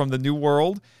gold from the New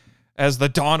World as the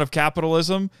dawn of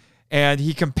capitalism, and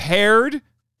he compared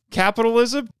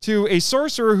capitalism to a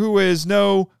sorcerer who is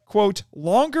no, quote,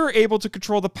 longer able to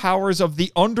control the powers of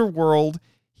the underworld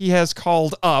he has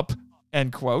called up,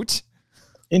 end quote.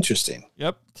 Interesting.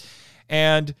 Yep.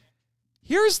 And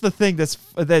here's the thing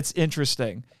that's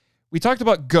interesting. We talked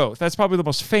about Goethe. That's probably the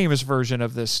most famous version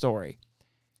of this story.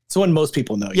 It's the one most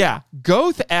people know. Yeah.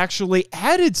 Goethe actually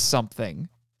added something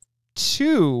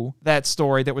to that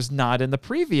story that was not in the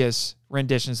previous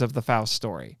renditions of the Faust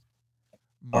story.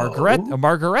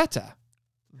 Margareta.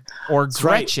 Or That's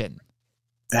Gretchen. Right.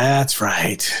 That's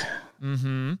right.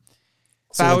 Mm-hmm.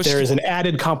 So Faust, there is an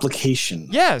added complication.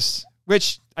 Yes.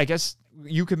 Which I guess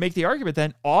you could make the argument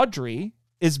then Audrey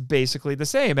is basically the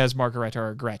same as Margareta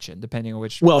or Gretchen, depending on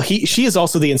which. Well, she is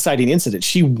also the inciting incident.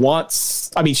 She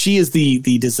is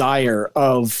the desire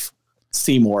of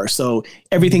Seymour. So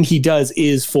everything he does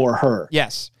is for her.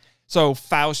 Yes. So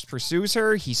Faust pursues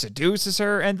her, he seduces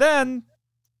her, and then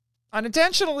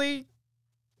unintentionally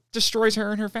destroys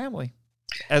her and her family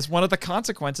as one of the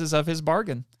consequences of his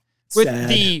bargain. With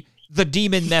the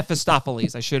demon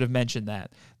Mephistopheles. I should have mentioned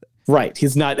that. Right.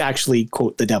 He's not actually,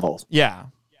 quote, the devil. Yeah.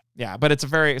 Yeah. But it's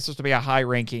supposed to be a high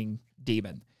ranking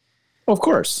demon. Of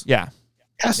course. Yeah.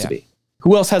 Has to be.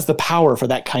 Who else has the power for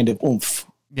that kind of oomph?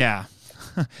 Yeah.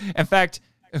 In fact,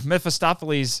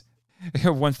 Mephistopheles,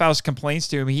 when Faust complains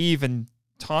to him, he even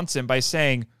taunts him by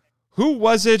saying, "Who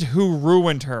was it who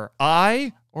ruined her?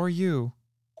 I or you?"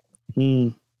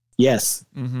 Yes.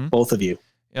 Both of you.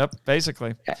 Yep,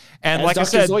 basically. And As like Dr. I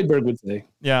said, Zoidberg would say,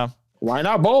 yeah. why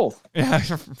not both? Yeah,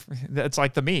 it's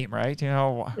like the meme, right?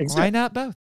 Why Exactly. not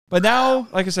both? But now,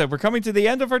 like I said, we're coming to the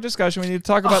end of our discussion. We need to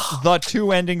talk about the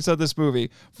two endings of this movie.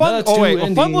 A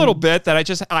fun little bit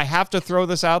that I have to throw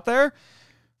this out there,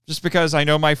 just because I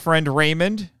know my friend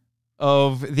Raymond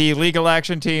of the legal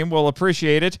action team will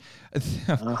appreciate it.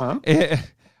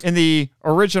 In the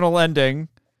original ending,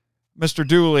 Mr.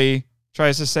 Dooley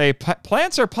tries to say,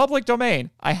 plants are public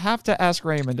domain. I have to ask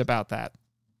Raymond about that.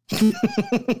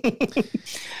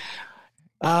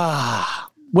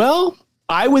 Well,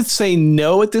 I would say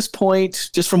no at this point,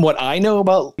 just from what I know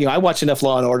about, I watch enough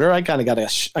Law and Order. I kind of got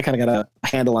a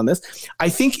handle on this. I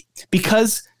think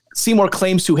because Seymour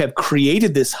claims to have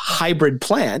created this hybrid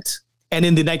plant, and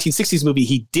in the 1960s movie,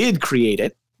 he did create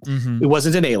it. It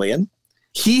wasn't an alien.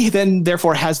 He then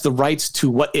therefore has the rights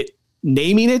to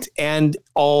naming it and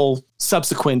all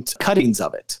subsequent cuttings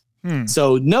of it.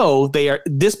 So no,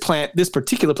 this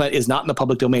particular plant is not in the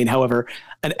public domain. However,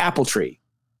 an apple tree.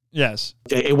 Yes.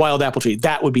 A wild apple tree,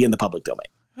 that would be in the public domain.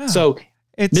 Oh. So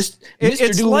it's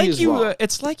Dooley like is wrong.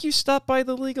 It's like you stopped by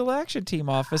the legal action team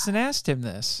office and asked him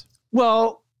this.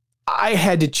 Well, I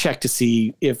had to check to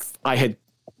see if I had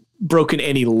broken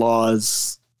any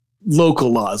laws,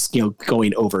 local laws,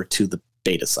 going over to the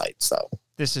beta site. So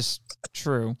this is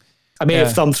true. I may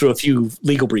have thumbed through a few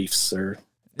legal briefs or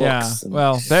books. Yeah.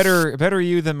 Well, better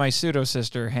you than my pseudo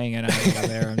sister hanging out over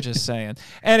there. I'm just saying.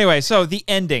 Anyway, so the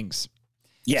endings.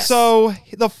 Yes. So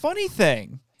the funny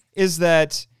thing is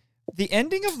that the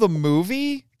ending of the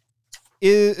movie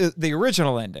is the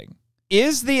original ending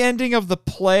is the ending of the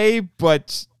play,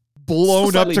 but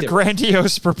blown up to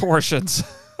grandiose proportions.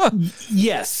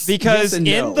 Yes. Because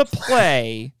in the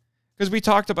play, because we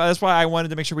talked about, that's why I wanted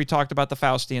to make sure we talked about the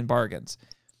Faustian bargains.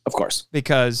 Of course.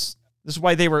 Because this is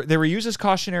why they were used as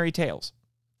cautionary tales.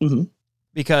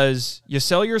 Because you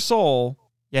sell your soul,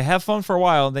 you have fun for a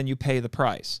while, and then you pay the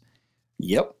price.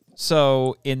 Yep.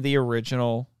 So in the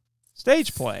original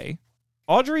stage play,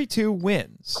 Audrey 2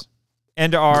 wins,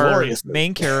 and our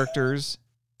main characters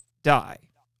die.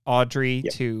 Audrey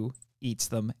 2 eats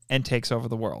them and takes over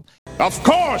the world. Of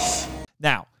course!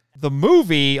 Now, the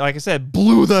movie, like I said,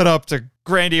 blew that up to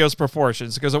grandiose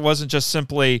proportions because it wasn't just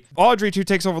simply Audrey 2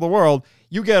 takes over the world.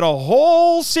 You get a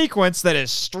whole sequence that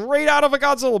is straight out of a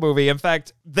Godzilla movie. In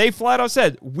fact, they flat out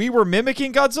said, we were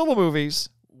mimicking Godzilla movies.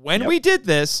 When we did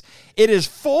this, it is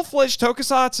full-fledged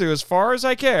tokusatsu as far as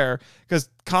I care, because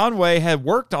Conway had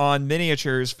worked on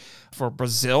miniatures for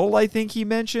Brazil, I think he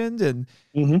mentioned, and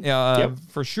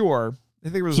for sure. I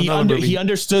think it was another movie. He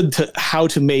understood how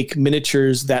to make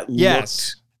miniatures that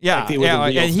looked like they were the real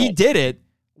and he did it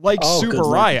like Super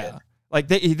Raya. Like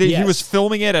he was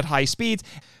filming it at high speeds.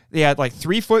 They had like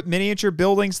 3-foot miniature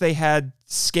buildings. They had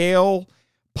scale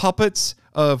puppets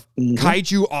of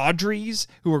kaiju Audreys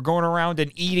who were going around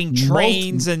and eating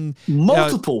trains and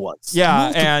multiple ones.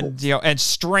 Yeah, and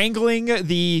strangling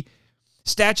the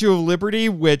Statue of Liberty,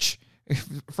 which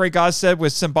Frank Oz said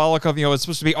was symbolic of, it's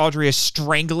supposed to be Audrey is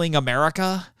strangling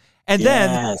America. And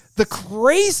then the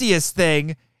craziest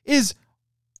thing is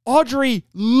Audrey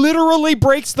literally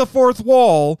breaks the fourth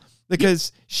wall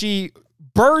because she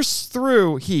bursts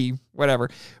through the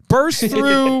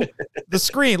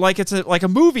screen like it's like a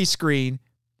movie screen,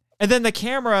 and then the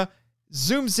camera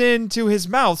zooms into his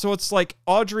mouth, so it's like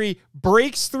Audrey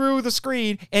breaks through the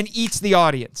screen and eats the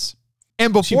audience.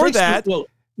 And before that,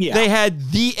 they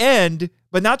had the end,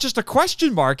 but not just a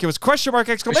question mark. It was question mark,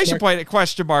 exclamation point,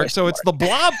 question mark. So it's the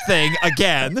blob thing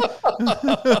again.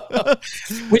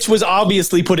 Which was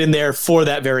obviously put in there for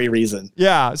that very reason.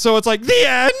 Yeah. So it's like the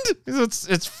end. It's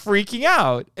freaking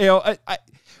out.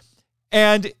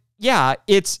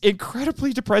 It's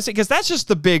incredibly depressing because that's just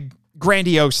the big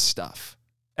grandiose stuff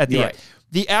at the end.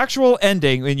 The actual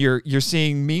ending, when you're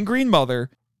seeing Mean Green Mother,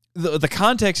 the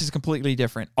context is completely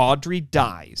different. Audrey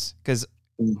dies because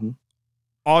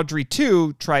Audrey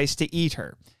 2 tries to eat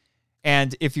her.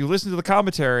 And if you listen to the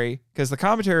commentary, because the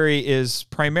commentary is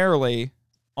primarily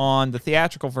on the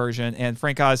theatrical version, and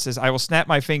Frank Oz says, I will snap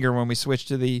my finger when we switch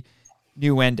to the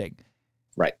new ending.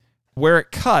 Right. Where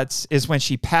it cuts is when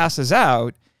she passes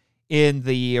out in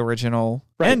the original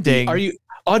ending.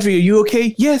 Audrey, are you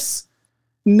okay? Yes.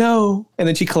 No. And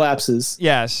then she collapses.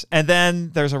 Yes. And then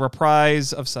there's a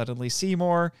reprise of Suddenly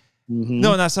Seymour.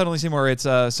 No, not Suddenly Seymour. It's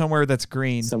Somewhere That's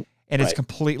Green. and it's Right.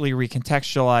 completely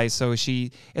recontextualized. So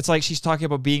it's like she's talking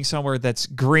about being somewhere that's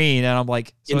green, and I'm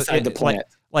like, so Inside the plant.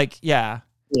 Yeah.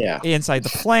 Yeah. Inside the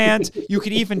plant. You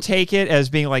could even take it as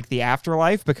being like the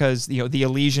afterlife, because the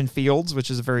Elysian Fields, which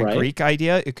is a very Right. Greek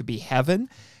idea, it could be heaven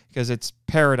because it's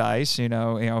paradise.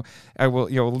 I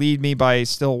will lead me by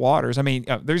still waters. I mean,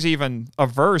 there's even a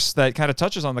verse that kind of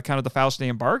touches on the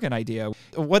Faustian bargain idea.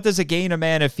 What does it gain a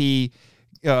man if he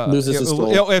Loses his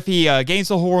soul. if he gains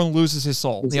the whole and loses his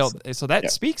soul? So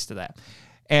that speaks to that,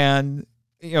 and.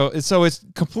 So it's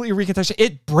completely recontextualized.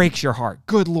 It breaks your heart.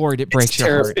 Good Lord, it breaks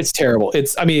your heart. It's terrible.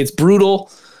 It's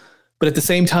brutal, but at the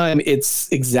same time, it's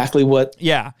exactly what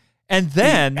And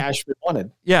then Ashman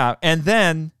wanted. Yeah, and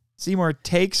then Seymour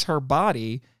takes her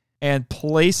body and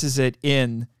places it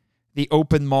in the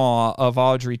open maw of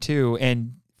Audrey too.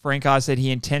 And Frank Oz said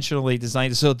he intentionally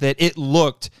designed it so that it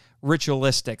looked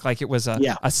ritualistic, like it was a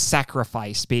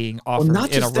sacrifice being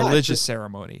offered in a religious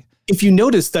ceremony. If you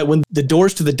notice that when the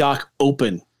doors to the dock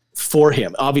open for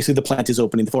him, obviously the plant is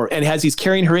opening for her, and as he's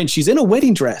carrying her in, she's in a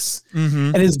wedding dress.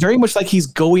 Mm-hmm. And it's very much like he's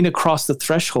going across the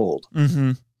threshold,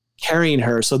 carrying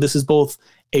her. So this is both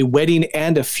a wedding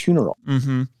and a funeral.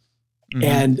 Mm-hmm. Mm-hmm.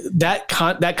 And that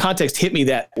context hit me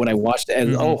that when I watched it.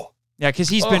 And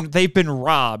because they've been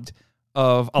robbed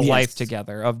of a life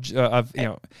together,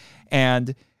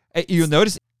 and you'll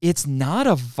notice it's not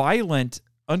a violent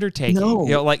undertaking.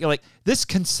 No. Like this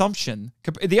consumption.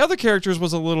 The other characters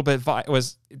was a little bit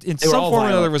was in They were some all form or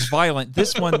another violent. was violent.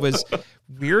 This one was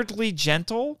weirdly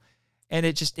gentle, and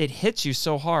it hits you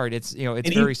so hard. It's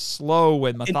very slow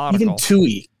and methodical. Even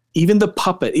Tui, even the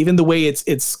puppet, even the way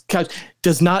it's couched,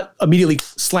 does not immediately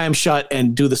slam shut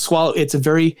and do the swallow. It's a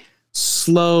very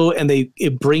slow, and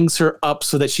it brings her up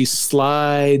so that she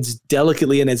slides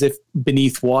delicately and as if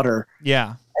beneath water.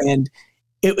 Yeah. And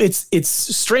it's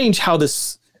strange how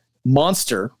this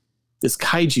monster, this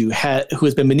kaiju, who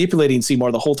has been manipulating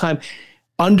Seymour the whole time,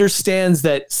 understands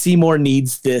that Seymour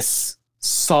needs this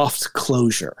soft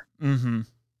closure. Mm-hmm.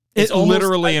 It's It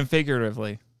literally and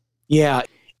figuratively. Yeah,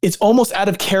 it's almost out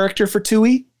of character for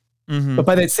Tui, but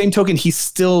by that same token, he's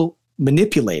still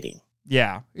manipulating.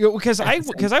 Yeah, because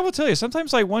I will tell you,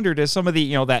 sometimes I wondered, as some of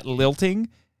the that lilting,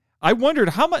 I wondered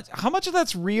how much of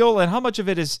that's real and how much of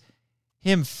it is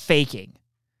him faking.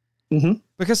 Mm-hmm.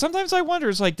 Because sometimes I wonder,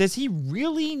 it's like, does he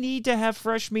really need to have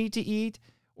fresh meat to eat,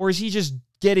 or is he just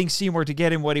getting Seymour to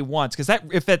get him what he wants? Because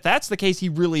if that's the case, he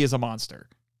really is a monster.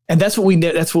 And that's what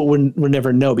we'll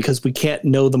never know, because we can't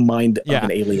know the mind of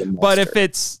an alien monster.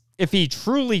 But if he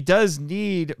truly does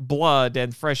need blood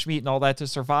and fresh meat and all that to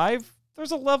survive,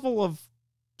 there's a level of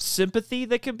sympathy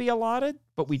that can be allotted,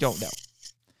 but we don't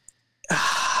know.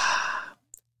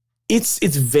 It's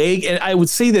vague, and I would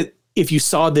say that if you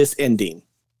saw this ending,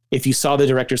 if you saw the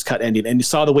director's cut ending, and you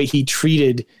saw the way he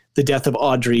treated the death of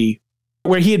Audrey,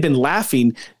 where he had been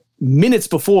laughing minutes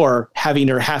before having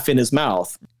her half in his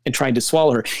mouth and trying to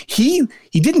swallow her, he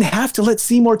didn't have to let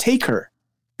Seymour take her.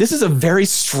 This is a very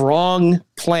strong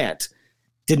plant.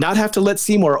 Did not have to let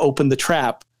Seymour open the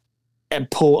trap and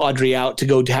pull Audrey out to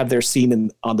go to have their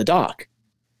scene on the dock.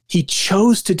 He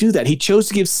chose to do that. He chose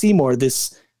to give Seymour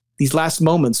these last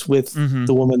moments with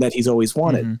the woman that he's always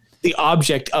wanted, the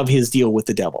object of his deal with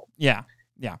the devil. Yeah,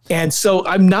 yeah. And so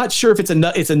I'm not sure if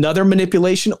it's another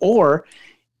manipulation, or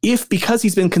if, because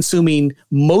he's been consuming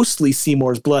mostly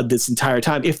Seymour's blood this entire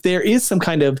time, if there is some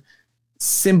kind of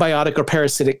symbiotic or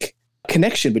parasitic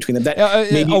connection between them,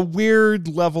 that maybe a weird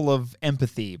level of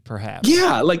empathy, perhaps.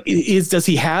 Yeah, like he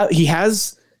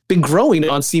has been growing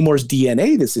on Seymour's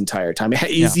DNA this entire time.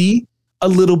 Is he a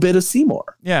little bit of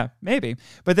Seymour? Yeah, maybe.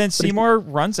 But then Seymour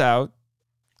runs out,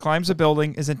 climbs a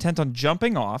building, is intent on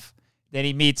jumping off. Then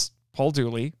he meets Paul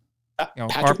Dooley.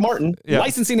 Patrick Martin,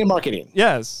 licensing and marketing.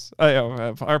 Yes.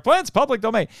 Our plan's public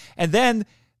domain. And then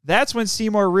that's when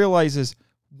Seymour realizes,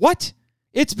 what?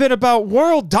 It's been about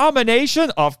world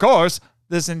domination, of course,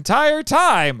 this entire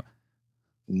time.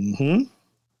 Mm-hmm.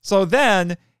 So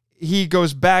then he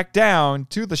goes back down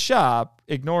to the shop,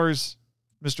 ignores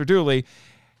Mr. Dooley,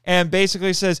 and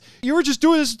basically says, you were just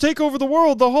doing this to take over the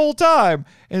world the whole time.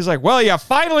 And he's like, well, you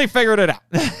finally figured it out.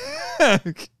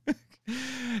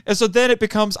 And so then it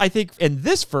becomes, I think, in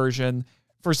this version,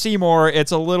 for Seymour,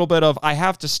 it's a little bit of, I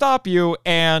have to stop you,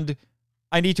 and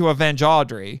I need to avenge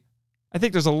Audrey. I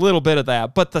think there's a little bit of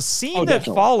that. But the scene that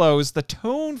follows, the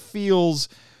tone feels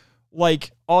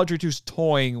like Audrey 2's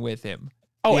toying with him.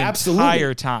 Oh, the absolutely.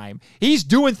 Entire time. He's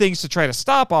doing things to try to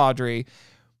stop Audrey,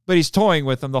 but he's toying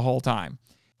with him the whole time.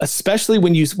 Especially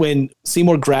when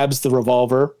Seymour grabs the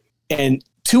revolver and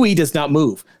Tui does not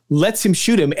move, lets him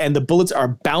shoot him, and the bullets are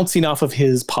bouncing off of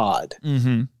his pod.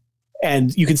 Mm-hmm.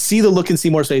 And you can see the look in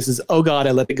Seymour's faces. Oh God,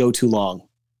 I let it go too long.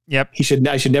 Yep. I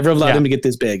should never have allowed him to get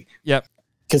this big. Yep.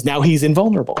 Because now he's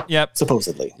invulnerable. Yep.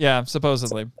 Supposedly. Yeah,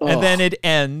 supposedly. Oh. And then it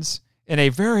ends in a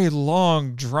very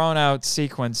long, drawn-out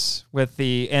sequence with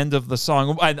the end of the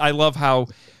song. I love how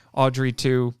Audrey,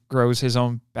 too, grows his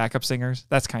own backup singers.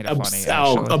 That's kind of funny,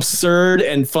 actually. Absurd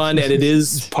and fun, and it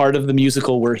is part of the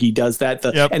musical where he does that.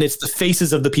 And it's the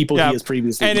faces of the people he has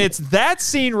previously. And it's that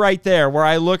scene right there where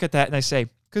I look at that and I say,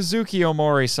 Kazuki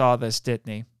Omori saw this, didn't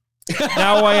he?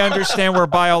 Now I understand where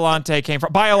Biollante came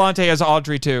from. Biollante has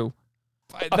Audrey, too.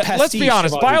 Let's be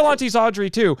honest, Biolante's Audrey,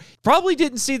 too. Probably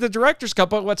didn't see the director's cut,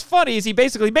 but what's funny is he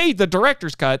basically made the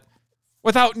director's cut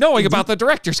without knowing about the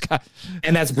director's cut.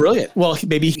 And that's brilliant. Well,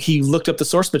 maybe he looked up the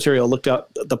source material, looked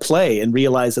up the play, and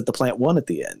realized that the plant won at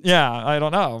the end. Yeah, I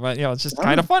don't know. But, it's just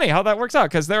kind of funny how that works out,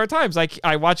 because there are times like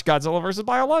I watch Godzilla vs.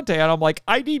 Biollante, and I'm like,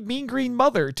 I need Mean Green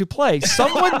Mother to play.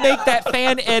 Someone make that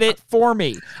fan edit for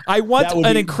me. I want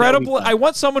I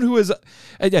want someone who is...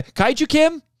 Kaiju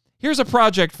Kim, here's a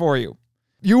project for you.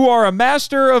 You are a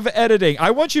master of editing.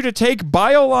 I want you to take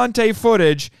Biollante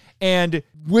footage and,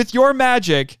 with your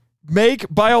magic, make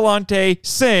Biollante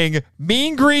sing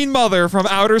Mean Green Mother from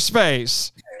Outer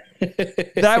Space.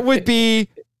 That would be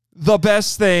the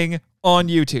best thing on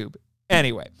YouTube.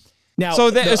 Anyway. Now,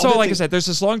 like I said, there's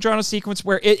this long drawn-out sequence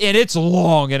where it's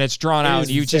long and it's drawn out, and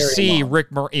you just see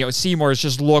Seymour's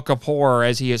just look of horror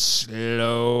as he is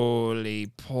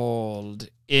slowly pulled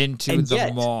into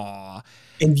the maw.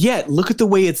 And yet, look at the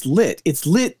way it's lit. It's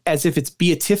lit as if it's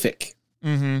beatific.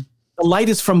 Mm-hmm. The light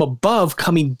is from above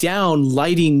coming down,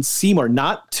 lighting Seymour,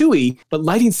 not Tui, but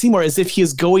lighting Seymour as if he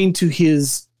is going to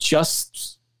his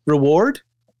just reward,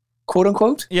 quote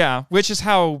unquote. Yeah, which is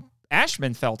how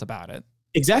Ashman felt about it.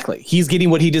 Exactly. He's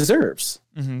getting what he deserves.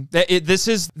 Mm-hmm. This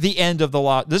is the end of the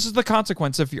law. This is the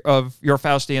consequence of your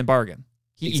Faustian bargain.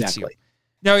 He eats you.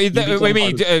 No,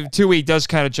 Tui does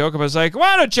kind of joke about it. It's like,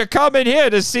 why don't you come in here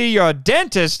to see your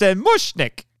dentist and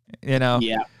Mushnik?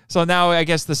 Yeah. So now I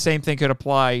guess the same thing could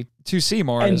apply to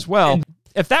Seymour as well.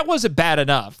 If that wasn't bad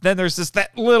enough, then there's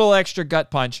that little extra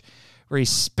gut punch where he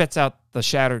spits out the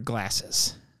shattered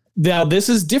glasses. Now, this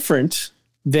is different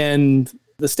than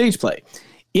the stage play.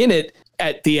 In it,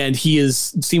 at the end,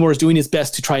 Seymour is doing his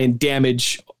best to try and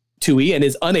damage Tui and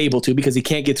is unable to because he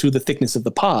can't get through the thickness of the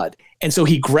pod. And so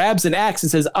he grabs an axe and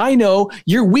says, I know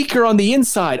you're weaker on the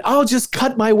inside. I'll just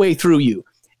cut my way through you.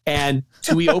 And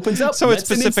Tui opens up. So it's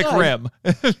Pacific Rim.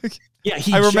 Yeah,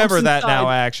 I remember that now,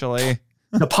 actually.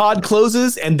 The pod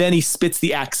closes and then he spits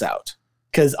the axe out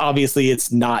because obviously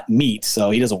it's not meat,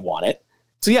 so he doesn't want it.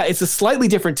 So yeah, it's a slightly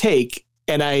different take,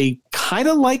 and I kind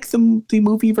of like the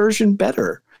movie version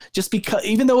better. Just because,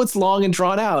 even though it's long and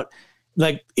drawn out,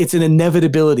 like it's an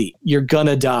inevitability. You're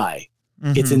gonna die.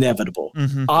 Mm-hmm. It's inevitable.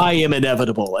 Mm-hmm. I am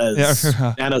inevitable, as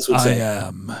Thanos would say. I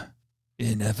am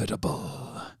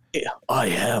inevitable. I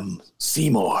am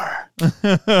Seymour.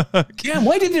 Damn,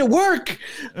 why didn't it work?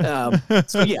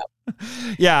 So yeah.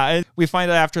 Yeah, and we find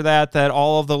out after that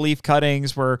all of the leaf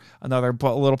cuttings were another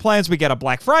little plans. We get a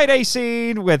Black Friday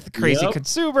scene with crazy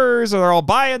consumers, and they're all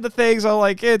buying the things.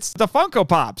 It's the Funko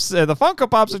Pops. The Funko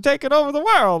Pops are taking over the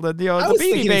world, and the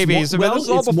Beanie Babies. This is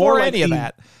all before any of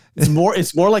that. It's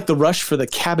more like the rush for the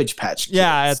Cabbage Patch Kids.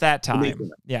 Yeah, at that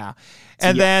time. Yeah,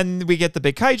 and then we get the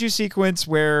big kaiju sequence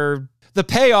where the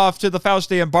payoff to the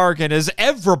Faustian bargain is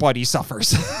everybody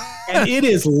suffers. And it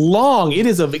is long.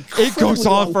 It goes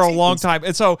on for a long time.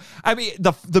 And so, I mean,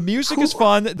 the music is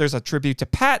fun. There's a tribute to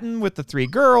Patton with the three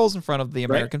girls in front of the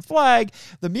American flag.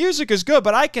 The music is good,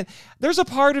 but there's a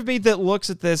part of me that looks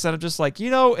at this and I'm just like,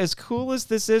 as cool as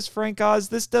this is, Frank Oz,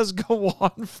 this does go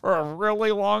on for a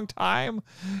really long time.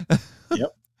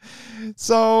 Yep.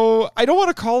 So I don't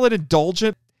want to call it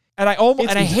indulgent. And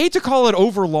I hate to call it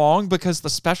overlong because the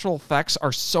special effects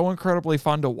are so incredibly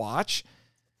fun to watch.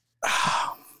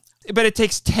 But it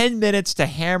takes 10 minutes to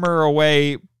hammer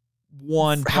away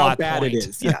one plot point. How bad it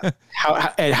is, yeah.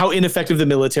 how ineffective the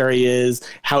military is,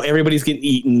 how everybody's getting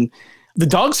eaten. The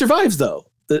dog survives, though.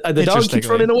 The dog keeps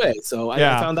running away, so I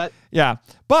found that. Yeah,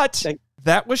 but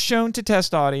that was shown to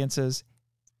test audiences.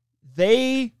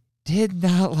 They did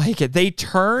not like it. They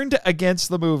turned against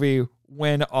the movie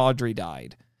when Audrey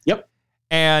died. Yep.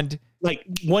 And... like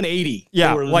 180.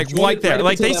 Yeah, like there.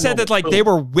 Like they said that they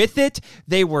were with it.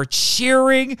 They were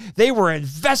cheering. They were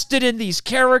invested in these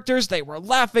characters. They were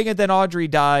laughing. And then Audrey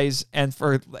dies. And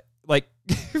for like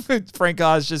Frank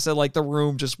Oz just said, like the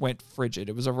room just went frigid.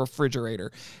 It was a refrigerator.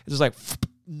 It was like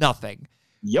nothing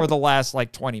for the last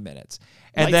like 20 minutes.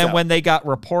 And then when they got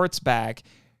reports back,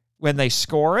 when they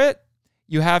score it,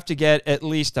 you have to get at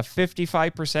least a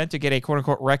 55% to get a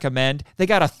quote-unquote recommend. They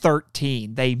got a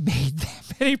 13. They made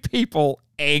that many people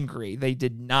angry. They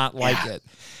did not like it.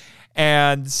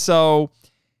 And so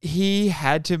he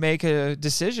had to make a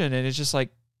decision, and it's just like,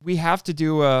 we have to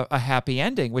do a happy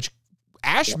ending, which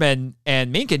Ashman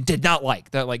and Minkin did not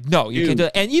like. They're like, no, you can do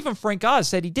it. And even Frank Oz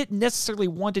said he didn't necessarily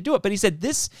want to do it, but he said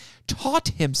this taught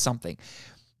him something.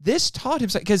 This taught him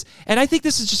something. And I think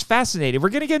this is just fascinating. We're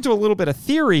going to get into a little bit of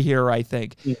theory here, I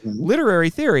think, literary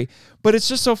theory, but it's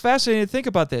just so fascinating to think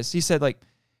about this. He said, like,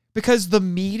 because the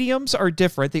mediums are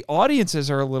different, the audiences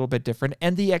are a little bit different,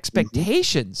 and the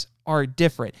expectations are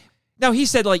different. Now, he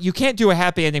said, like, you can't do a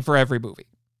happy ending for every movie.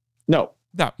 No,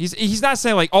 he's not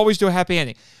saying, like, always do a happy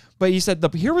ending. But he said,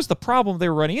 here was the problem they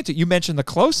were running into. You mentioned the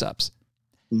close-ups.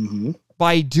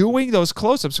 By doing those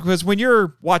close-ups, because when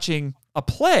you're watching a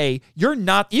play, you're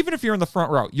not, even if you're in the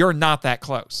front row, you're not that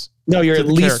close. No, you're at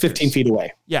least 15 feet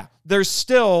away. Yeah, there's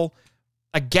still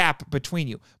a gap between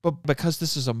you. But because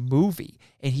this is a movie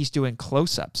and he's doing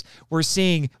close-ups, we're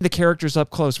seeing the characters up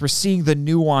close. We're seeing the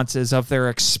nuances of their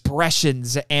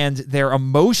expressions and their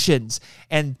emotions.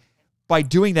 And by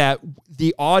doing that,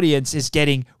 the audience is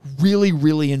getting really,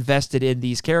 really invested in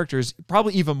these characters,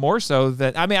 probably even more so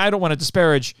than, I mean, I don't want to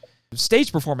disparage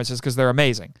stage performances because they're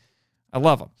amazing. I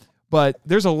love them. But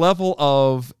there's a level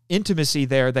of intimacy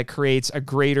there that creates a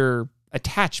greater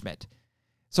attachment.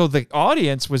 So the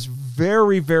audience was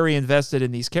very, very invested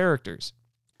in these characters.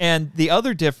 And the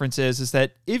other difference is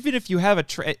that even if you have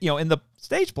in the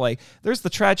stage play, there's the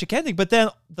tragic ending, but then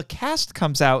the cast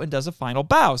comes out and does a final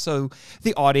bow. So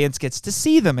the audience gets to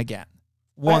see them again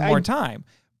one more time.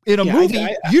 In a movie,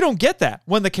 you don't get that.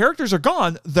 When the characters are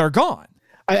gone, they're gone.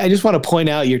 I just want to point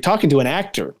out, you're talking to an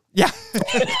actor. Yeah.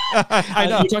 I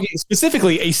know. You're talking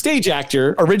specifically a stage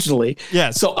actor originally.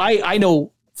 Yes. So I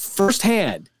know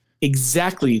firsthand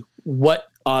exactly what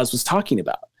Oz was talking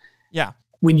about. Yeah.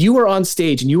 When you were on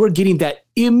stage and you were getting that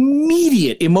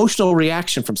immediate emotional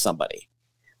reaction from somebody,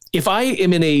 if I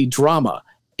am in a drama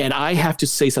and I have to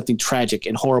say something tragic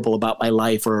and horrible about my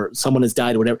life or someone has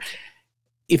died or whatever,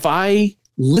 if I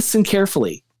listen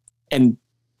carefully and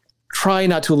try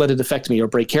not to let it affect me or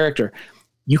break character,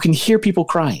 you can hear people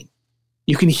crying.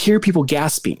 You can hear people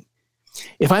gasping.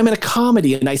 If I'm in a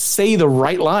comedy and I say the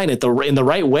right line in the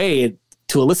right way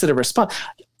to elicit a response,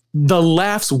 the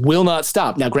laughs will not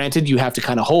stop. Now, granted, you have to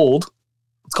kind of hold.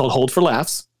 It's called hold for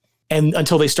laughs. And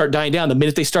until they start dying down, the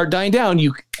minute they start dying down,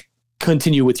 you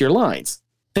continue with your lines.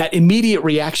 That immediate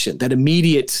reaction, that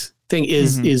immediate thing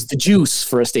is the juice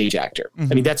for a stage actor. I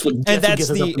mean, that's what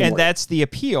that's the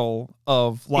appeal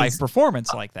of live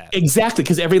performance like that. Exactly,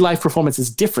 because every live performance is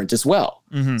different as well.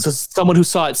 So someone who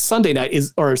saw it Sunday night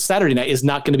or Saturday night is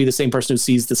not going to be the same person who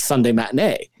sees the Sunday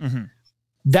matinee.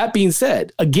 That being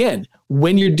said, again,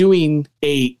 when you're doing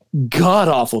a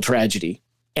god-awful tragedy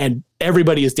and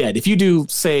everybody is dead, if you do,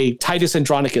 say, Titus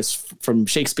Andronicus from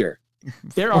Shakespeare,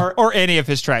 there are... Or any of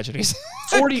his tragedies.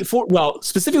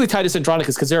 Specifically Titus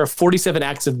Andronicus, because there are 47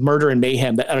 acts of murder and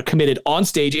mayhem that are committed on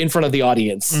stage in front of the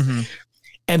audience.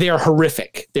 And they are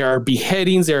horrific. There are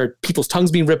beheadings, there are people's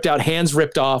tongues being ripped out, hands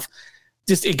ripped off.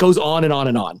 Just, it goes on and on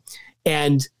and on.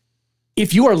 And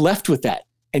if you are left with that,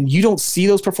 and you don't see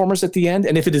those performers at the end,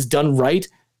 and if it is done right,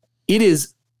 it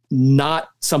is not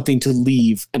something to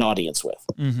leave an audience with.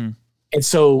 And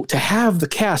so to have the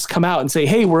cast come out and say,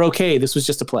 hey, we're okay, this was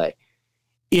just a play,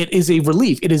 it is a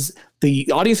relief. It is, the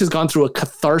audience has gone through a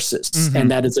catharsis, and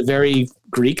that is a very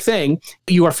Greek thing.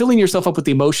 You are filling yourself up with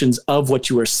the emotions of what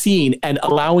you are seeing and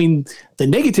allowing the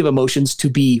negative emotions to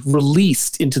be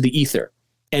released into the ether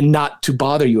and not to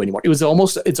bother you anymore. It's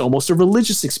almost a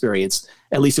religious experience.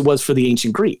 At least it was for the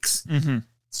ancient Greeks.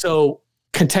 So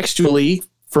contextually,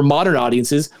 for modern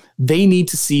audiences, they need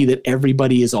to see that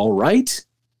everybody is all right,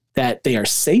 that they are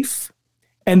safe,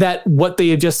 and that what they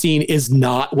have just seen is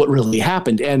not what really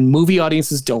happened. And movie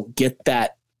audiences don't get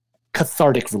that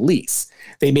cathartic release.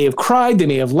 They may have cried, they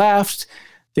may have laughed,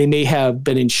 they may have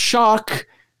been in shock,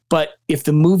 but if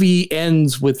the movie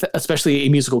ends with, especially a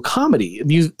musical comedy,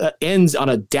 ends on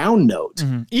a down note.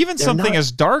 Even something as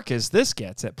dark as this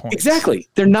gets at points. Exactly.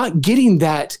 They're not getting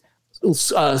that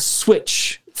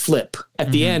switch flip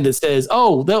at the end that says,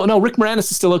 oh, no, Rick Moranis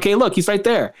is still okay. Look, he's right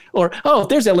there. Or, oh,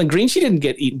 there's Ellen Green. She didn't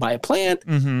get eaten by a plant.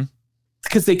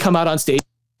 Because they come out on stage.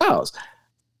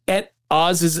 And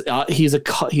Oz is, he's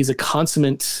a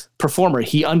consummate performer.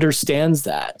 He understands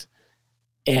that.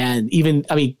 And even,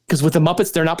 I mean, because with the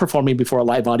Muppets, they're not performing before a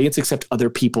live audience except other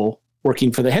people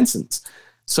working for the Hensons.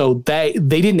 So they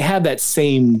didn't have that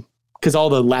same, because all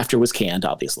the laughter was canned,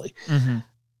 obviously.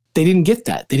 They didn't get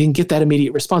that. They didn't get that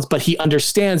immediate response. But he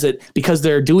understands that because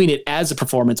they're doing it as a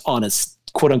performance on a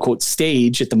quote unquote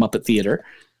stage at the Muppet Theater,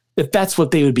 that's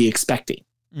what they would be expecting.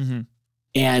 Mm-hmm.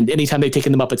 And anytime they've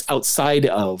taken the Muppets outside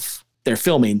of their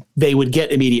filming, they would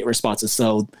get immediate responses.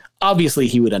 So obviously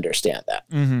he would understand that.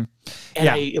 Mm-hmm. And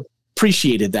I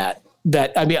appreciated that.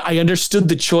 I mean, I understood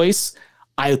the choice.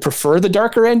 I prefer the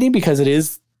darker ending because it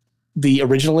is the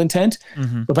original intent.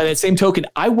 Mm-hmm. But by that same token,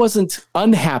 I wasn't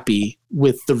unhappy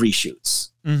with the reshoots.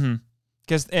 Mm-hmm.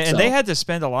 Because they had to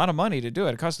spend a lot of money to do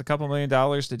it. It cost a couple $1 million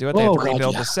to do it. They had to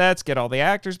rebuild the sets, get all the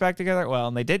actors back together. Well,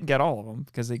 and they didn't get all of them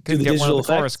because they couldn't get one of the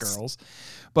chorus girls.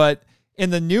 But in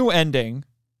the new ending,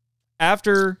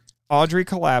 after Audrey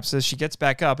collapses, she gets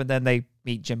back up, and then they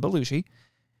meet Jim Belushi.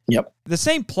 Yep. The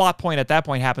same plot point at that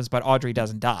point happens, but Audrey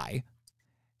doesn't die.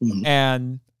 Mm-hmm.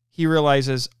 And he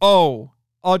realizes, oh,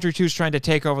 Audrey 2's trying to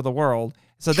take over the world.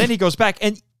 So then he goes back,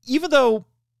 and even though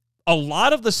a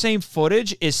lot of the same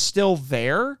footage is still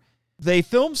there, they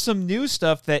filmed some new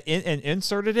stuff that and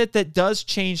inserted it that does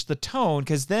change the tone,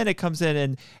 because then it comes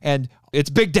in and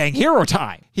it's big dang hero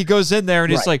time. He goes in there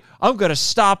and he's like, I'm going to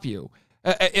stop you.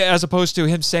 As opposed to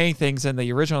him saying things in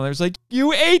the original. There's like,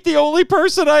 you ate the only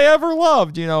person I ever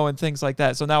loved, and things like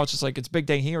that. So now it's just like, it's big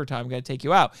dang hero time. I'm going to take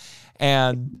you out.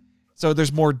 And so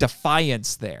there's more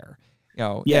defiance there.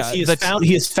 Yes, he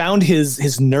has found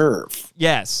his nerve.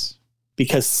 Yes.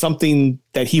 Because something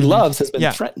that he loves has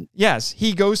been threatened. Yes.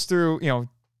 He goes through, to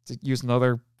use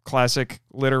another classic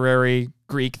literary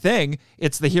Greek thing,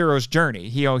 it's the hero's journey.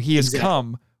 He has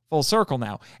come full circle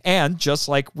now. And just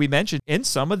like we mentioned in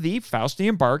some of the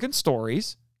Faustian bargain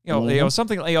stories,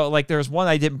 something like there's one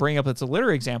I didn't bring up that's a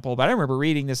literary example, but I remember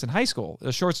reading this in high school,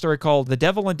 a short story called The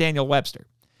Devil and Daniel Webster.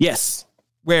 Yes.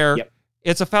 Where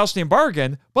it's a Faustian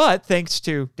bargain, but thanks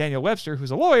to Daniel Webster,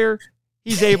 who's a lawyer,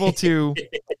 he's able to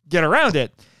get around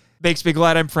it. Makes me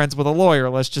glad I'm friends with a lawyer.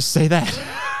 Let's just say that.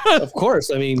 Of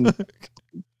course. I mean,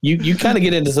 you kind of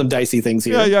get into some dicey things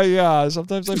here. Yeah.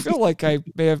 Sometimes I feel like I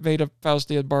may have made a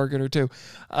Faustian bargain or two.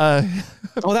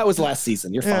 That was last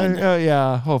season. You're fine.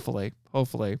 Yeah, hopefully.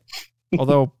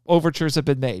 Although overtures have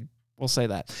been made. We'll say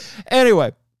that.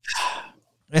 Anyway.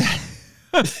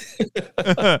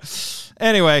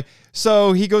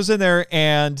 So he goes in there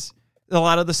and a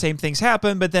lot of the same things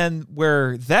happen, but then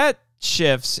where that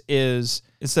shifts is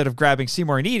instead of grabbing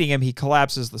Seymour and eating him, he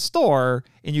collapses the store,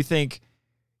 and you think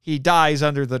he dies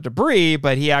under the debris,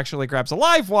 but he actually grabs a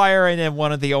live wire, and then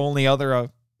one of the only other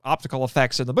optical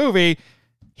effects in the movie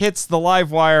hits the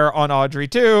live wire on Audrey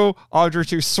 2. Audrey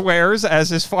 2 swears as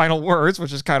his final words,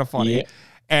 which is kind of funny. Yeah.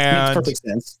 And makes perfect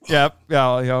sense. Yep.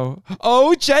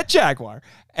 Oh, Jet Jaguar.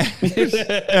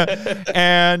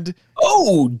 And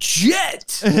oh,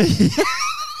 Jet.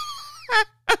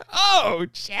 Oh,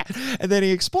 Jet. And then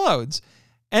he explodes.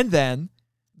 And then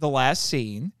the last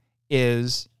scene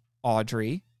is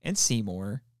Audrey and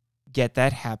Seymour get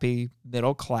that happy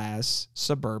middle class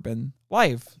suburban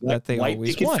life that they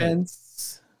always wanted.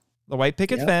 Fence. The white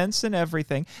picket fence and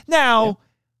everything. Now,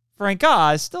 Frank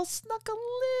Oz still snuck a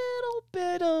little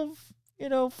bit of,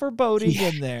 foreboding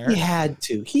in there. He had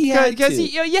to. You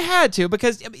had to,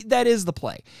 because that is the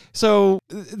play. So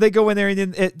they go in there, and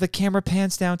then the camera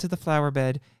pans down to the flower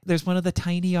bed. There's one of the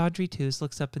tiny Audrey 2s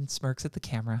looks up and smirks at the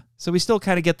camera. So we still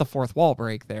kind of get the fourth wall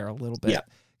break there a little bit. Yeah.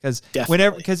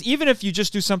 Because even if you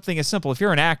just do something as simple, if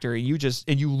you're an actor and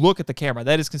you look at the camera,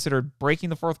 that is considered breaking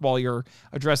the fourth wall. You're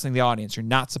addressing the audience. You're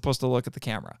not supposed to look at the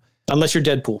camera. Unless you're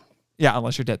Deadpool. Yeah,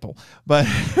 unless you're Deadpool. But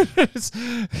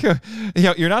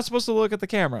you're not supposed to look at the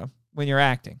camera when you're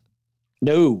acting.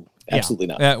 No, absolutely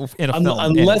not. In a film,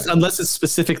 unless it's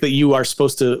specific that you are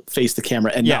supposed to face the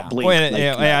camera and not blink.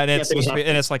 And it's supposed to be,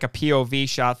 and it's like a POV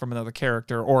shot from another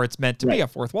character, or it's meant to be a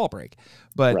fourth wall break.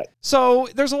 But so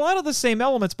there's a lot of the same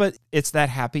elements, but it's that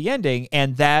happy ending,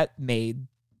 and that made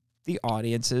the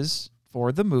audiences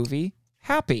for the movie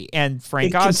happy. And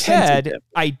Frank Oz said,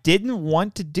 I didn't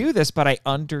want to do this, but I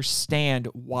understand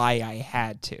why I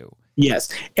had to. Yes.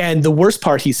 And the worst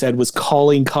part, he said, was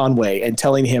calling Conway and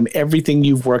telling him everything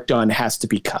you've worked on has to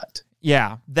be cut.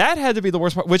 Yeah, that had to be the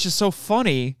worst part, which is so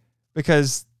funny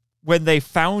because when they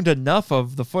found enough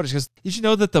of the footage, because did you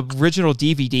know that the original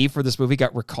DVD for this movie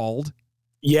got recalled?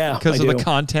 Yeah. Because of the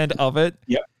content of it?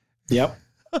 Yep.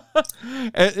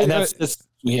 and that's just,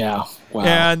 wow.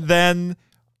 And then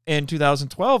in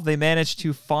 2012, they managed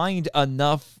to find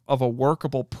enough of a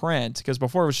workable print, because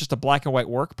before it was just a black and white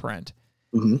work print.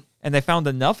 Mm-hmm. And they found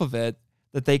enough of it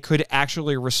that they could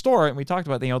actually restore it. And we talked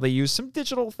about, they used some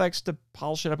digital effects to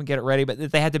polish it up and get it ready, but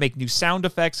they had to make new sound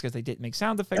effects because they didn't make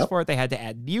sound effects for it. They had to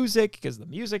add music because the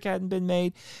music hadn't been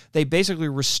made. They basically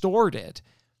restored it,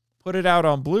 put it out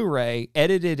on Blu-ray,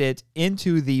 edited it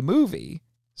into the movie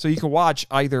so you can watch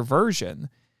either version.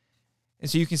 And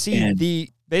so you can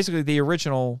see basically the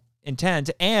original intent,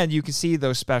 and you can see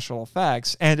those special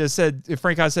effects. And as said,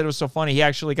 Frank Oz said it was so funny, he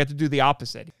actually got to do the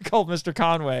opposite. He called Mr.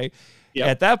 Conway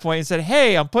at that point and said,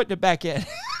 "Hey, I'm putting it back in."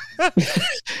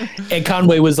 And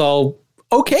Conway was all,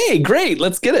 "Okay, great,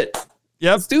 let's get it.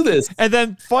 Yep. Let's do this." And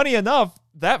then, funny enough,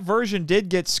 that version did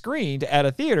get screened at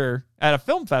a theater, at a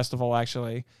film festival,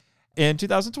 actually, in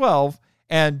 2012.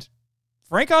 And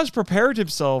Frank Oz prepared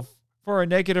himself for a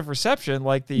negative reception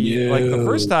like the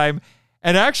first time.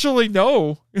 And actually,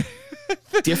 no.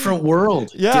 Different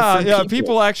world. Yeah, Different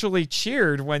people actually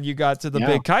cheered when you got to the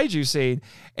big kaiju scene.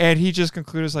 And he just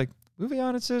concluded, like, movie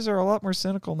audiences are a lot more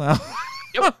cynical now.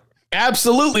 Yep.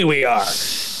 Absolutely we are.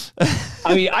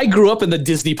 I mean, I grew up in the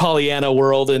Disney Pollyanna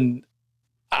world, and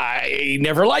I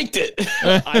never liked it.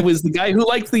 I was the guy who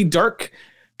liked the dark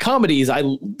comedies.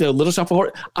 The Little Shop of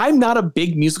Horrors. I'm not a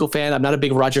big musical fan. I'm not a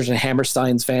big Rodgers and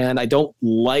Hammerstein's fan. I don't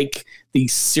like the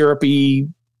syrupy,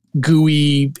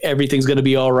 gooey, everything's going to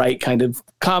be all right kind of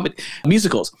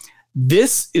musicals.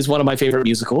 This is one of my favorite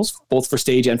musicals, both for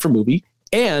stage and for movie.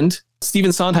 And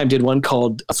Stephen Sondheim did one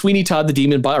called Sweeney Todd the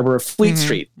Demon Barber of Fleet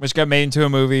Street, which got made into a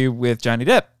movie with Johnny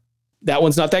Depp. That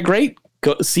one's not that great.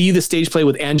 Go see the stage play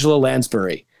with Angela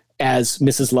Lansbury as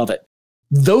Mrs. Lovett.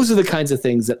 Those are the kinds of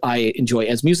things that I enjoy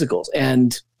as musicals.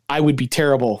 And I would be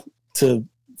terrible to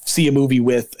see a movie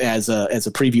with as a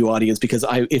preview audience, because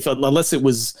unless it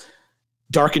was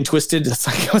dark and twisted,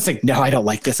 I was like, no, I don't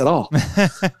like this at all.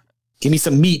 Give me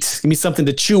some meat. Give me something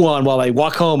to chew on while I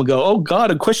walk home and go, oh God,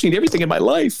 I'm questioning everything in my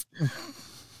life.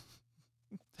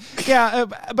 Yeah,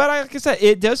 but like I said,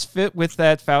 it does fit with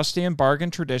that Faustian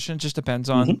bargain tradition. Just depends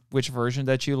on which version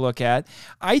that you look at.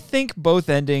 I think both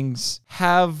endings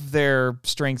have their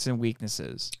strengths and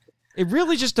weaknesses. It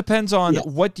really just depends on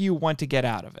what do you want to get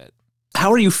out of it. How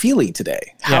are you feeling today?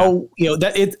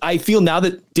 I feel now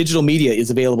that digital media is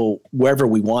available wherever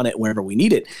we want it, wherever we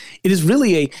need it. It is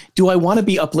really do I want to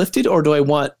be uplifted or do I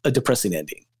want a depressing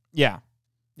ending? Yeah.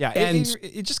 Yeah. And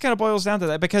it just kind of boils down to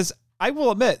that, because I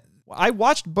will admit, I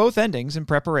watched both endings in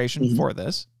preparation for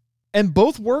this, and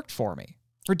both worked for me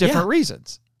for different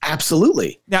reasons.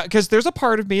 Absolutely. Now, because there's a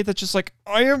part of me that's just like,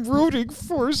 I am rooting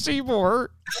for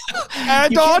Seymour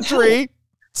and Audrey.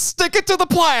 Stick it to the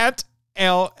plant.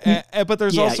 But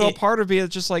there's also a part of me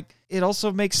that's just like, it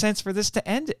also makes sense for this to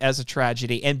end as a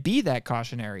tragedy and be that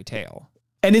cautionary tale.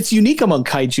 And it's unique among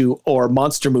kaiju or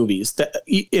monster movies that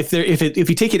if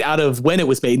you take it out of when it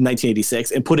was made in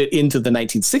 1986 and put it into the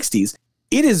 1960s,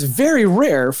 it is very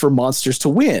rare for monsters to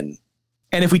win.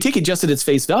 And if we take it just at its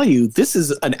face value, this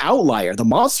is an outlier. The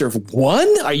monster of won?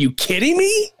 Are you kidding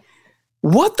me?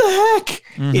 What the heck?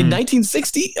 In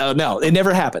 1960? Oh, no, it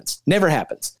never happens. Never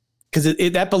happens. Because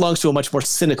that belongs to a much more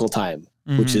cynical time,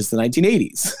 which is the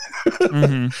 1980s.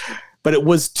 But it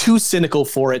was too cynical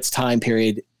for its time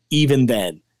period even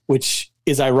then, which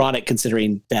is ironic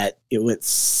considering that it was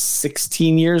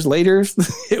 16 years later,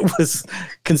 it was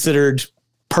considered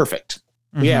perfect.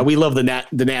 Yeah, we love the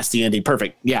nasty ending.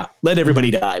 Perfect. Yeah, let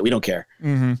everybody die. We don't care.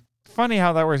 Funny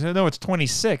how that works. No, it's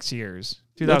 26 years.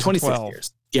 2012. 26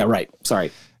 years. Yeah, right.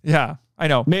 Sorry. Yeah, I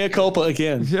know. Mea culpa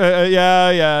again.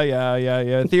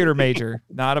 Yeah. Theater major.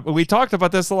 We talked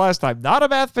about this the last time. Not a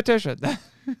mathematician.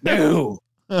 No,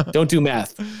 don't do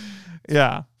math.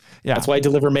 Yeah. That's why I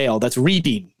deliver mail. That's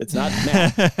reading. It's not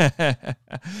math.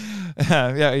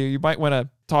 Yeah, you might want to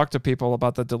talk to people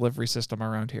about the delivery system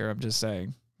around here. I'm just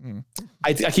saying.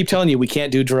 I keep telling you, we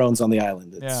can't do drones on the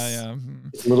island.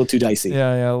 It's a little too dicey.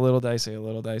 Yeah, a little dicey.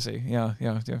 Yeah.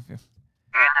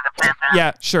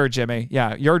 Yeah, sure, Jimmy.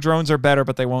 Yeah, your drones are better,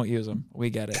 but they won't use them. We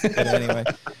get it. But anyway,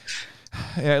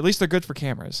 at least they're good for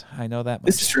cameras. I know that much.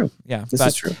 This is true. Yeah, this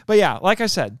is true. But yeah, like I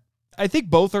said, I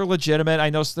think both are legitimate. I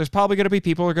know there's probably going to be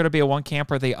people who are going to be a one camp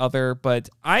or the other, but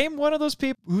I am one of those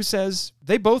people who says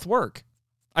they both work.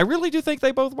 I really do think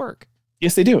they both work.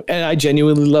 Yes, they do. And I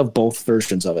genuinely love both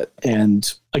versions of it.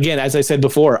 And again, as I said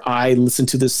before, I listen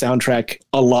to this soundtrack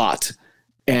a lot,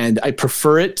 and I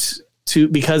prefer it to,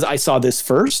 because I saw this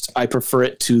first, I prefer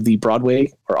it to the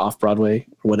Broadway or off Broadway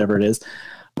or whatever it is.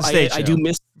 I do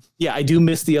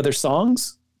miss the other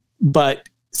songs, but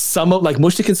some of, like,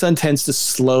 Mushtik and Son tends to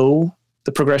slow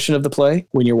the progression of the play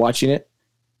when you're watching it.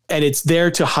 And it's there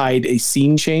to hide a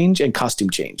scene change and costume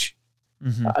change.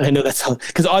 I know that's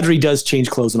because Audrey does change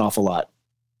clothes an awful lot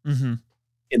in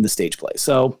the stage play.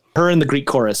 So her and the Greek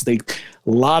chorus, a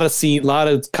lot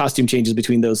of costume changes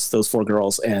between those four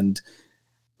girls, and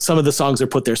some of the songs are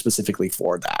put there specifically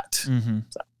for that.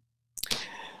 So,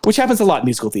 which happens a lot in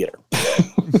musical theater.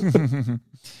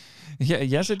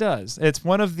 Yes, it does. It's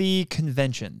one of the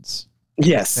conventions.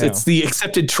 Yes, it's the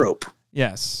accepted trope.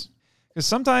 Yes. Because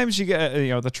sometimes you get,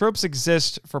 the tropes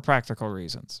exist for practical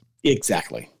reasons.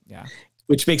 Exactly. Yeah.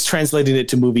 Which makes translating it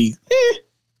to movie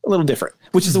a little different,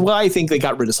 which is why I think they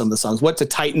got rid of some of the songs. What to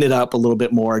tighten it up a little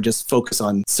bit more, just focus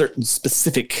on certain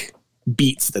specific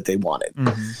beats that they wanted.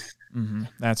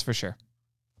 That's for sure.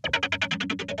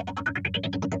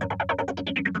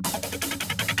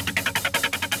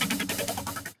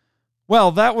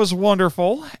 Well, that was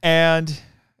wonderful, and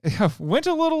went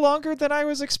a little longer than I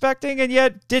was expecting, and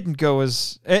yet didn't go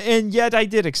and yet I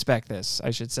did expect this,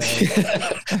 I should say.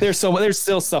 There's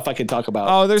still stuff I can talk about.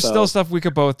 Oh, there's still stuff we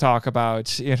could both talk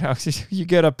about. You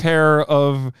get a pair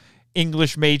of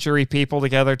English majory people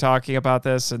together talking about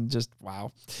this, and just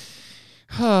wow.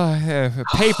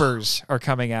 Papers are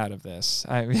coming out of this.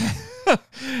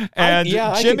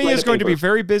 Jimmy is going to be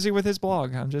very busy with his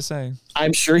blog. I'm just saying.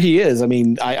 I'm sure he is. I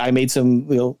mean, I made some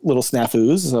little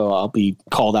snafus, so I'll be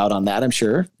called out on that, I'm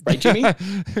sure. Right, Jimmy?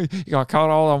 You got caught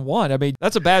all on one. I mean,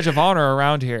 that's a badge of honor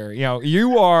around here.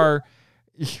 You are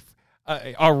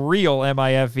a real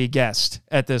MIFV guest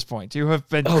at this point. You have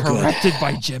been corrected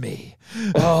by Jimmy.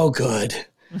 Oh, good.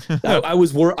 I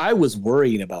was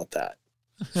worrying about that.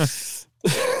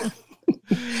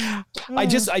 I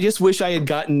just wish I had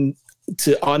gotten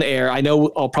to on air. I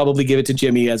know I'll probably give it to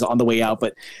Jimmy as on the way out,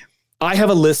 but I have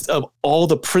a list of all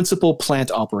the principal plant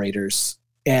operators,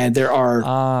 and there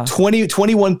are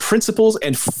 21 principals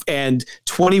and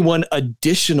 21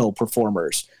 additional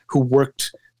performers who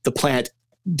worked the plant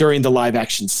during the live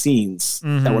action scenes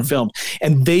that were filmed,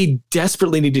 and they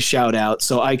desperately need to shout out.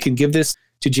 So I can give this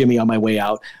to Jimmy on my way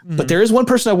out. But there is one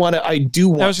person I was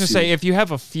going to say, if you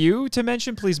have a few to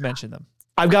mention, please mention them.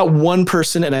 I've got one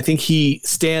person, and I think he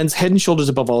stands head and shoulders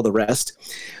above all the rest.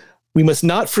 We must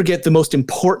not forget the most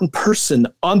important person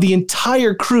on the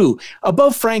entire crew,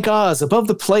 above Frank Oz, above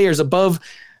the players, above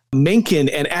Menken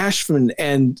and Ashman,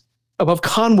 and above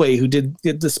Conway, who did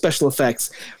the special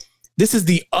effects. This is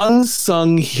the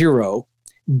unsung hero,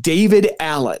 David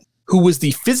Allen, who was the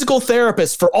physical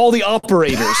therapist for all the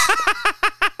operators.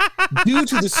 Due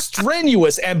to the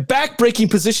strenuous and back-breaking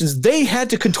positions they had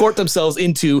to contort themselves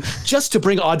into just to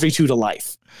bring Audrey 2 to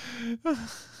life.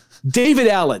 David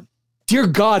Allen, dear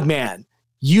God, man,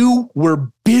 you were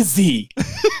busy.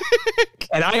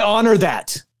 And I honor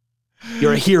that.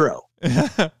 You're a hero.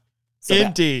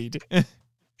 Indeed.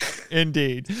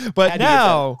 Indeed. But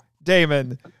now,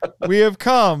 Damon, we have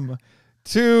come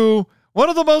to one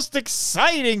of the most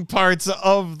exciting parts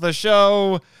of the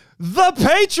show, the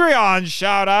Patreon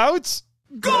shout-outs.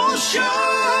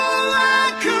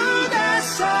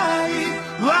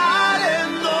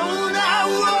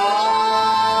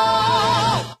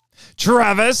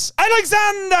 Travis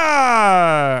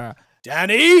Alexander,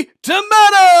 Danny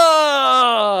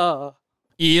Tamana,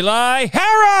 Eli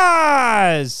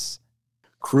Harris,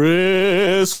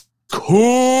 Chris Cook,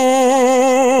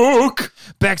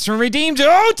 Bex from Redeemed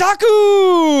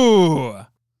Otaku,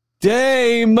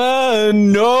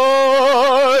 Damon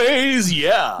Noyes,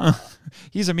 yeah.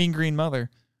 He's a mean green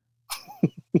mother.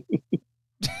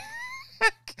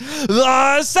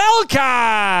 The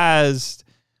Cellcast,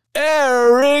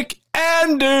 Eric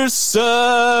Anderson.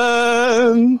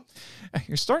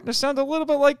 You're starting to sound a little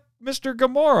bit like Mr.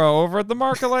 Gamora over at the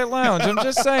Marketlight Lounge. I'm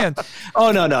just saying.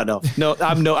 Oh, no.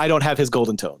 I don't have his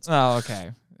golden tones. Oh, okay.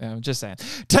 Yeah, I'm just saying.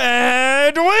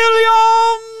 Ted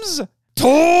Williams,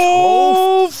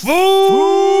 Tofu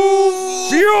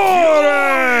Fury.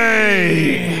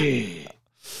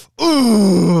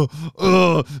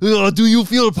 Do you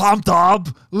feel pumped up?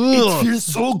 It feels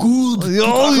so good.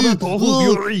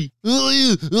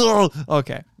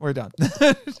 Okay, we're done.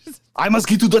 I must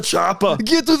get to the chopper.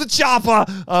 Get to the chopper.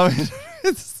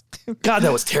 God,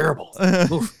 that was terrible.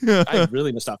 I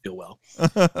really must not feel well.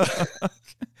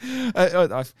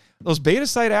 Those beta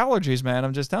site allergies, man.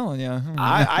 I'm just telling you.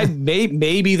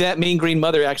 Maybe that mean green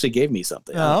mother actually gave me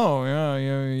something. Oh,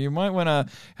 yeah. You might want to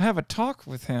have a talk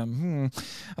with him.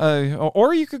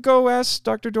 Or you could go ask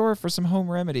Dr. Dora for some home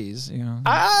remedies.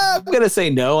 I'm gonna say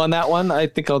no on that one. I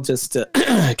think I'll just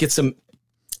get some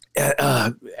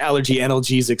allergy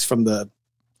analgesics from the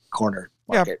corner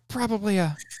market. Yeah, probably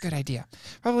a good idea.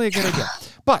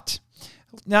 But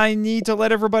now I need to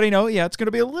let everybody know, it's going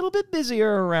to be a little bit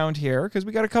busier around here because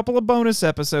we got a couple of bonus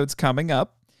episodes coming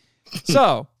up.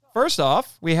 So, first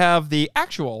off, we have the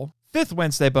actual 5th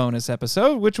Wednesday bonus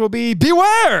episode, which will be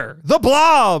Beware the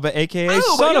Blob, a.k.a.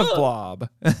 Son of Blob.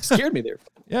 Scared me there.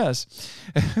 Yes.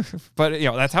 But,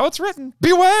 that's how it's written.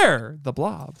 Beware the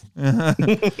Blob.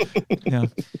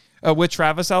 With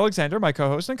Travis Alexander, my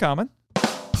co-host in common.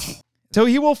 So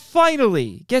he will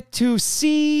finally get to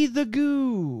see the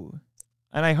goo.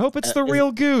 And I hope it's the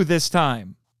real goo this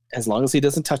time. As long as he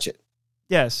doesn't touch it.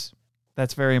 Yes,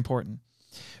 that's very important.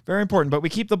 Very important. But we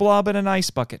keep the blob in an ice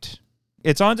bucket.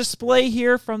 It's on display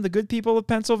here from the good people of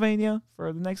Pennsylvania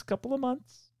for the next couple of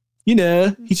months. You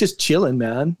know, he's just chilling,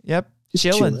 man. Yep. Just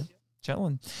Chilling.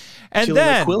 And Chilling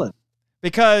then, like Quillen.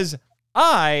 because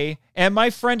I and my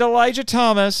friend Elijah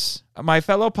Thomas, my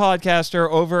fellow podcaster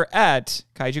over at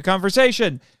Kaiju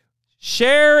Conversation,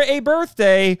 share a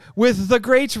birthday with the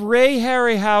great Ray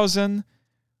Harryhausen.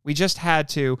 We just had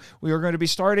to. We are going to be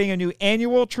starting a new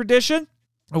annual tradition.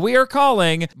 We are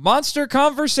calling Monster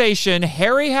Conversation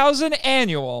Harryhausen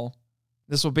Annual.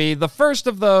 This will be the first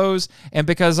of those. And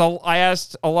because I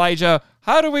asked Elijah,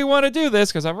 how do we want to do this?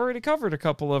 Because I've already covered a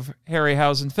couple of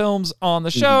Harryhausen films on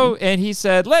the show. And he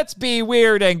said, let's be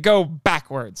weird and go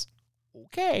backwards.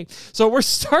 Okay. So we're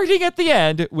starting at the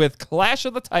end with Clash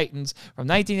of the Titans from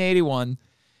 1981.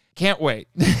 Can't wait.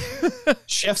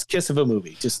 Chef's kiss of a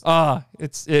movie. Just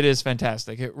it is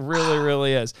fantastic. It really,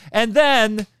 really is. And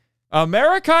then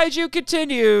Amerikaiju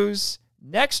continues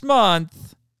next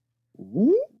month.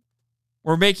 Ooh.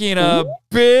 We're making a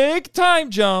big time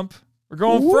jump. We're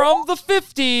going from the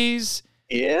 50s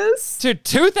to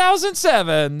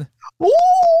 2007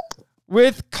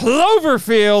 with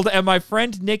Cloverfield and my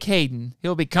friend Nick Hayden.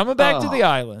 He'll be coming back to the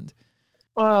island.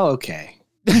 Well, okay.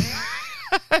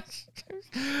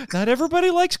 Not everybody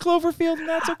likes Cloverfield, and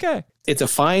that's okay.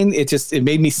 It's it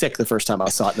made me sick the first time I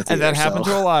saw it in the theater. And that happened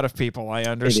to a lot of people. I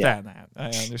understand that. I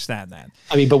understand that.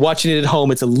 I mean, but watching it at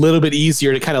home, it's a little bit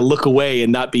easier to kind of look away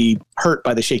and not be hurt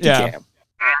by the shaky cam.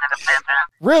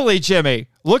 Really, Jimmy?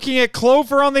 Looking at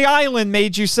Clover on the island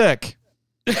made you sick?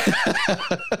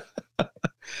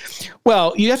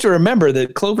 Well, you have to remember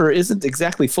that Clover isn't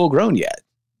exactly full grown yet.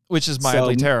 Which is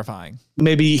mildly terrifying.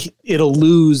 Maybe it'll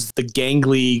lose the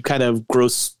gangly, kind of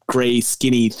gross, gray,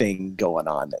 skinny thing going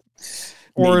on.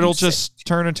 Or it'll just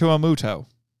turn into a Muto.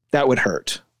 That would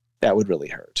hurt. That would really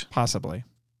hurt. Possibly.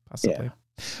 Yeah.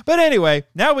 But anyway,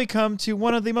 now we come to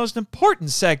one of the most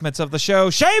important segments of the show,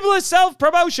 shameless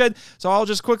self-promotion. So I'll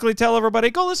just quickly tell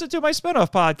everybody, go listen to my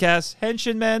spinoff podcast,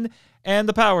 Henshin Men and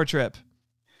The Power Trip.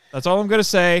 That's all I'm going to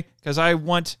say, because I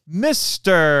want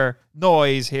Mr.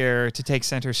 Noyes here to take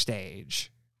center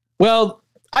stage. Well,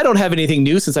 I don't have anything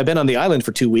new since I've been on the island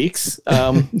for 2 weeks.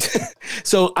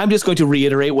 So I'm just going to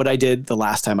reiterate what I did the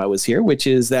last time I was here, which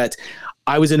is that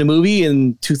I was in a movie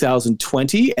in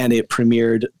 2020 and it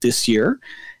premiered this year.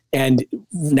 And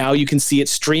now you can see it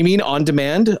streaming on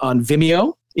demand on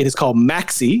Vimeo. It is called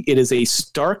Maxi. It is a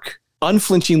stark,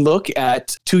 unflinching look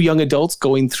at two young adults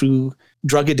going through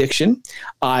drug addiction.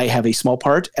 I have a small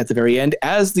part at the very end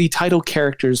as the title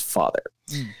character's father.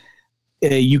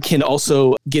 You can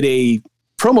also get a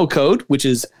promo code, which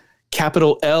is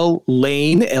capital L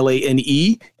Lane,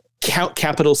 Lane,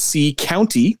 capital C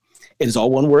County. It is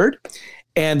all one word.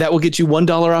 And that will get you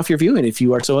 $1 off your viewing if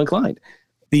you are so inclined.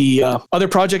 The other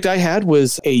project I had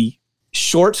was a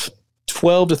short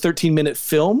 12 to 13 minute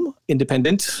film,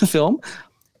 independent film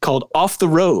called Off the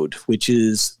Road, which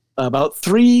is about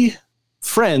 3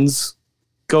 friends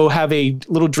go have a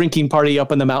little drinking party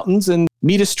up in the mountains and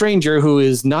meet a stranger who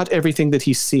is not everything that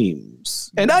he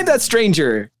seems. And I'm that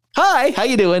stranger. Hi, how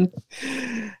you doing?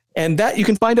 And that you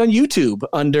can find on YouTube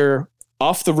under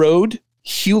Off the Road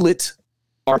Hewlett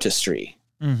Artistry.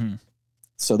 Mm-hmm.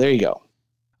 So there you go.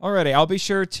 Alrighty, I'll be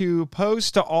sure to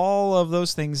post all of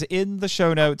those things in the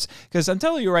show notes, because I'm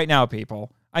telling you right now,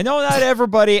 people, I know not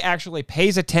everybody actually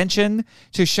pays attention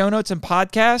to show notes and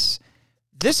podcasts.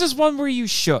 This is one where you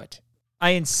should.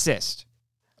 I insist.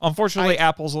 Unfortunately,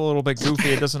 Apple's a little bit goofy.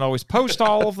 It doesn't always post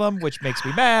all of them, which makes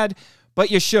me mad,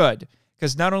 but you should,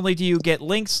 because not only do you get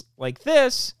links like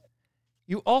this,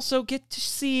 you also get to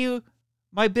see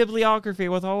my bibliography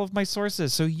with all of my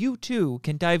sources, so you too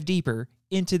can dive deeper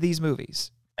into these movies.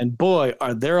 And boy,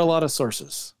 are there a lot of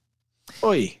sources.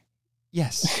 Oi.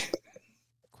 Yes.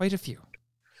 Quite a few.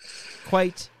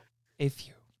 Quite a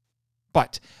few.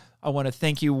 But I want to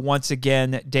thank you once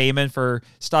again, Damon, for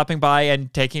stopping by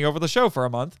and taking over the show for a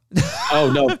month.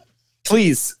 Oh, no.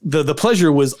 Please. The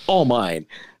pleasure was all mine.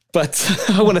 But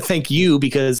I want to thank you,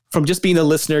 because from just being a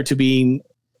listener to being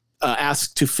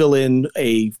asked to fill in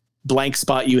a blank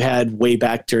spot you had way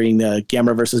back during the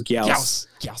Gamera versus Gyaos.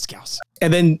 Gyaos.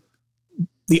 And then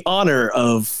the honor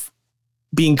of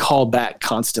being called back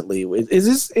constantly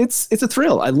it's a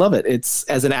thrill. I love it. It's,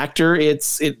 as an actor, it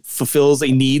fulfills a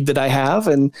need that I have,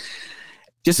 and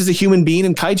just as a human being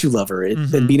and kaiju lover,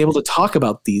 and being able to talk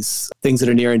about these things that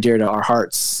are near and dear to our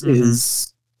hearts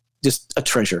is just a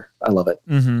treasure. I love it.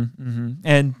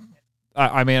 And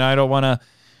I mean, I don't want to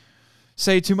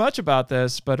say too much about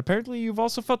this, but apparently you've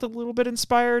also felt a little bit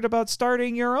inspired about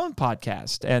starting your own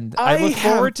podcast, and I look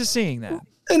forward to seeing that.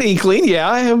 An inkling,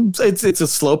 yeah. It's a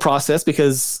slow process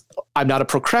because I'm not a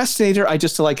procrastinator. I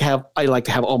just like to have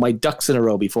all my ducks in a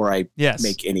row before I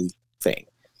make anything.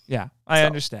 Yeah, I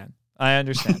understand.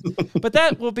 But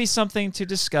that will be something to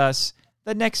discuss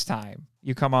the next time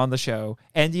you come on the show.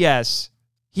 And yes,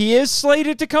 he is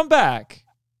slated to come back.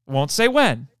 Won't say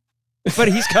when, but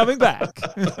he's coming back.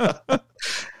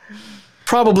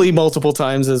 Probably multiple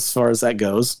times as far as that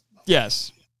goes.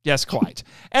 Yes, quite.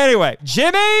 Anyway,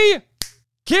 Jimmy,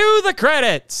 cue the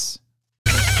credits.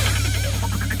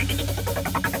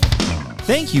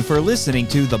 Thank you for listening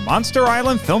to the Monster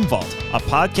Island Film Vault, a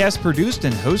podcast produced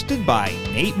and hosted by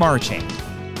Nate Marchand.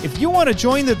 If you want to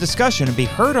join the discussion and be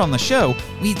heard on the show,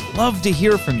 we'd love to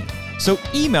hear from you. So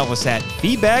email us at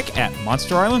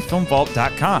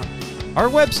feedback@monsterislandfilmvault.com. Our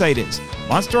website is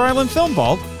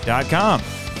monsterislandfilmvault.com.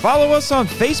 Follow us on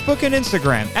Facebook and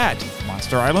Instagram at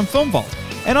Monster Island Film Vault,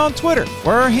 and on Twitter,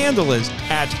 where our handle is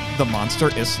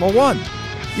 @TheMonsterIsla1.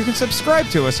 You can subscribe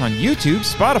to us on YouTube,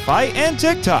 Spotify, and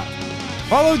TikTok.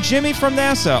 Follow Jimmy from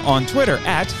NASA on Twitter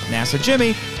at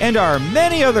NASAJimmy, and our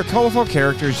many other colorful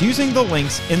characters using the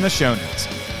links in the show notes.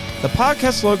 The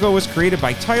podcast logo was created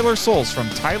by Tyler Souls from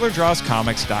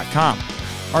TylerDrawsComics.com.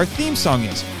 Our theme song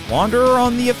is Wanderer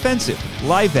on the Offensive,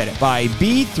 live edit by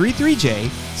B33J,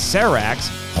 Sarax,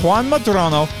 Juan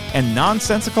Madrano, and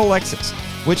Nonsensical Lexus,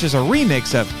 which is a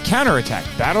remix of Counterattack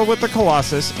Battle with the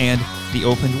Colossus and The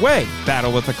Opened Way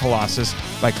Battle with the Colossus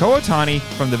by Kootani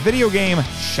from the video game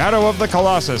Shadow of the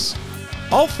Colossus.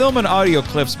 All film and audio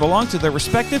clips belong to their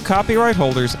respective copyright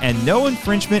holders, and no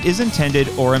infringement is intended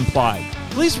or implied.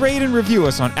 Please rate and review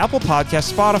us on Apple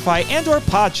Podcasts, Spotify, and or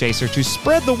Podchaser to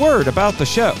spread the word about the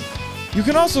show. You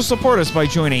can also support us by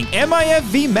joining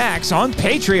MIFV Max on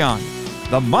Patreon.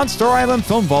 The Monster Island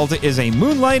Film Vault is a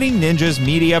Moonlighting Ninjas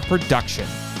media production.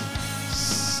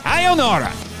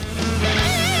 Sayonara!